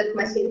to deal with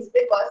machines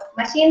because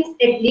machines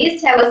at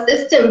least have a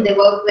system they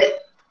work with.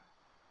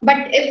 But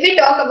if we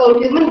talk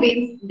about human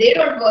beings, they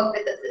don't work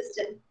with a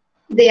system.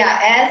 They are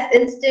as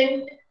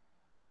instant.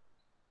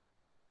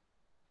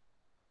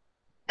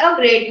 Oh,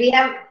 great. We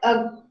have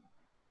an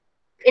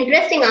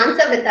interesting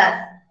answer with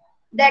us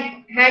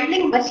that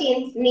handling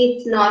machines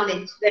needs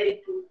knowledge.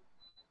 Very true.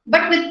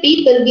 But with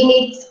people, we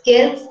need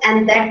skills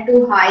and that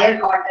too higher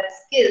order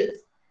skills.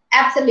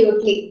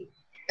 Absolutely.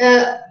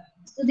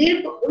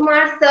 Sudhir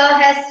Kumar sir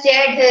has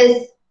shared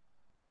his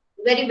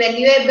very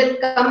valuable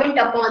comment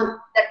upon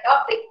the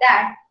topic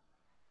that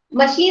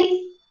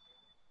machines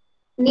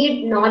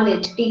need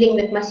knowledge dealing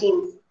with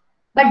machines,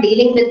 but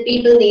dealing with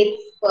people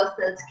needs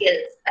personal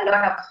skills, a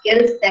lot of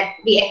skills that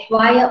we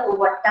acquire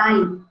over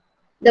time.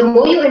 The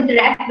more you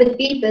interact with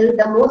people,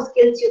 the more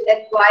skills you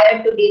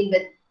acquire to deal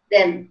with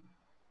them,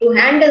 to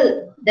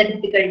handle the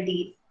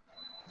difficulties.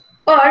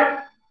 और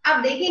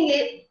आप देखेंगे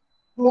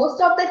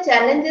most of the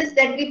challenges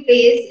that we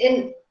face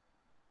in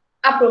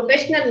our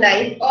professional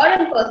life or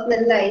in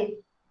personal life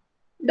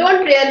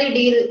don't really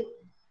deal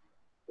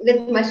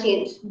with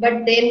machines,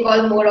 but they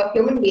involve more of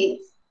human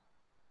beings,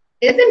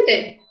 isn't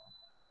it?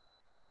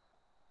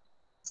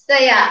 So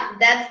yeah,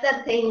 that's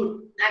the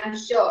thing, I'm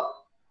sure.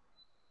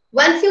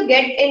 Once you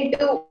get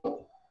into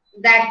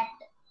that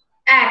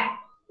act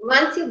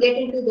once you get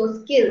into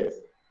those skills.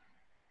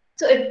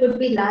 So it could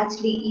be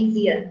largely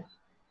easier,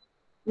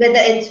 whether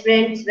it's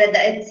friends, whether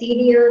it's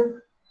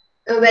seniors,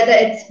 whether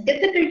it's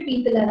difficult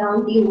people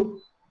around you.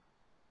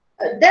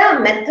 There are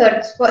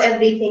methods for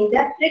everything,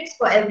 there are tricks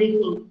for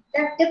everything,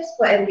 there are tips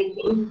for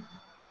everything.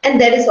 And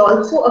there is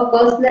also a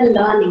personal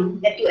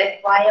learning that you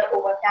acquire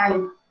over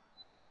time.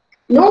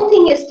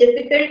 Nothing is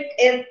difficult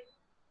if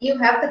you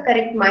have the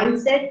correct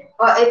mindset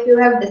or if you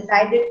have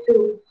decided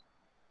to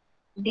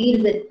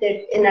deal with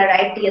it in a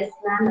righteous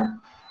manner.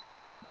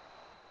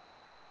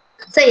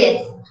 So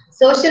yes,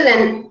 social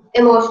and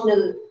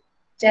emotional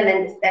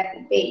challenges that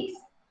we face.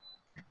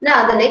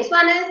 Now the next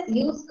one is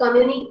use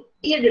community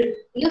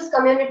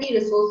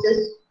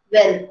resources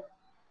well.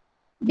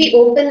 Be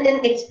open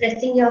in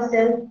expressing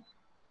yourself.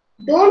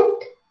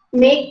 Don't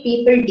make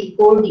people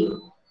decode you.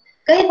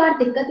 कई बार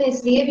दिक्कतें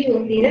इसलिए भी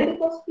होती हैं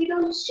because we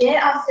don't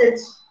share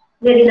ourselves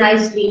very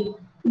nicely.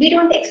 We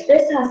don't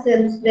express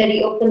ourselves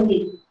very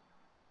openly.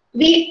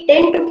 We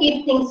tend to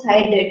keep things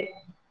hidden.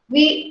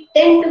 We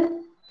tend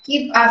to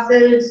keep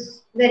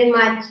ourselves very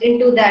much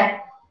into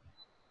that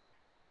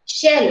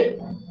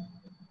shell.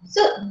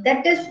 So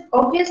that is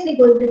obviously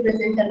going to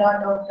present a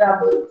lot of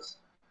troubles.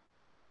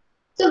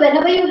 So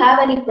whenever you have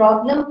any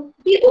problem,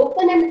 be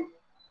open and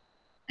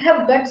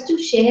have guts to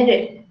share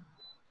it.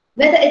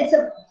 Whether it's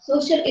a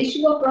social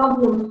issue or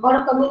problem or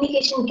a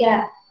communication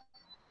gap.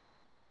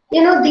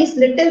 These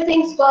little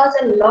things cause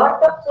a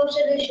lot of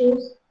social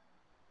issues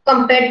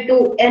compared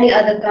to any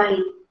other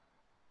kind.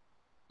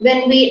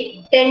 When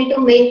we tend to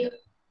make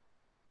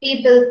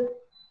people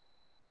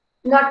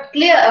not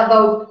clear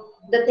about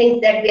the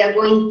things that we are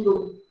going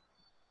through,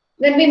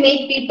 when we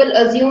make people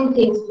assume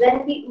things,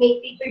 when we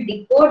make people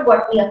decode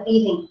what we are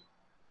feeling.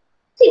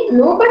 See,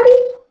 nobody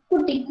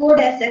could decode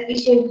as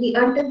efficiently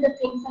until the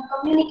things are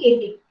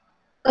communicated.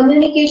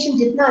 Communication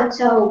जितना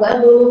अच्छा होगा,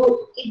 दोनों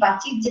की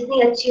बातचीत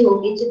जितनी अच्छी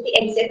होगी, जितनी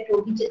एग्जैक्ट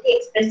होगी, जितनी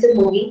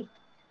एक्सप्रेसिव होगी,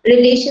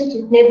 रिलेशन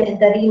जितने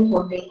बेहतरीन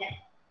होते हैं.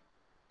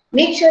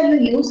 Make sure you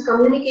use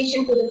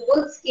communication to the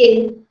full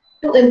scale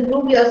to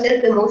improve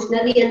yourself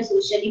emotionally and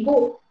socially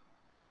both.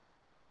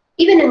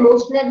 Even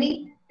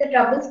emotionally, the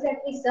troubles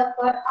that we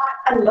suffer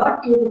are a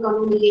lot due to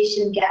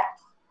communication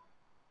gaps.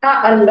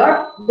 Are a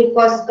lot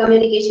because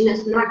communication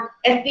is not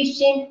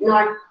efficient,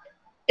 not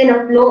in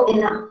a flow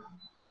enough.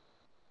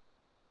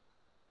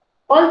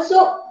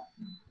 Also,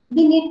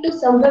 we need to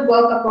somewhere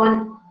work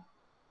upon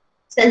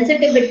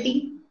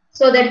sensitivity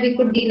so that we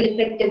could deal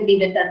effectively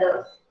with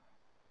others.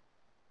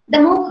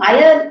 The more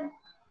higher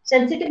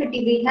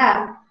sensitivity we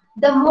have,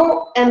 the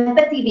more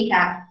empathy we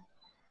have.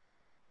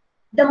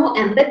 The more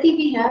empathy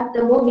we have,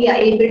 the more we are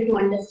able to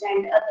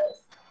understand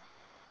others.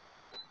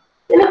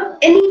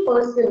 Any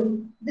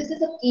person, this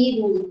is a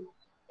key rule,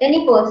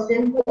 any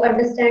person who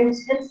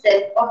understands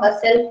himself or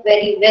herself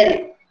very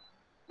well,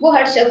 वो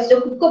हर शख्स जो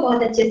खुद को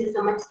बहुत अच्छे से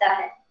समझता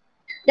है,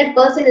 that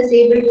person is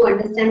able to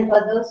understand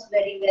others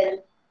very well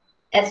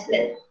as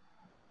well.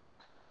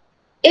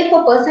 If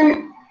a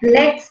person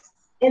lacks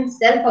in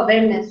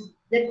self-awareness,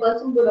 that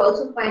person would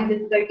also find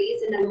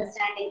difficulties in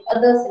understanding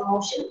others'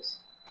 emotions,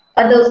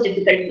 others'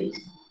 difficulties.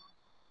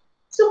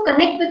 So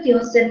connect with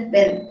yourself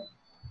well.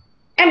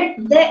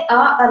 And there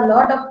are a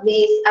lot of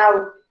ways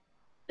out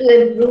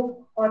to improve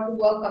or to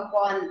work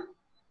upon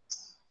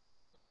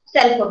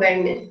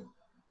self-awareness,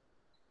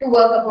 to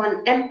work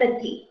upon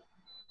empathy,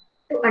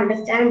 to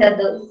understand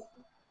others,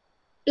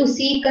 to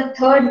seek a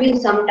third view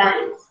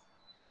sometimes.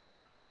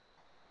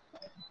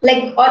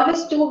 Like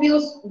always two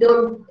views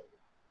don't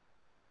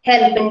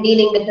help in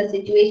dealing with a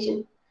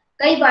situation.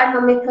 कई बार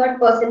हमें third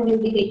person view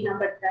भी देखना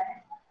पड़ता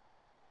है.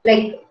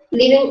 Like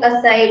leaving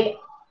aside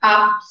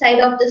our side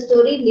of the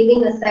story,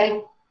 leaving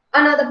aside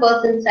another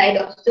person's side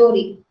of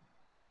story.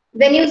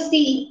 When you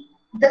see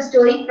the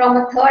story from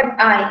a third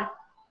eye,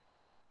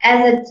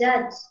 as a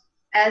judge,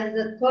 as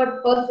a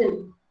third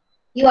person,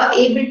 you are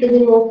able to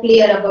be more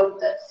clear about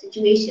the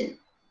situation.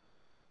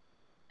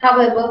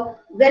 However,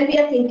 when we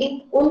are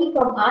thinking only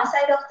from our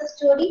side of the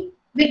story,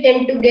 we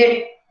tend to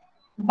get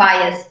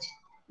biased.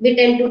 We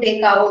tend to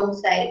take our own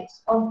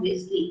sides,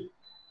 obviously.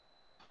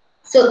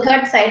 So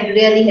third side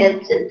really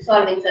helps in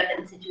solving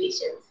certain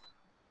situations.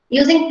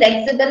 Using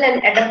flexible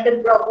and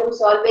adaptive problem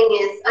solving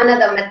is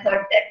another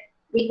method that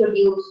we could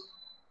use.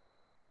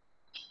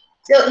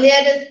 So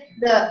here is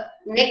the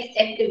next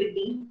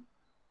activity,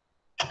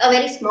 a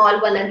very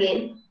small one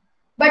again,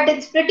 but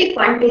it's pretty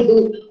fun to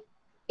do,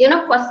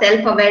 for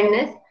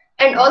self-awareness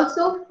and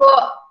also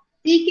for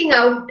seeking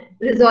out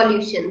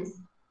resolutions.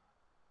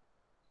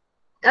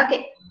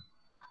 Okay.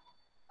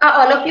 Are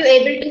all of you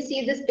able to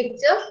see this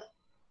picture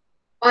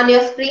on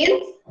your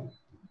screens?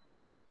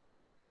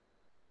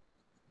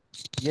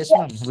 Yes,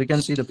 ma'am. We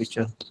can see the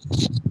picture.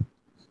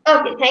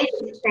 Okay, thank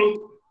you. Thank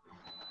you.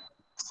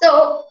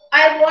 So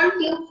I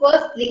want you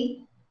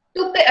firstly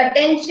to pay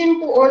attention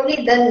to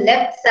only the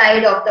left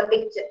side of the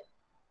picture.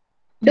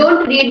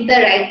 Don't read the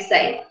right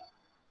side.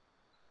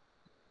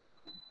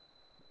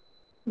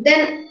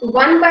 Then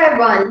one by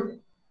one,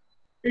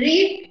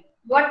 read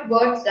what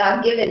words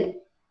are given.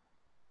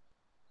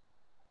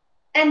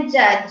 and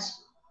judge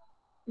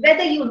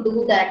whether you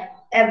do that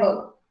ever.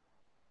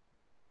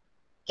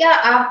 क्या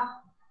आप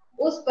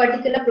उस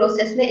particular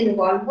process में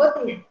involve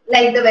होते हैं?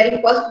 Like the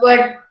very first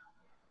word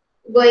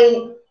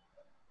going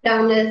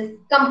down is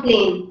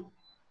complain.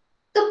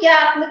 तो क्या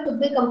आप में खुद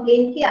में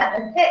कंप्लेन की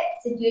आदत है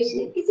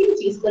सिचुएशन किसी भी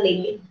चीज को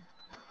लेके?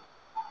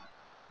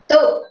 तो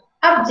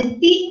आप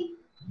जितनी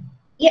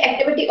ये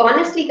एक्टिविटी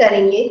ऑनेस्टली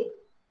करेंगे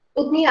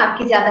उतनी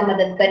आपकी ज्यादा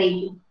मदद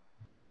करेगी.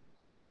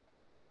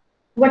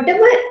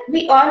 Whatever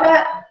we all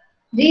are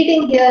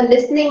reading here,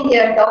 listening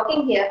here,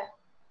 talking here,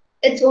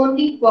 it's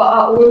only for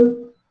our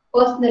own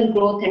personal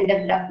growth and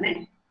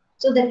development,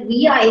 so that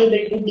we are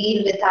able to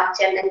deal with our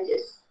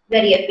challenges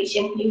very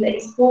efficiently, very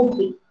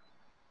smoothly,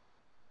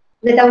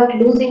 without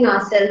losing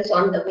ourselves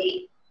on the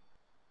way.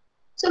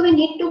 So we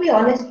need to be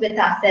honest with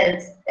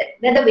ourselves that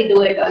whether we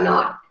do it or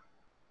not.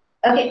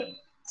 Okay,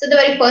 so the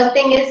very first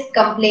thing is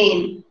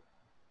complain.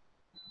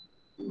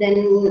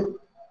 Then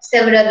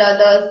several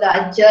others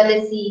are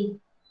jealousy,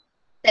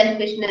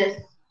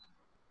 selfishness,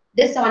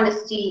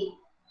 dishonesty,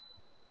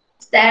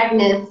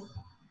 sadness,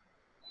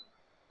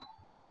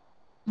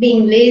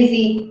 being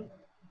lazy,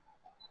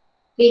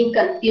 being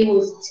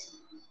confused,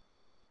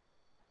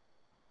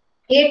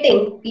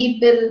 hating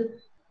people,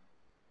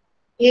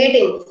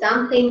 hating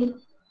something,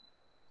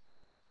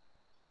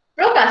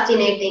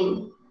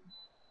 procrastinating,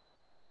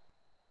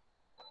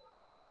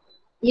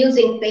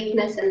 using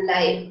fakeness in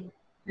life,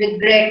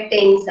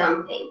 regretting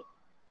something,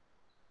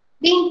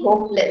 being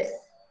hopeless,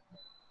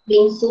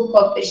 being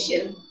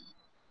superficial,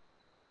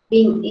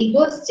 being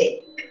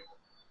egoistic,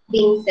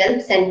 being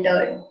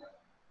self-centered,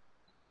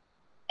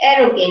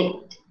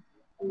 arrogant,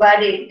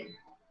 worried,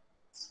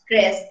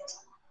 stressed,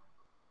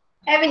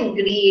 having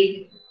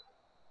greed,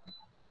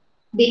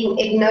 being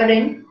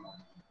ignorant,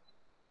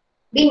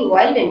 being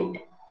violent,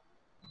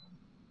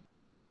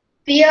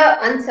 fear,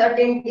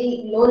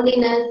 uncertainty,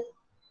 loneliness,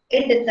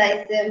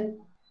 indecisive,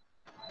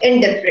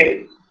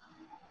 indifferent.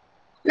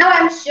 Now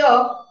I'm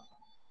sure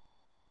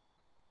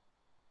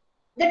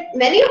that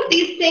many of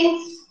these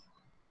things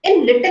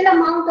in little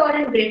amount or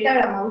in greater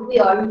amount we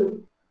all do.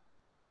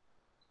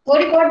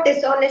 थोड़ी बहुत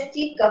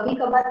dishonesty कभी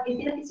कभार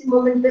किसी न किसी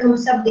moment पे हम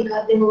सब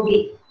दिखाते होंगे,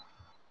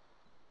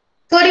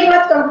 थोड़ी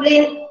बहुत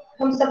कंप्लेन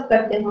हम सब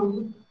करते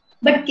होंगे,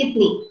 बट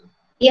कितनी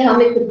ये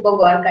हमें खुद को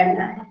गौर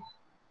करना है.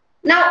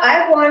 Now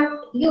I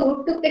want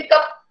you to pick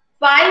up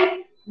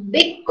 5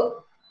 big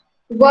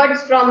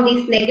words from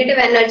this negative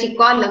energy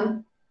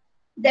column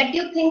that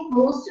you think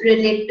most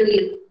relate to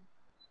you.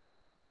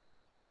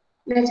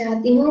 मैं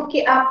चाहती हूँ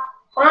कि आप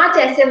 5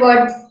 ऐसे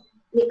वर्ड्स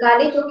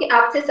निकालें जो कि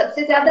आपसे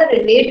सबसे ज्यादा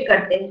रिलेट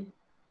करते हैं.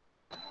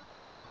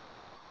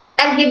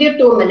 I'll give you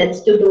 2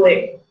 minutes to do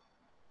it.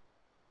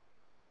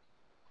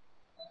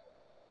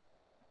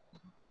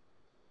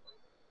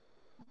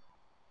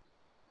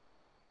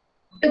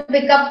 To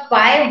pick up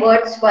 5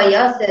 words for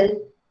yourself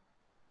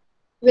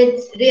which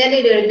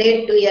really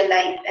relate to your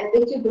life and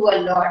which you do a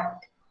lot.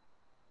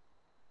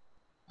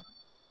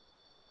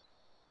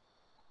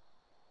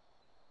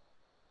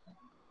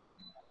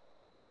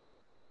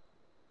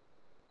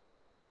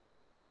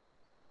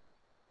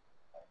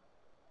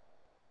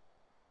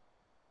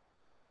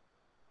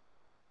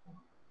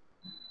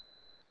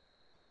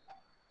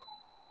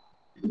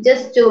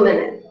 Just 2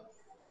 minutes.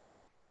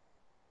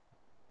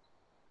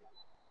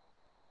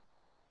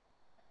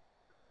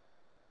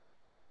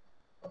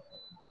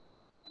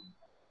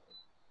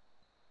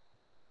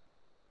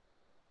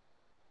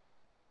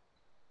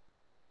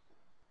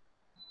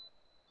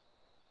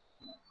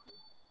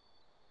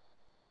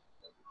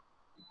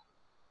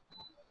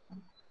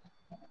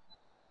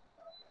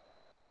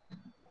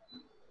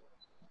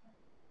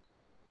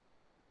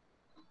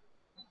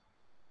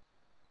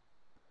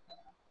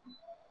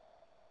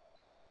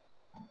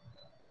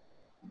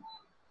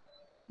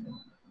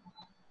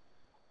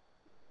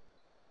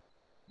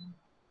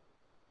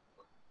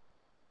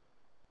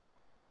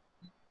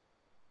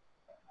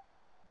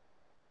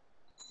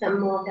 Some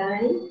more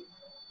time.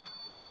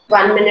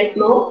 1 minute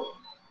more.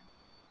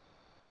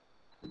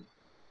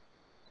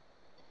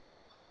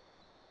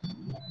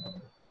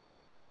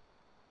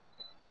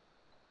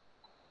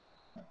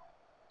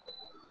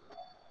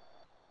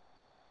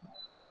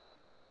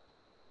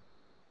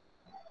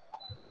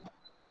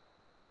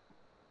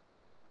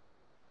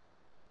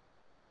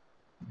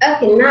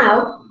 Okay,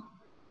 now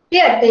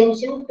pay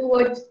attention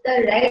towards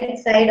the right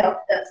side of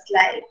the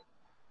slide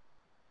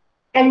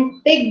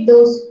and pick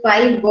those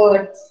 5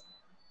 words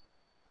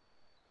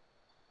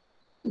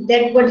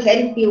that would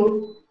help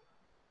you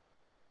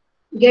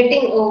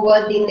getting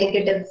over the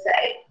negative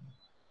side.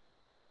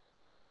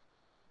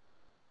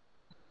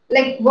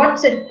 Like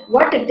what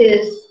it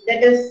is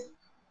that is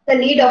the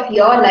need of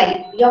your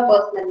life, your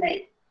personal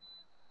life.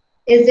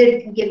 Is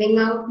it giving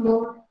out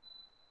more?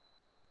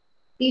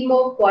 Be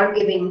more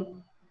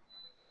forgiving.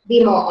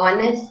 Be more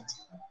honest.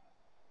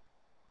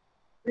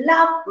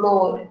 Love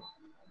more.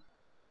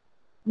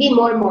 Be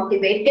more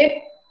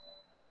motivated.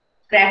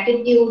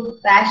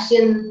 Gratitude,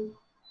 passion,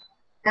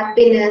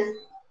 happiness,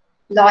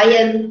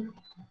 loyal,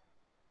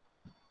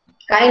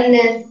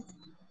 kindness,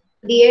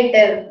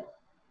 creative,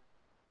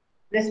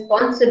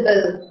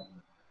 responsible,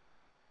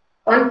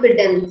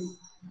 confident,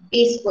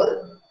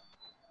 peaceful,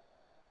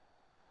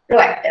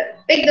 proactive.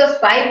 Pick those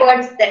 5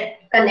 words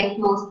that connect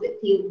most with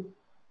you,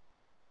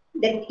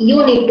 that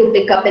you need to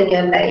pick up in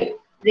your life,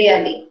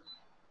 really.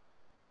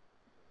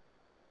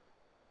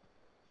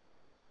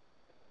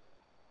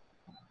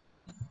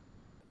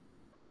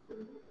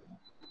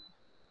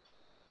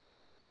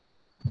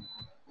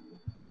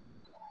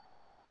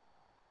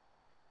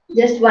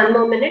 Just one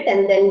more minute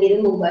and then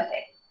we'll move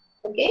ahead.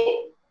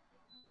 Okay?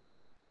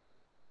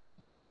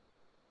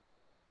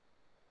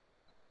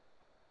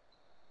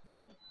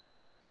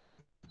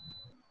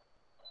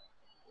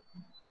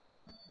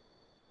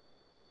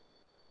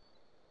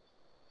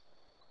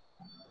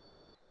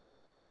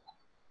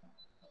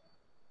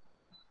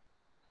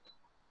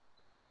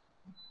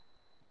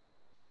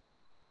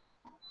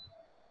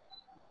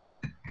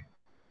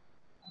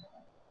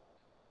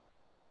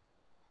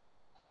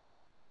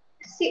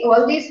 See,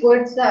 all these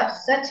words are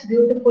such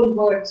beautiful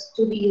words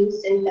to be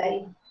used in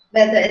life,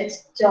 whether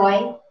it's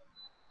joy,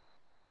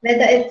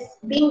 whether it's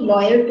being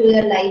loyal to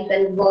your life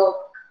and work,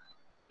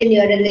 in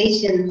your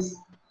relations.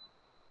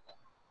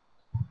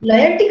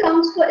 Loyalty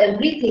comes for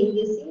everything,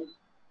 you see.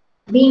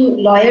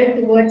 Being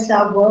loyal towards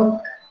our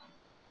work,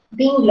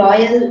 being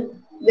loyal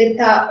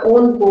with our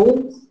own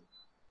goals,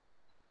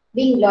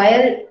 being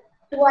loyal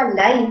to our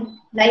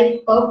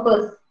life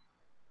purpose,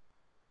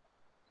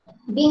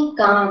 being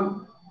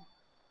calm,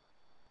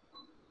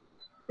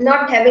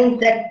 not having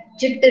that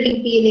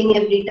jittery feeling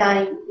every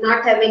time,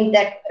 not having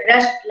that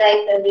rushed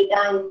life every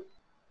time.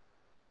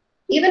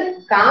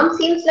 Even calm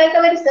seems like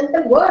a very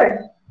simple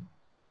word.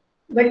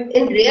 But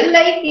in real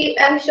life,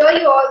 I'm sure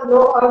you all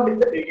know how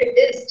difficult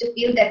it is to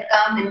feel that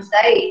calm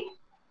inside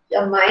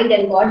your mind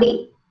and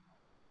body.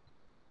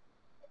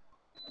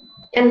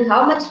 And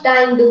how much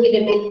time do we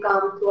remain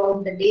calm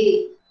throughout the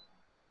day?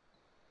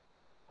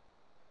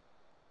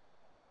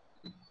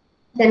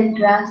 Then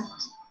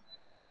trust,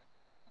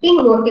 being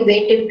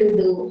motivated to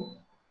do.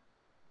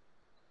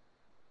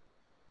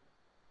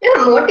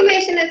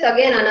 Motivation is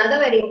again another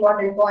very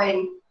important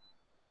point.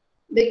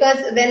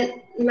 Because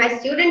when my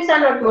students are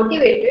not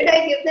motivated,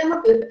 I give them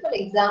a beautiful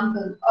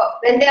example.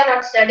 When they are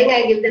not studying,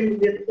 I give them a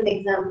beautiful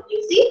example.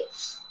 You see?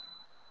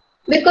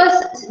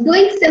 Because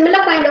doing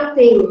similar kind of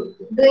thing,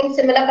 doing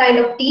similar kind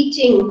of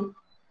teaching,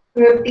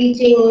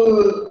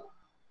 teaching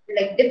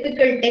like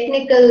difficult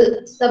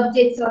technical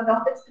subjects or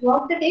topics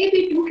throughout the day,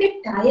 we do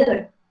get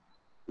tired.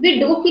 We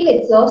do feel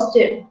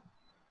exhausted.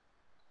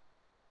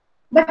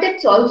 But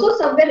it's also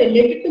somewhere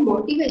related to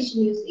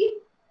motivation, you see.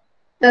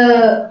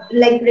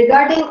 Like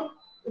regarding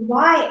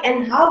why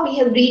and how we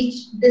have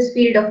reached this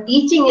field of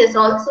teaching is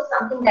also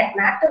something that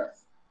matters.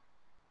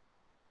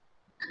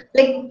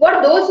 Like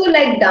for those who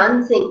like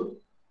dancing,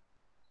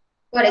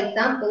 for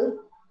example,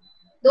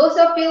 those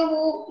of you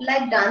who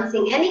like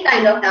dancing, any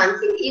kind of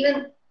dancing,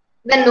 even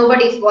when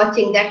nobody is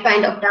watching, that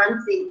kind of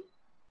dancing.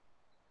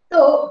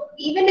 So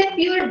even if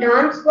you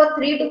dance for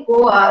 3 to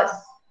 4 hours,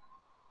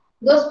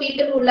 those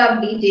people who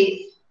love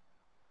DJs,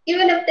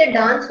 even if they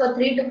dance for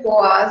 3 to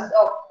 4 hours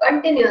or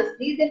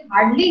continuously, they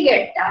hardly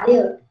get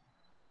tired.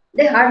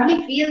 They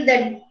hardly feel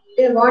that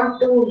they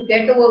want to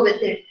get over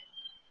with it.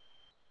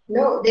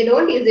 No, they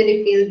don't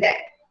usually feel that.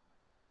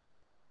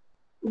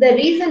 The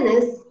reason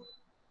is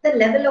the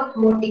level of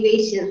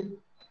motivation,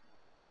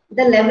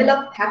 the level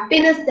of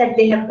happiness that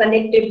they have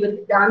connected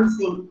with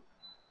dancing.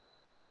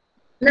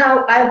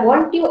 Now, I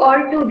want you all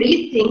to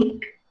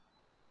rethink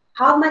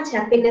how much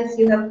happiness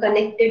you have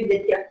connected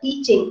with your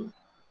teaching.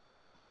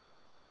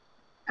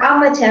 How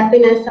much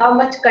happiness, how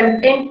much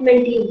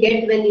contentment you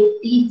get when you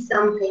teach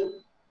something.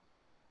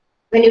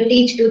 When you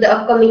teach to the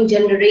upcoming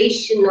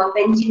generation of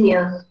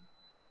engineers.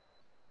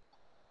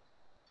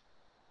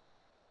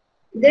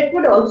 That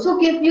would also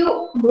give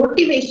you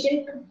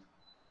motivation to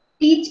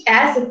teach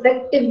as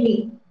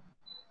effectively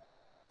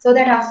so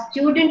that our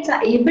students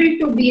are able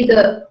to be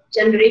the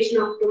generation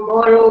of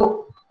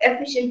tomorrow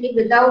efficiently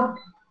without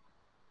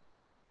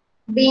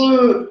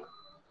being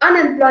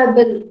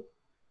unemployable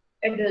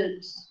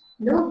adults.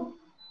 No,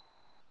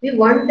 we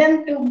want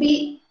them to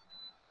be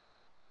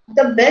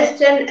the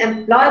best and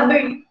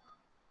employable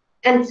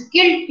and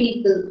skilled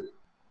people,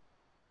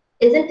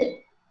 isn't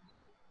it?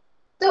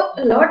 So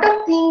a lot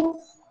of things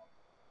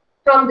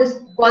from this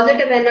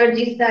positive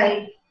energy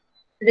side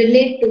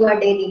relate to our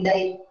daily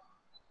life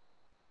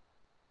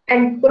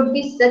and could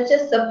be such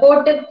a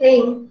supportive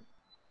thing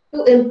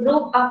to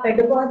improve our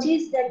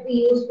pedagogies that we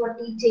use for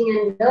teaching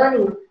and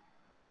learning.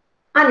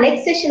 Our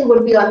next session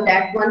would be on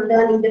that one,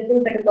 learning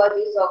different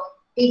pedagogies of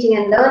teaching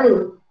and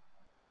learning.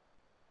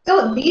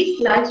 So these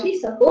largely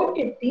support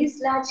it,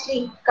 these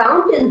largely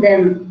count in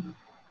them.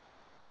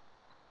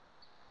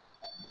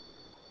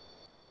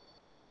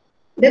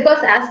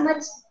 Because as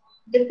much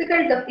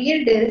difficult the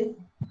field is,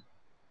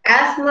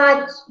 as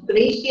much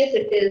gracious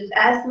it is,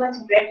 as much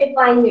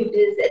gratifying it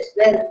is as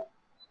well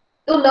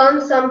to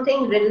learn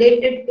something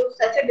related to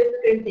such a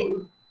difficult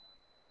thing.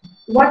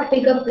 What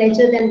bigger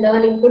pleasure than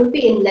learning could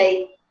be in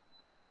life?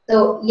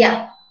 So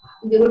yeah,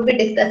 we would be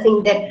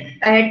discussing that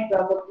ahead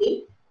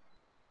probably.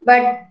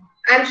 But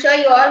I'm sure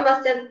you all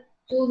must have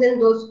chosen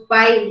those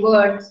 5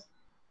 words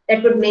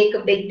that would make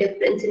a big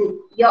difference in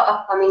your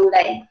upcoming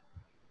life.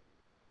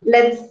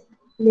 Let's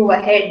move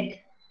ahead.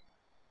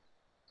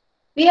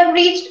 We have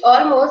reached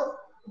almost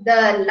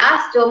the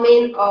last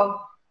domain of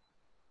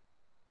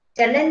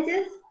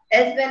challenges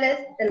as well as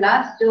the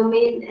last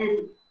domain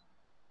and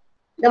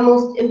the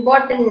most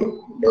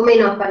important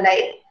domain of our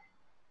life.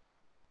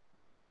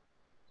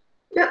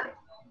 Now,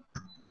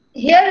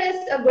 here is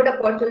a good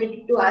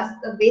opportunity to ask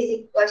a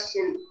basic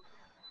question.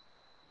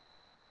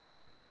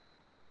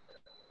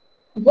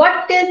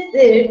 What is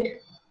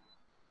it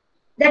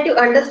that you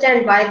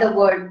understand by the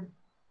word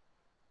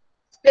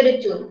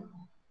spiritual?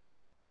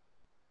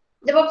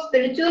 जब आप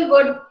spiritual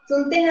word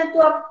सुनते हैं तो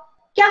आप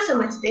क्या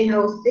समझते हैं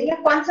उससे या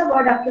कौन सा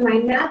word आपके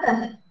mind में आता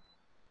है?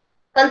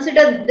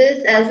 Consider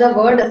this as a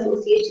word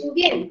association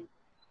game.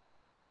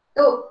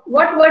 So,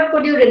 what word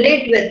could you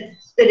relate with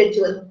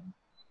spiritual?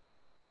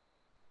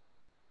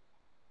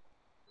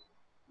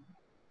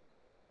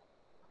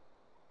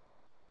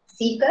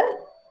 Seeker,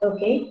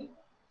 okay.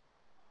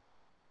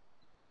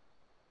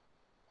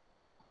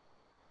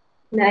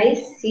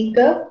 Nice,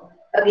 seeker.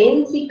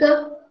 Again,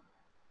 seeker.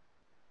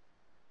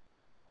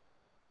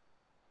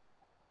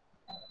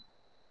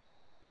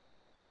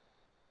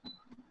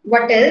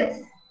 What else?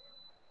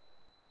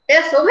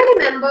 There are so many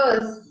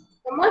members.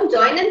 Come on,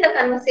 join in the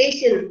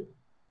conversation.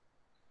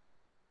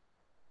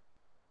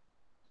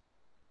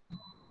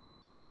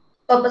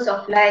 Purpose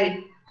of life.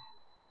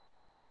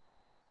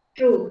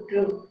 True,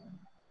 true.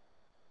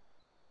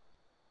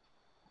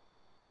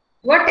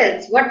 What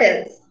else? What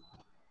else?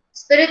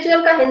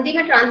 Spiritual का हिंदी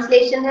में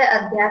translation है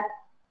अध्यात्म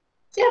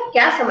से आप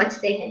क्या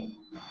समझते हैं?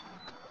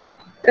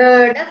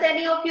 Does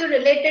any of you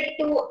related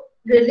to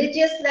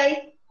religious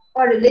life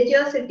or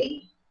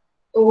religiosity?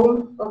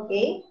 Oh,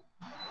 okay.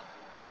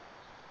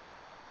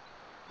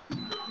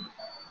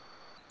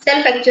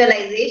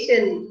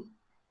 Self-actualization.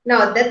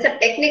 Now that's a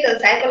technical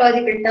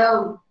psychological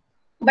term,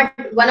 but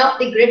one of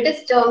the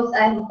greatest terms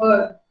I have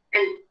heard,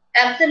 and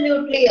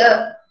absolutely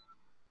a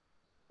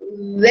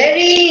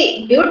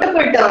very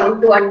beautiful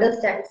term to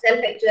understand,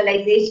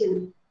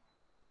 self-actualization.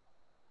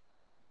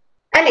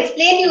 I'll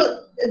explain you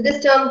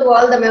this term to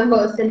all the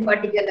members in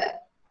particular.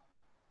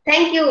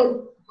 Thank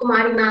you,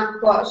 Kumari ma'am,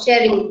 for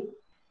sharing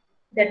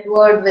that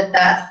word with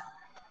us.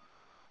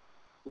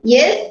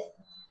 Yes?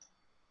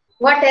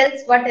 What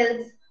else? What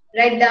else?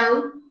 Write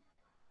down.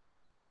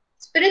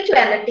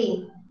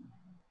 Spirituality.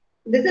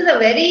 This is a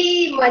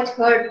very much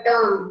heard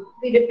term.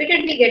 We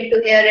repeatedly get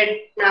to hear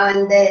it now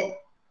and then.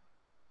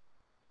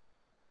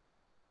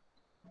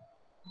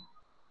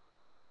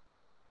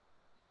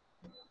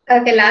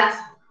 Okay, last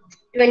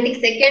 20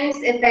 seconds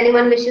if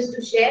anyone wishes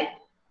to share.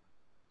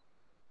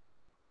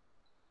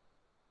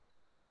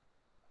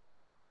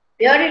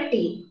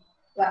 Purity.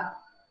 Wow.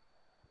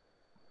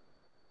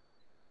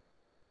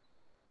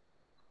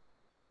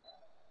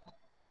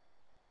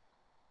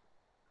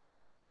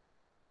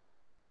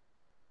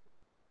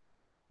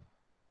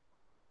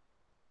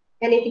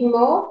 Anything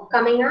more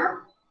coming up?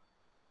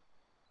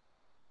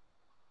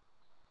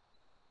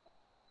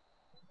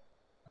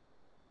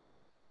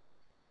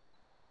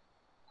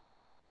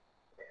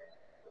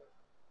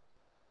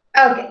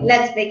 Okay,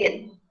 let's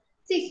begin.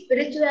 See,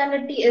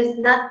 spirituality is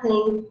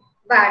nothing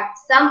but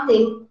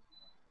something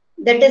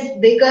that is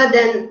bigger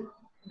than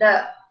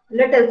the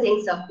little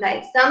things of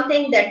life,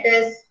 something that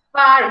is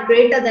far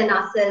greater than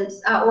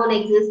ourselves, our own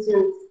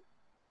existence,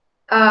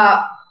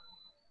 our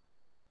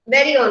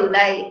very own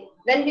life.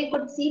 When we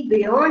could see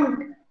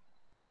beyond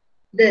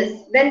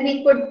this, when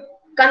we could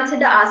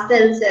consider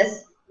ourselves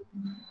as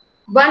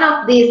one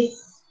of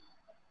these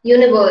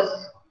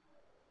universe,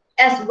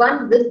 as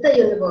one with the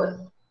universe,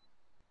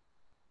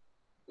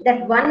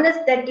 that oneness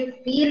that you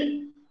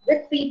feel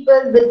with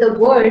people, with the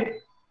world,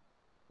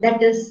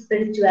 that is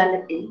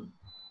spirituality.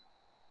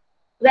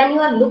 When you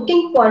are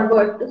looking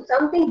forward to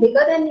something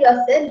bigger than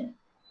yourself,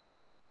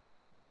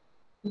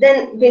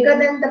 then bigger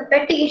than the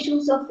petty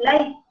issues of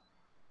life.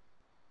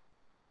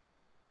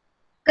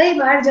 कई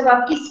बार जब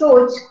आपकी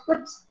सोच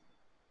कुछ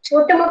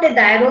छोटे मोटे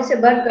दायरों से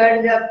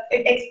बढ़कर जब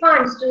it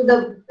expands to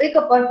the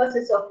bigger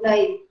purposes of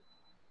life,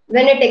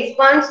 when it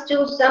expands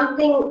to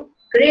something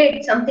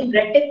great, something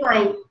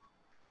gratifying,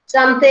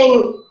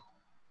 something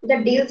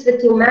that deals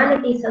with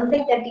humanity,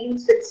 something that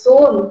deals with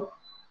soul,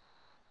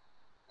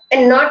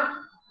 and not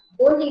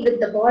only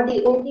with the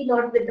body, only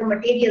not with the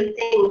material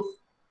things,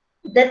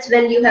 that's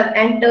when you have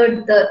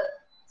entered the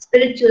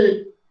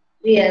spiritual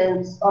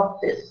realms of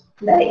this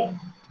life.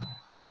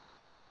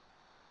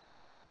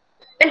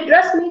 And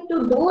trust me,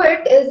 to do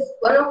it is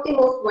one of the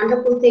most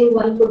wonderful things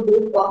one could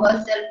do for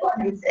herself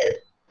or himself.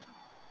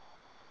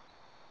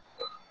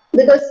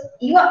 Because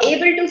you are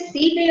able to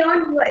see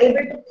beyond, you are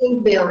able to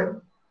think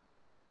beyond.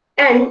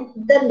 And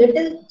the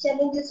little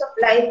challenges of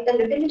life, the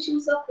little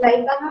issues of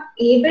life are not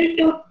able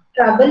to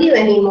trouble you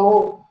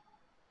anymore.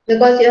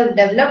 Because you have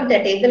developed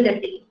that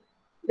ability.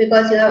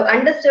 Because you have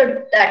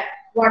understood that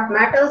what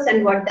matters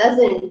and what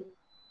doesn't.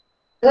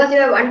 Because you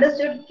have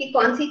understood कि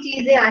कौन सी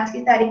चीजें आज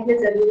की तारीख में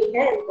जरूरी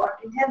है,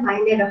 important है,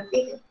 मायने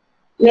रखती है,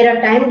 मेरा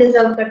टाइम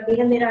डिजर्व करती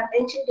है, मेरा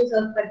अटेंशन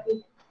डिजर्व करती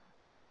है,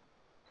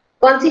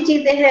 कौन सी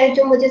चीजें हैं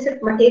जो मुझे सिर्फ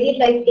मटेरियल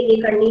लाइफ के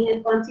लिए करनी है,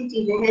 कौन सी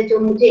चीजें हैं जो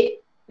मुझे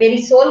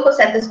मेरी सोल को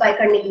सेटिस्फाई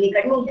करने के लिए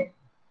करनी है.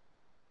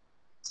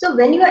 So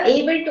when you are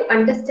able to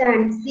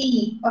understand,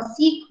 see or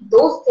seek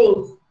those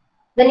things,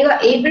 when you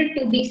are able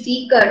to be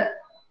seeker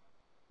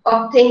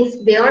of things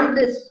beyond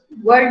this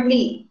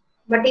worldly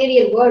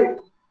material world,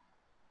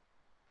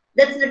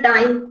 that's the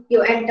time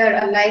you enter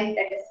a life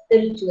that is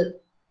spiritual.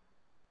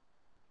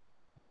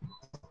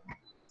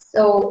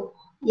 So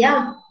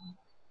yeah,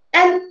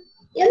 and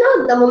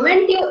the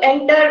moment you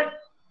enter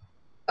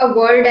a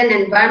world and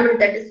environment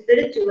that is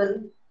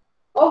spiritual,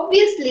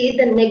 obviously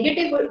the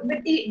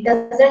negativity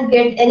doesn't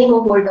get any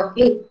more hold of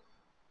you.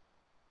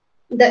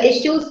 The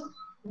issues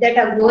that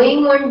are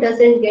going on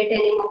doesn't get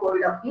any more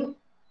hold of you.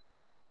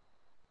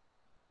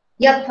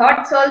 Your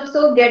thoughts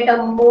also get a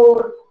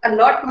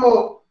lot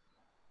more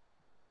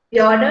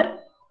purer,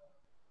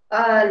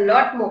 a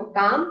lot more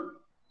calm,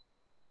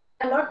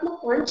 a lot more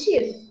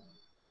conscious.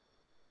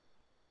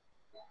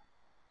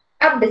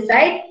 आप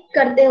decide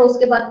करते हैं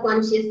उसके बाद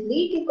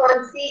consciously कि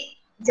कौन सी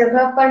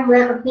जगह पर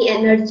मैं अपनी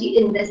एनर्जी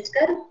इन्वेस्ट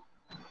करूं.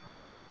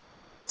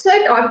 So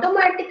it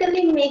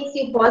automatically makes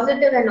you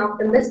positive and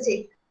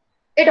optimistic.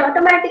 It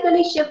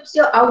automatically shifts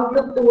your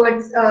outlook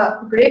towards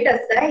a greater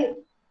side.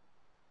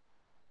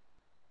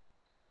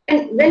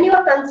 And when you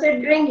are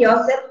considering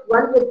yourself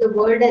one with the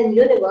world and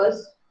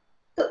universe,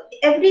 so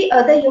every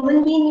other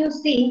human being you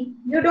see,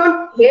 you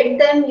don't hate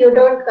them, you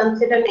don't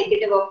consider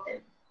negative of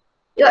them.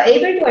 You are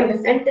able to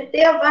understand that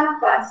they are one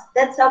of us.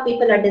 That's how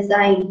people are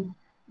designed.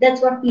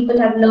 That's what people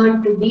have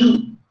learned to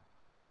be.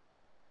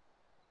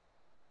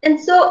 And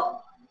so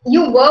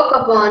you work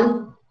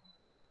upon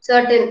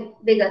certain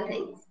bigger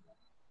things.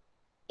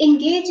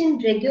 Engage in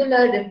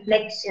regular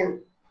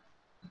reflection,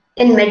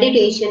 in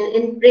meditation,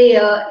 in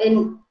prayer,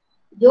 in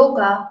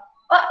yoga,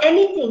 or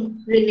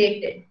anything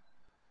related.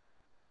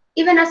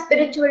 Even a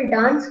spiritual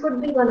dance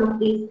could be one of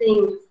these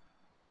things.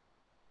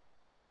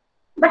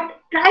 But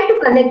try to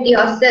connect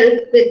yourself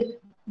with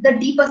the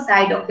deeper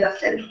side of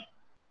yourself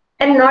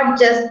and not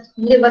just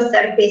live a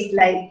surface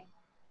life.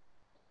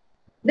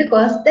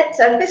 Because that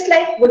surface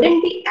life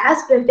wouldn't be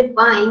as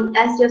gratifying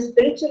as your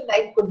spiritual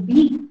life could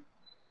be.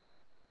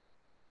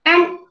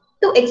 And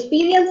to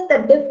experience the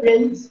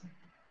difference,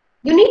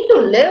 you need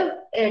to live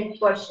it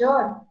for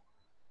sure.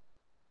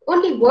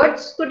 Only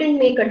words couldn't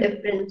make a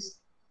difference.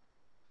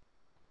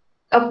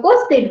 Of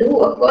course they do,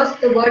 of course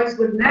the words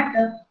would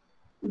matter,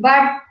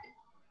 but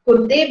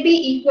could they be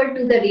equal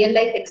to the real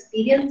life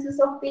experiences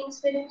of being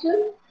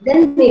spiritual?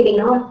 Then maybe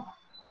not.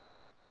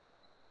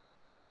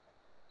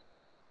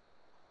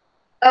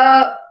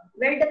 A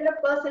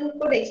well-developed person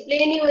could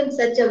explain you in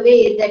such a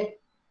way that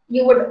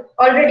you would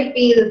already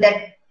feel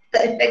that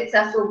the effects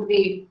are so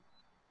great.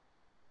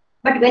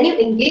 But when you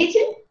engage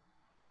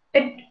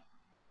it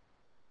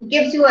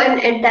gives you an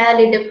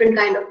entirely different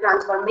kind of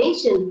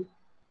transformation.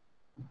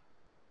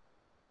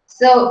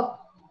 So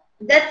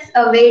that's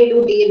a way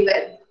to deal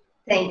with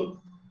things.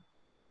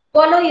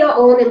 Follow your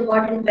own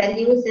important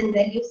values and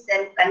value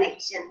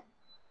self-connection.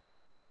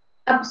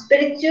 अब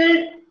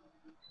spiritual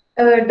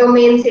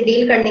domain से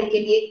deal करने के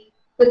लिए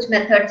कुछ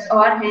methods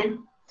और हैं.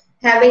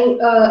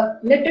 Having a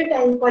little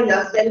time for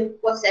yourself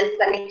for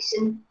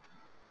self-connection.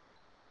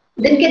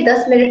 दिन के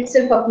 10 मिनट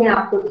सिर्फ अपने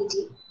आप को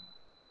दीजिए.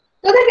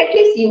 So that at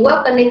least you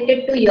are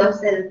connected to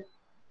yourself.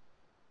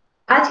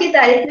 आज की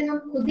तारीख में हम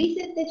खुद ही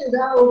से इतने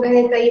जुदा हो गए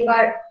हैं कई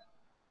बार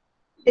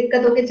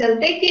दिक्कतों के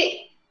चलते कि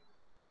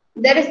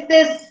there is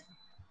this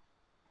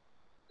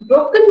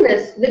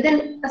brokenness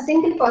within a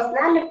single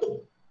personality.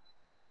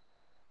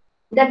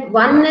 That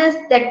oneness,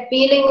 that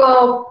feeling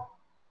of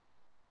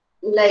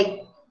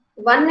like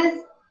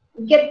oneness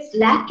gets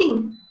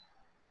lacking.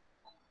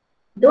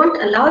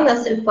 Don't allow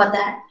yourself for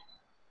that.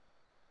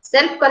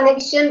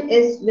 Self-connection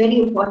is very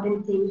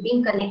important thing.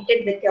 Being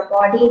connected with your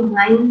body,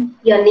 mind,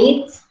 your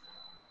needs.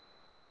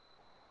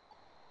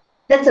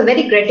 That's a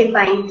very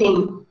gratifying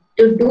thing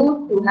to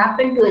do, to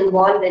happen, to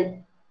involve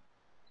in.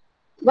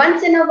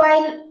 Once in a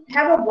while,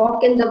 have a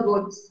walk in the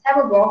woods,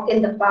 have a walk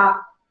in the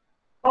park.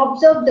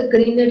 Observe the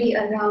greenery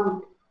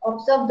around,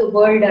 observe the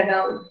world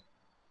around.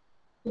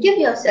 Give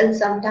yourself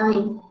some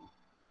time.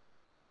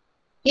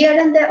 Here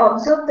and there,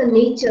 observe the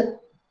nature.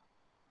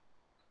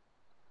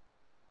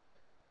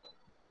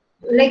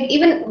 Like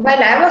even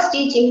while I was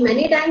teaching,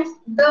 many times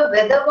the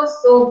weather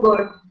was so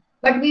good,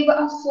 but we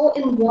were so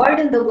involved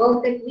in the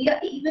work that we are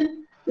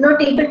even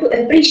not able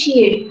to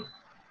appreciate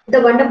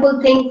the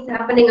wonderful things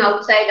happening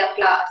outside our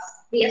class.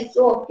 We are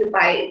so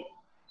occupied.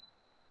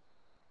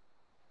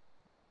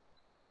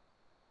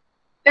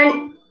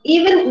 And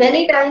even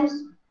many times,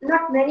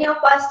 not many of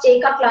us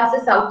take our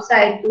classes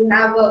outside to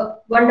have a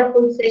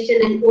wonderful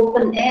session in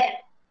open air.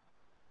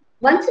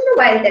 Once in a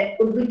while that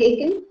could be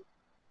taken,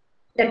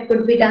 that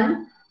could be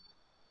done.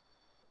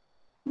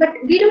 But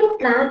we don't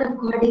plan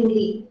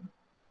accordingly.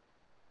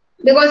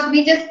 Because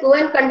we just go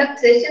and conduct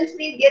sessions,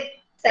 we get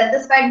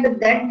satisfied with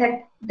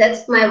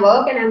that's my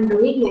work and I'm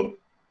doing it.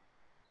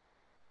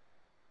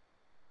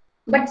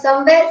 But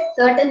somewhere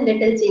certain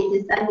little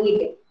changes are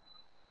needed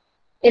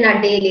in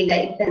our daily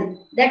life, and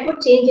that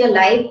would change your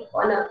life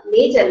on a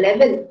major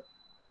level,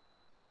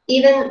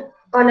 even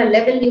on a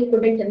level you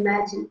couldn't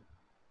imagine.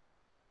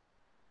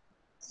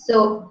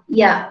 So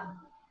yeah,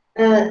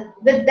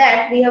 with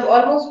that we have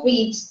almost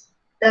reached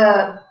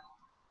the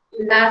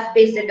last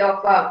facet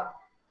of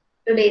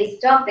today's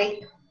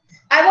topic.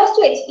 I was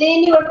to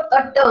explain you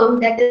a term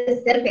that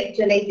is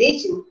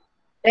self-actualization,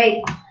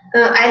 right?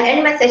 I'll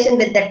end my session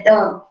with that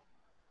term.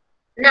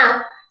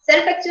 Now,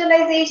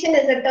 self-actualization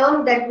is a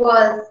term that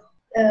was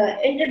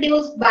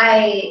introduced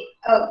by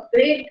a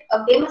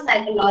famous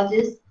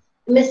psychologist,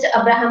 Mr.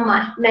 Abraham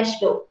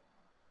Maslow.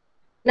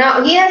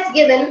 Now, he has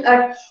given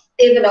a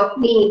table of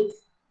needs.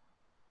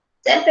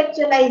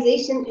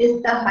 Self-actualization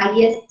is the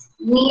highest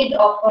need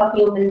of a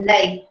human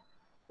life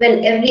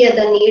when every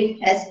other need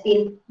has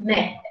been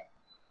met.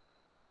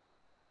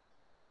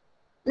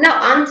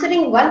 Now,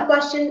 answering one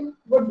question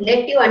would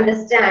let you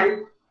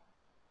understand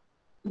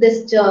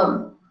this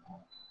term.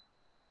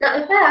 Now,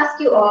 if I ask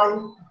you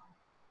all,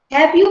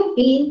 have you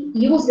been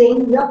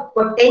using your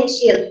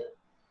potential,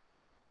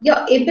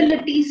 your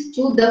abilities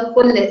to the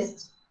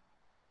fullest?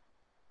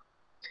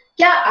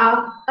 क्या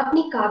आप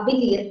अपनी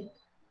काबिलियत,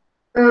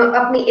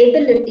 अपनी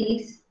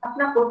abilities,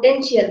 अपना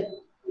potential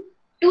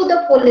to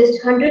the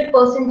fullest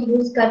 100%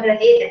 use कर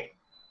रहे हैं?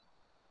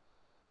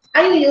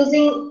 Are you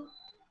using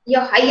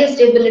your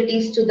highest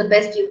abilities to the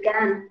best you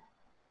can?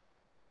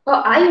 Or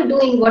are you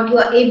doing what you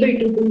are able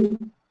to do?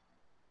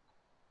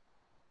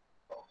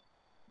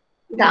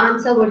 The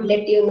answer would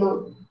let you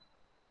know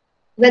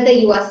whether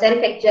you are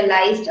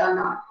self-actualized or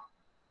not.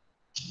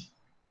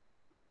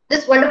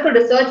 This wonderful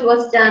research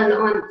was done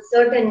on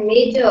certain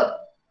major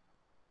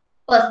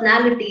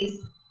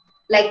personalities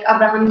like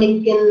Abraham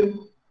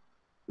Lincoln,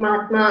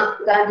 Mahatma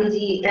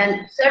Gandhi,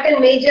 and certain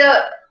major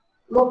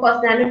more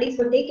personalities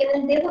were taken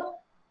and they were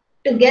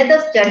together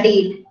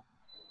studied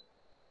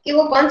कि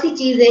वो कौन सी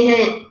चीजें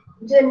हैं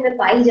जो इनमें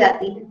पाई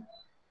जाती हैं,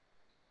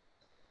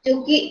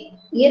 क्योंकि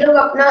ये लोग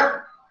अपना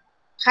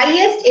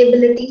हाईएस्ट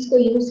एबिलिटीज को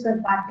यूज कर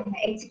पाते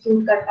हैं,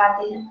 एग्जीक्यूट कर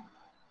पाते हैं.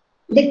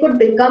 They could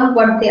become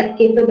what they are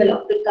capable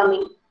of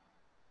becoming,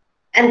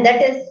 and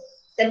that is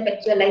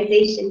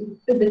self-actualization,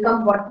 to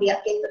become what we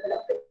are capable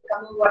of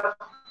becoming, what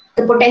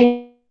the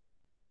potential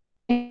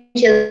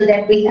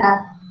that we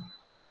have,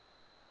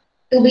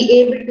 to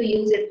be able to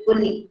use it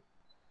fully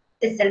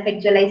is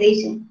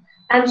self-actualization.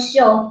 I'm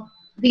sure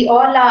we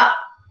all are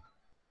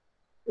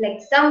like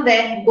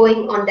somewhere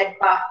going on that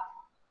path.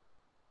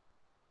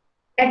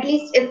 At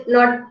least if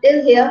not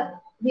till here,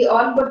 we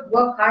all would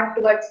work hard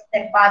towards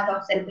that path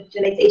of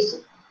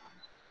self-actualization.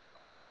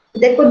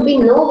 There could be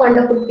no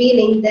wonderful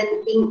feeling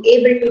than being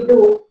able to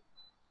do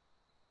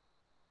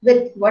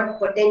with what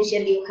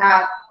potential you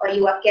have or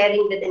you are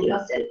carrying within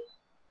yourself.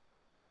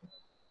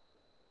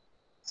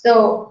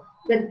 So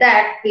with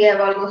that, we have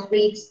almost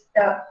reached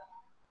the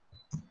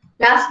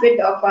last bit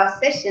of our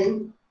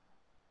session.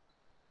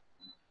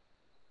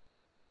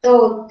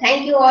 So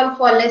thank you all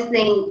for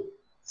listening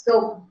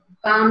so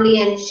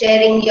calmly and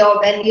sharing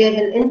your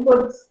valuable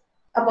inputs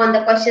upon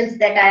the questions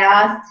that I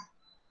asked,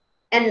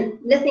 and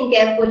listening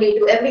carefully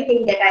to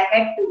everything that I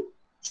had to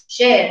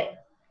share.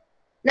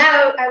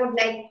 Now I would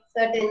like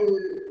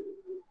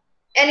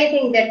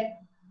anything that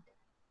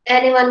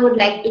anyone would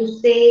like to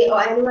say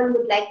or anyone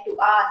would like to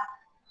ask,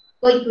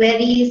 koi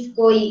queries,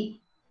 koi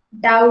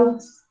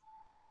doubts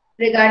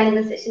regarding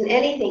the session,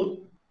 anything.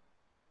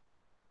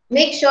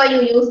 Make sure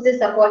you use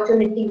this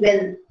opportunity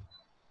well.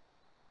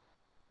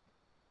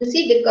 You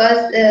see,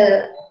 because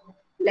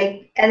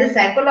like as a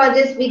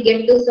psychologist, we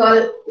get to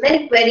solve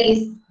many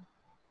queries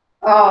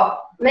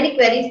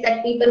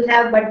that people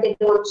have, but they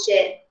don't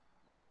share.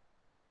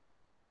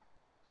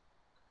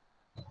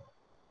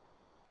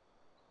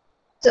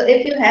 So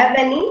if you have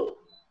any,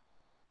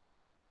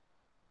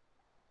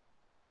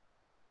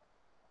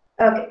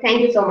 okay,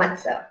 thank you so much,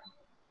 sir.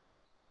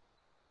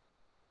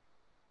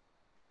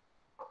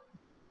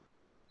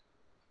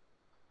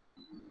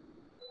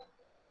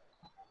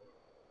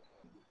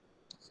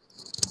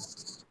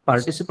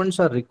 Participants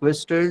are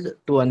requested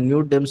to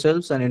unmute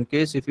themselves, and in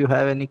case if you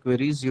have any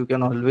queries, you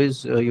can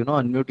always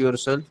unmute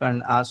yourself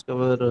and ask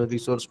our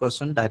resource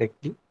person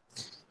directly.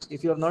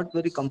 If you are not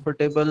very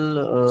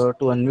comfortable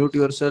to unmute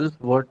yourself,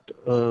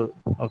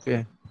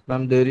 okay,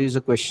 ma'am, there is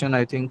a question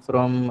I think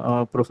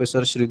from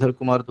Professor Sridhar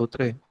Kumar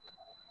Dotre.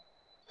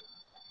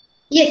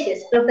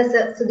 Yes,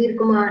 Professor Sudhir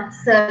Kumar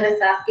sir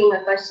is asking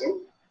a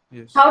question.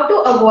 Yes. How to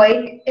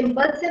avoid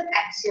impulsive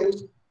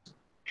actions?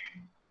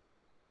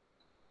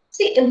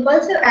 See,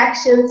 impulsive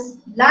actions,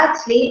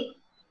 largely,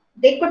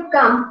 they could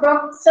come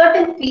from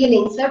certain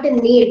feeling, certain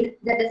need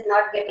that is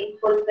not getting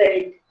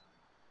fulfilled.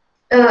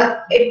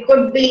 It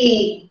could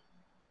be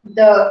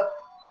the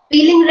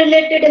feeling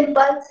related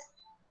impulse,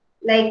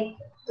 like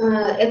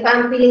if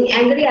I'm feeling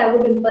angry, I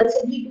would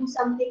impulsively do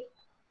something,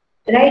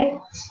 right?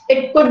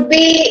 It could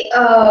be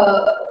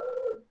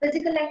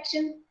physical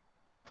action,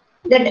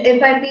 That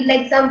if I feel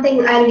like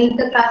something, I'll leave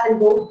the class and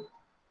go.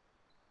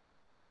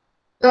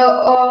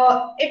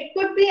 Or it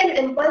could be an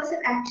impulsive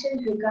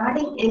action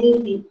regarding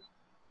anything.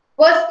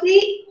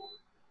 Firstly,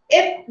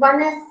 if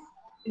one is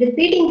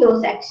repeating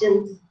those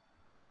actions,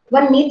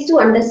 one needs to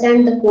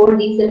understand the core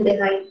reason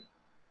behind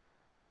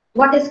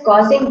what is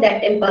causing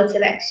that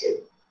impulsive action.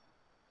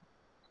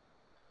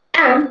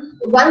 And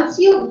once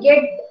you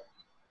get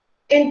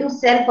into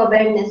self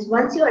awareness,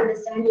 once you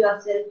understand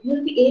yourself,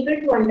 you'll be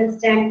able to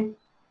understand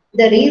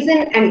the reason,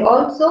 and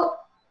also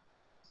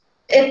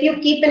if you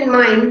keep in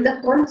mind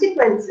the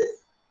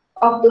consequences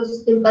of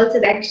those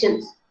impulsive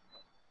actions,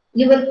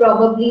 you will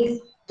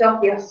probably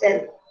stop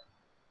yourself.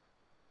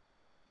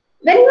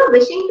 When you are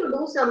wishing to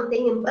do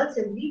something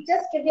impulsively,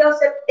 just give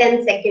yourself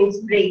 10 seconds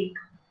break.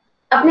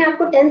 अपने आप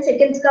को 10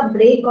 seconds का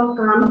break और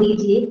काम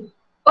दीजिए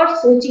और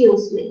सोचिए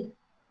उसमें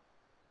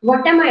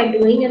what am I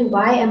doing and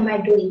why am I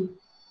doing?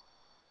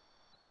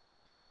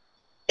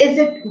 Is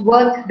it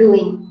worth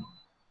doing?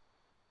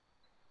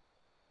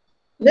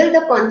 Will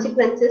the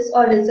consequences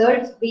or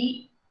results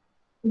be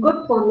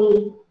good for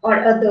me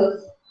or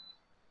others?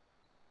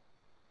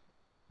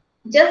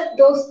 Just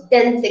those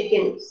 10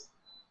 seconds.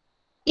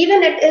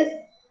 Even if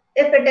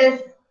it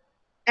is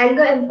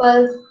anger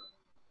impulse,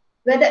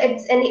 whether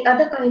it's any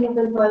other kind of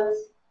impulse,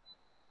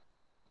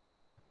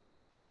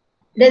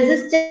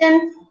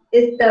 resistance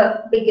is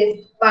the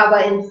biggest power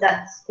in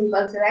such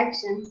impulsive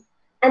actions,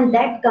 and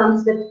that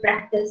comes with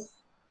practice.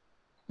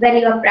 When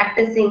you are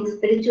practicing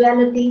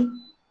spirituality,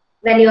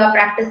 when you are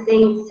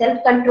practicing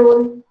self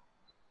control,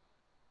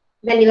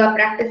 when you are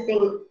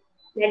practicing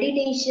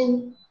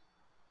meditation.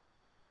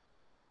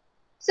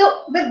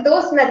 So, with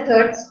those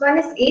methods, one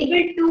is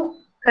able to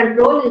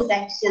control his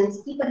actions,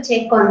 keep a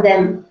check on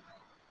them,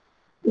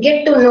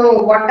 get to know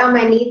what are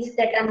my needs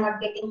that are not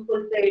getting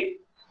fulfilled.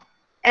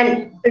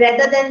 And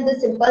rather than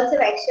this impulsive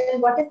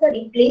action, what is the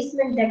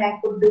replacement that I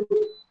could do,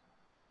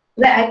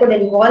 where I could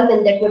involve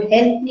in that would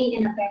help me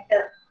in a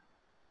better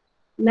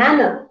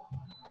manner?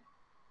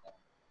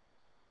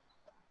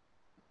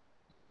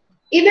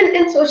 Even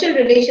in social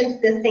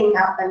relations, this thing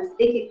happens.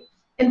 देखिए,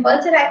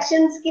 impulsive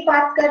actions की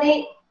बात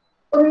करें,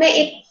 उनमें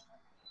एक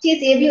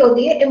चीज ये भी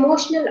होती है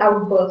emotional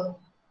outburst.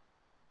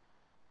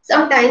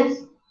 Sometimes,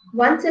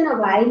 once in a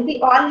while, we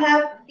all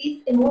have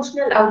these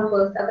emotional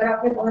outbursts. अगर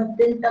आपने बहुत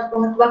दिन तक,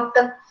 बहुत वक्त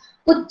तक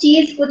कुछ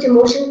चीज, कुछ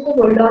emotion को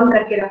hold on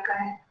करके रखा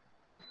है,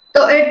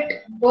 so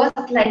it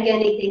bursts like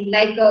anything,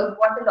 like a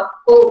bottle of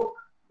Coke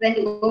when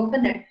you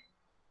open it.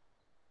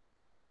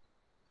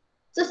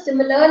 So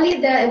similarly,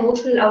 there are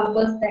emotional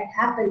outbursts that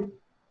happen.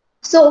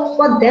 So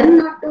for them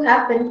not to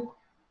happen,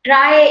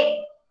 try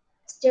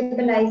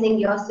stabilizing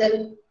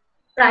yourself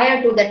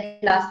prior to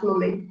that last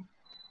moment.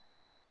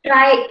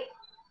 Try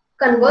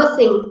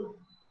conversing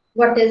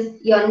what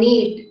is your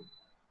need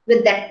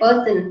with that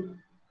person,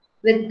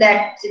 with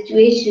that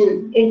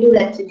situation, into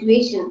that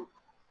situation.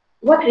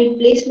 What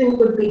replacement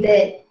could be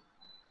there?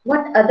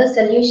 What other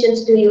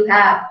solutions do you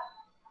have?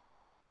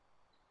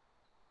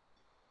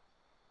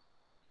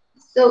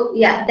 So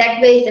yeah,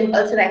 that way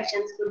impulsive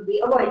actions could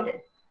be avoided.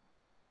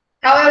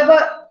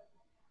 However,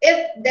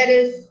 if there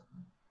is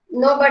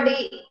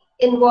nobody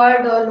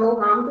involved or no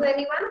harm to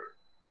anyone,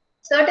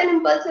 certain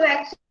impulsive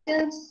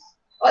actions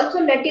also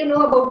let you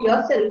know about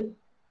yourself.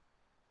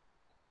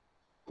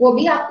 वो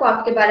भी आपको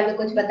आपके बारे में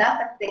कुछ बता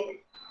सकते हैं,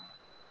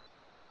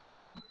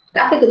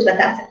 काफी कुछ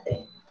बता सकते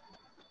हैं.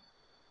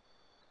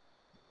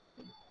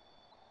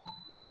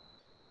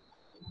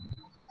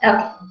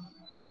 Okay.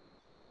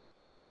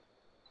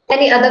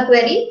 Any other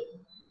query?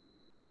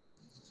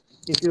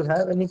 If you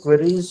have any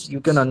queries, you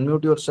can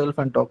unmute yourself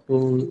and talk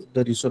to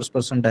the resource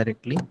person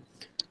directly.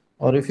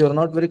 Or if you're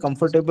not very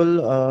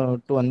comfortable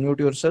to unmute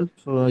yourself,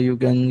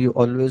 you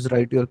always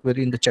write your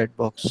query in the chat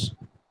box.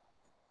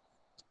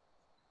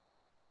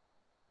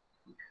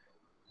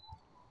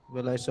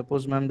 Well, I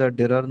suppose, ma'am, that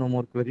there are no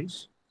more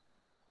queries.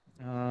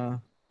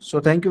 So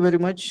thank you very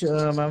much,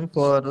 ma'am,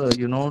 for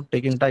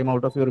taking time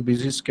out of your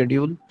busy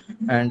schedule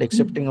and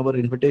accepting our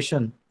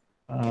invitation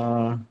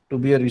to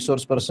be a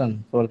resource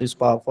person for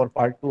for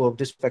part 2 of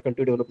this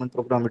faculty development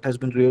program. It has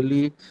been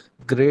really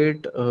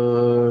great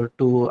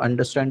to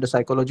understand the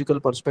psychological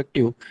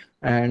perspective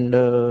and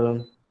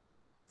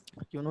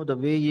the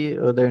way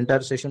the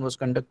entire session was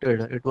conducted.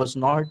 It was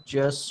not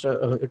just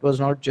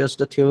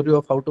the theory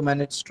of how to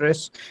manage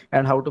stress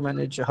and how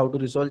to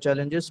resolve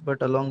challenges,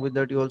 but along with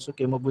that you also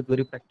came up with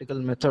very practical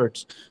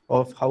methods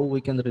of how we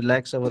can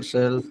relax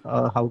ourselves,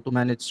 how to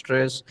manage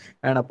stress,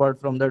 and apart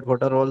from that,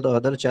 what are all the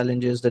other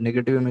challenges, the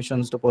negative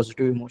emotions, the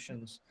positive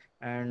emotions,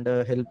 and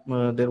help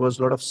there was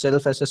a lot of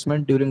self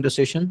assessment during the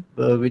session,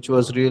 which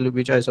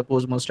I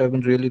suppose must have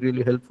been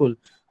really helpful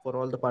for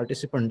all the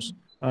participants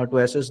to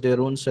assess their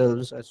own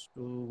selves as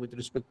to with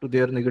respect to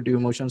their negative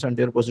emotions and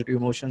their positive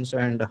emotions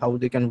and how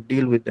they can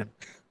deal with them.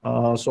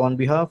 So on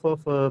behalf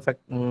of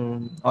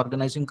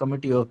organizing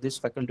committee of this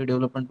faculty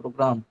development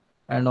program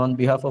and on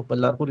behalf of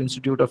Ballarpur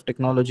Institute of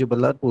Technology,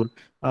 Ballarpur,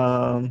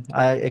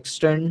 I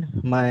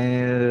extend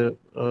my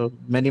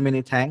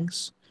many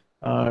thanks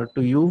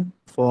to you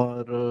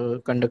for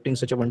conducting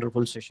such a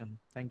wonderful session.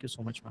 Thank you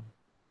so much, ma'am.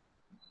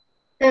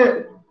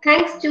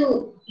 Thanks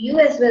to you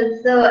as well,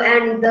 sir,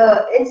 and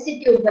the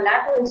Institute,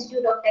 Balato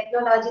Institute of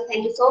Technology.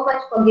 Thank you so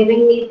much for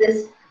giving me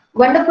this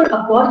wonderful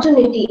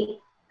opportunity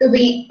to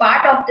be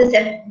part of this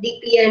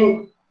FDP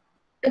and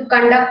to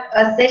conduct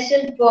a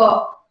session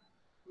for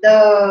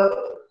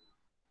the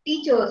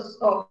teachers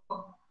of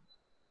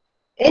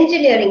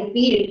engineering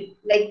field.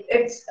 Like,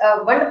 it's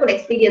a wonderful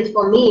experience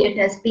for me. It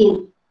has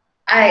been.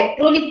 I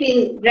truly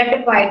feel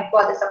gratified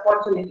for this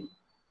opportunity.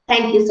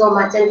 Thank you so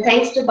much, and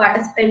thanks to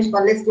participants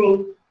for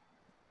listening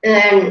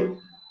and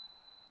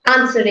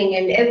answering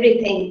and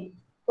everything,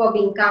 for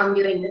being calm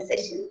during the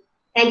session.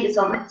 Thank you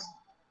so much.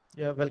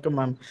 Yeah, welcome,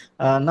 ma'am.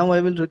 Now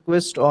I will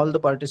request all the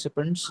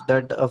participants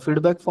that a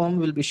feedback form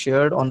will be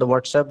shared on the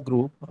WhatsApp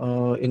group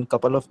in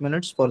couple of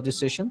minutes for this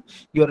session.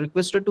 You are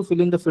requested to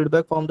fill in the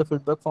feedback form. The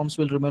feedback forms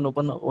will remain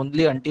open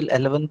only until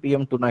 11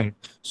 p.m. tonight.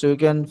 So you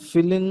can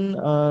fill in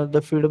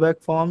the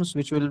feedback forms,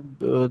 which will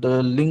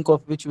the link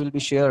of which will be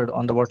shared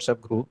on the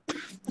WhatsApp group.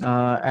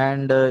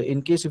 And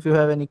in case if you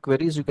have any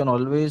queries, you can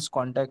always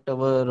contact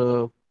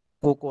our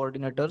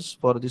co-coordinators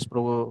for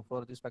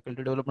for this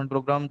faculty development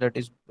program, that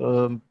is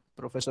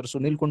Professor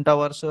Sunil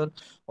Kuntawar sir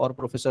or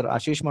Professor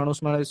Ashish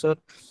Manusmale sir.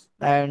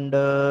 And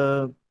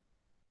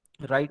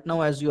right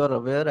now, as you are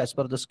aware, as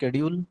per the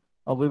schedule,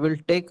 we will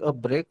take a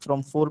break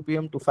from 4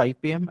 p.m. to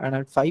 5 p.m. and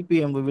at 5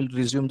 p.m. we will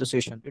resume the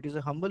session. It is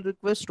a humble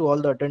request to all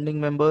the attending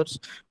members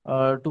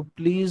to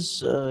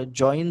please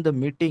join the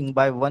meeting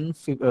by by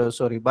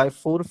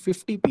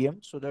 4:50 p.m.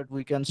 so that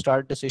we can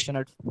start the session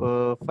at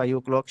 5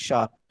 o'clock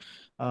sharp.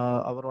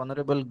 Our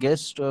honorable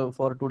guest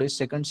for today's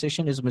second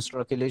session is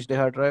Mr. Akhilesh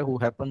Dehadra, who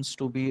happens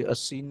to be a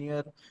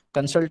senior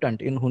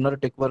consultant in Hunar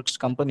TechWorks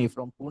company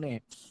from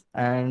Pune.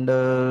 And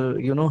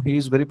he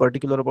is very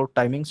particular about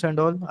timings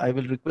and all. I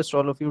will request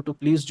all of you to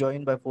please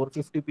join by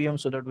 4:50 p.m.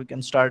 so that we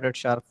can start at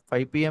sharp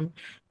 5 p.m.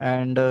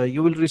 and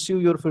you will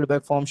receive your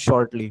feedback form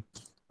shortly.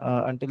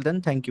 Until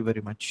then, thank you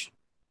very much.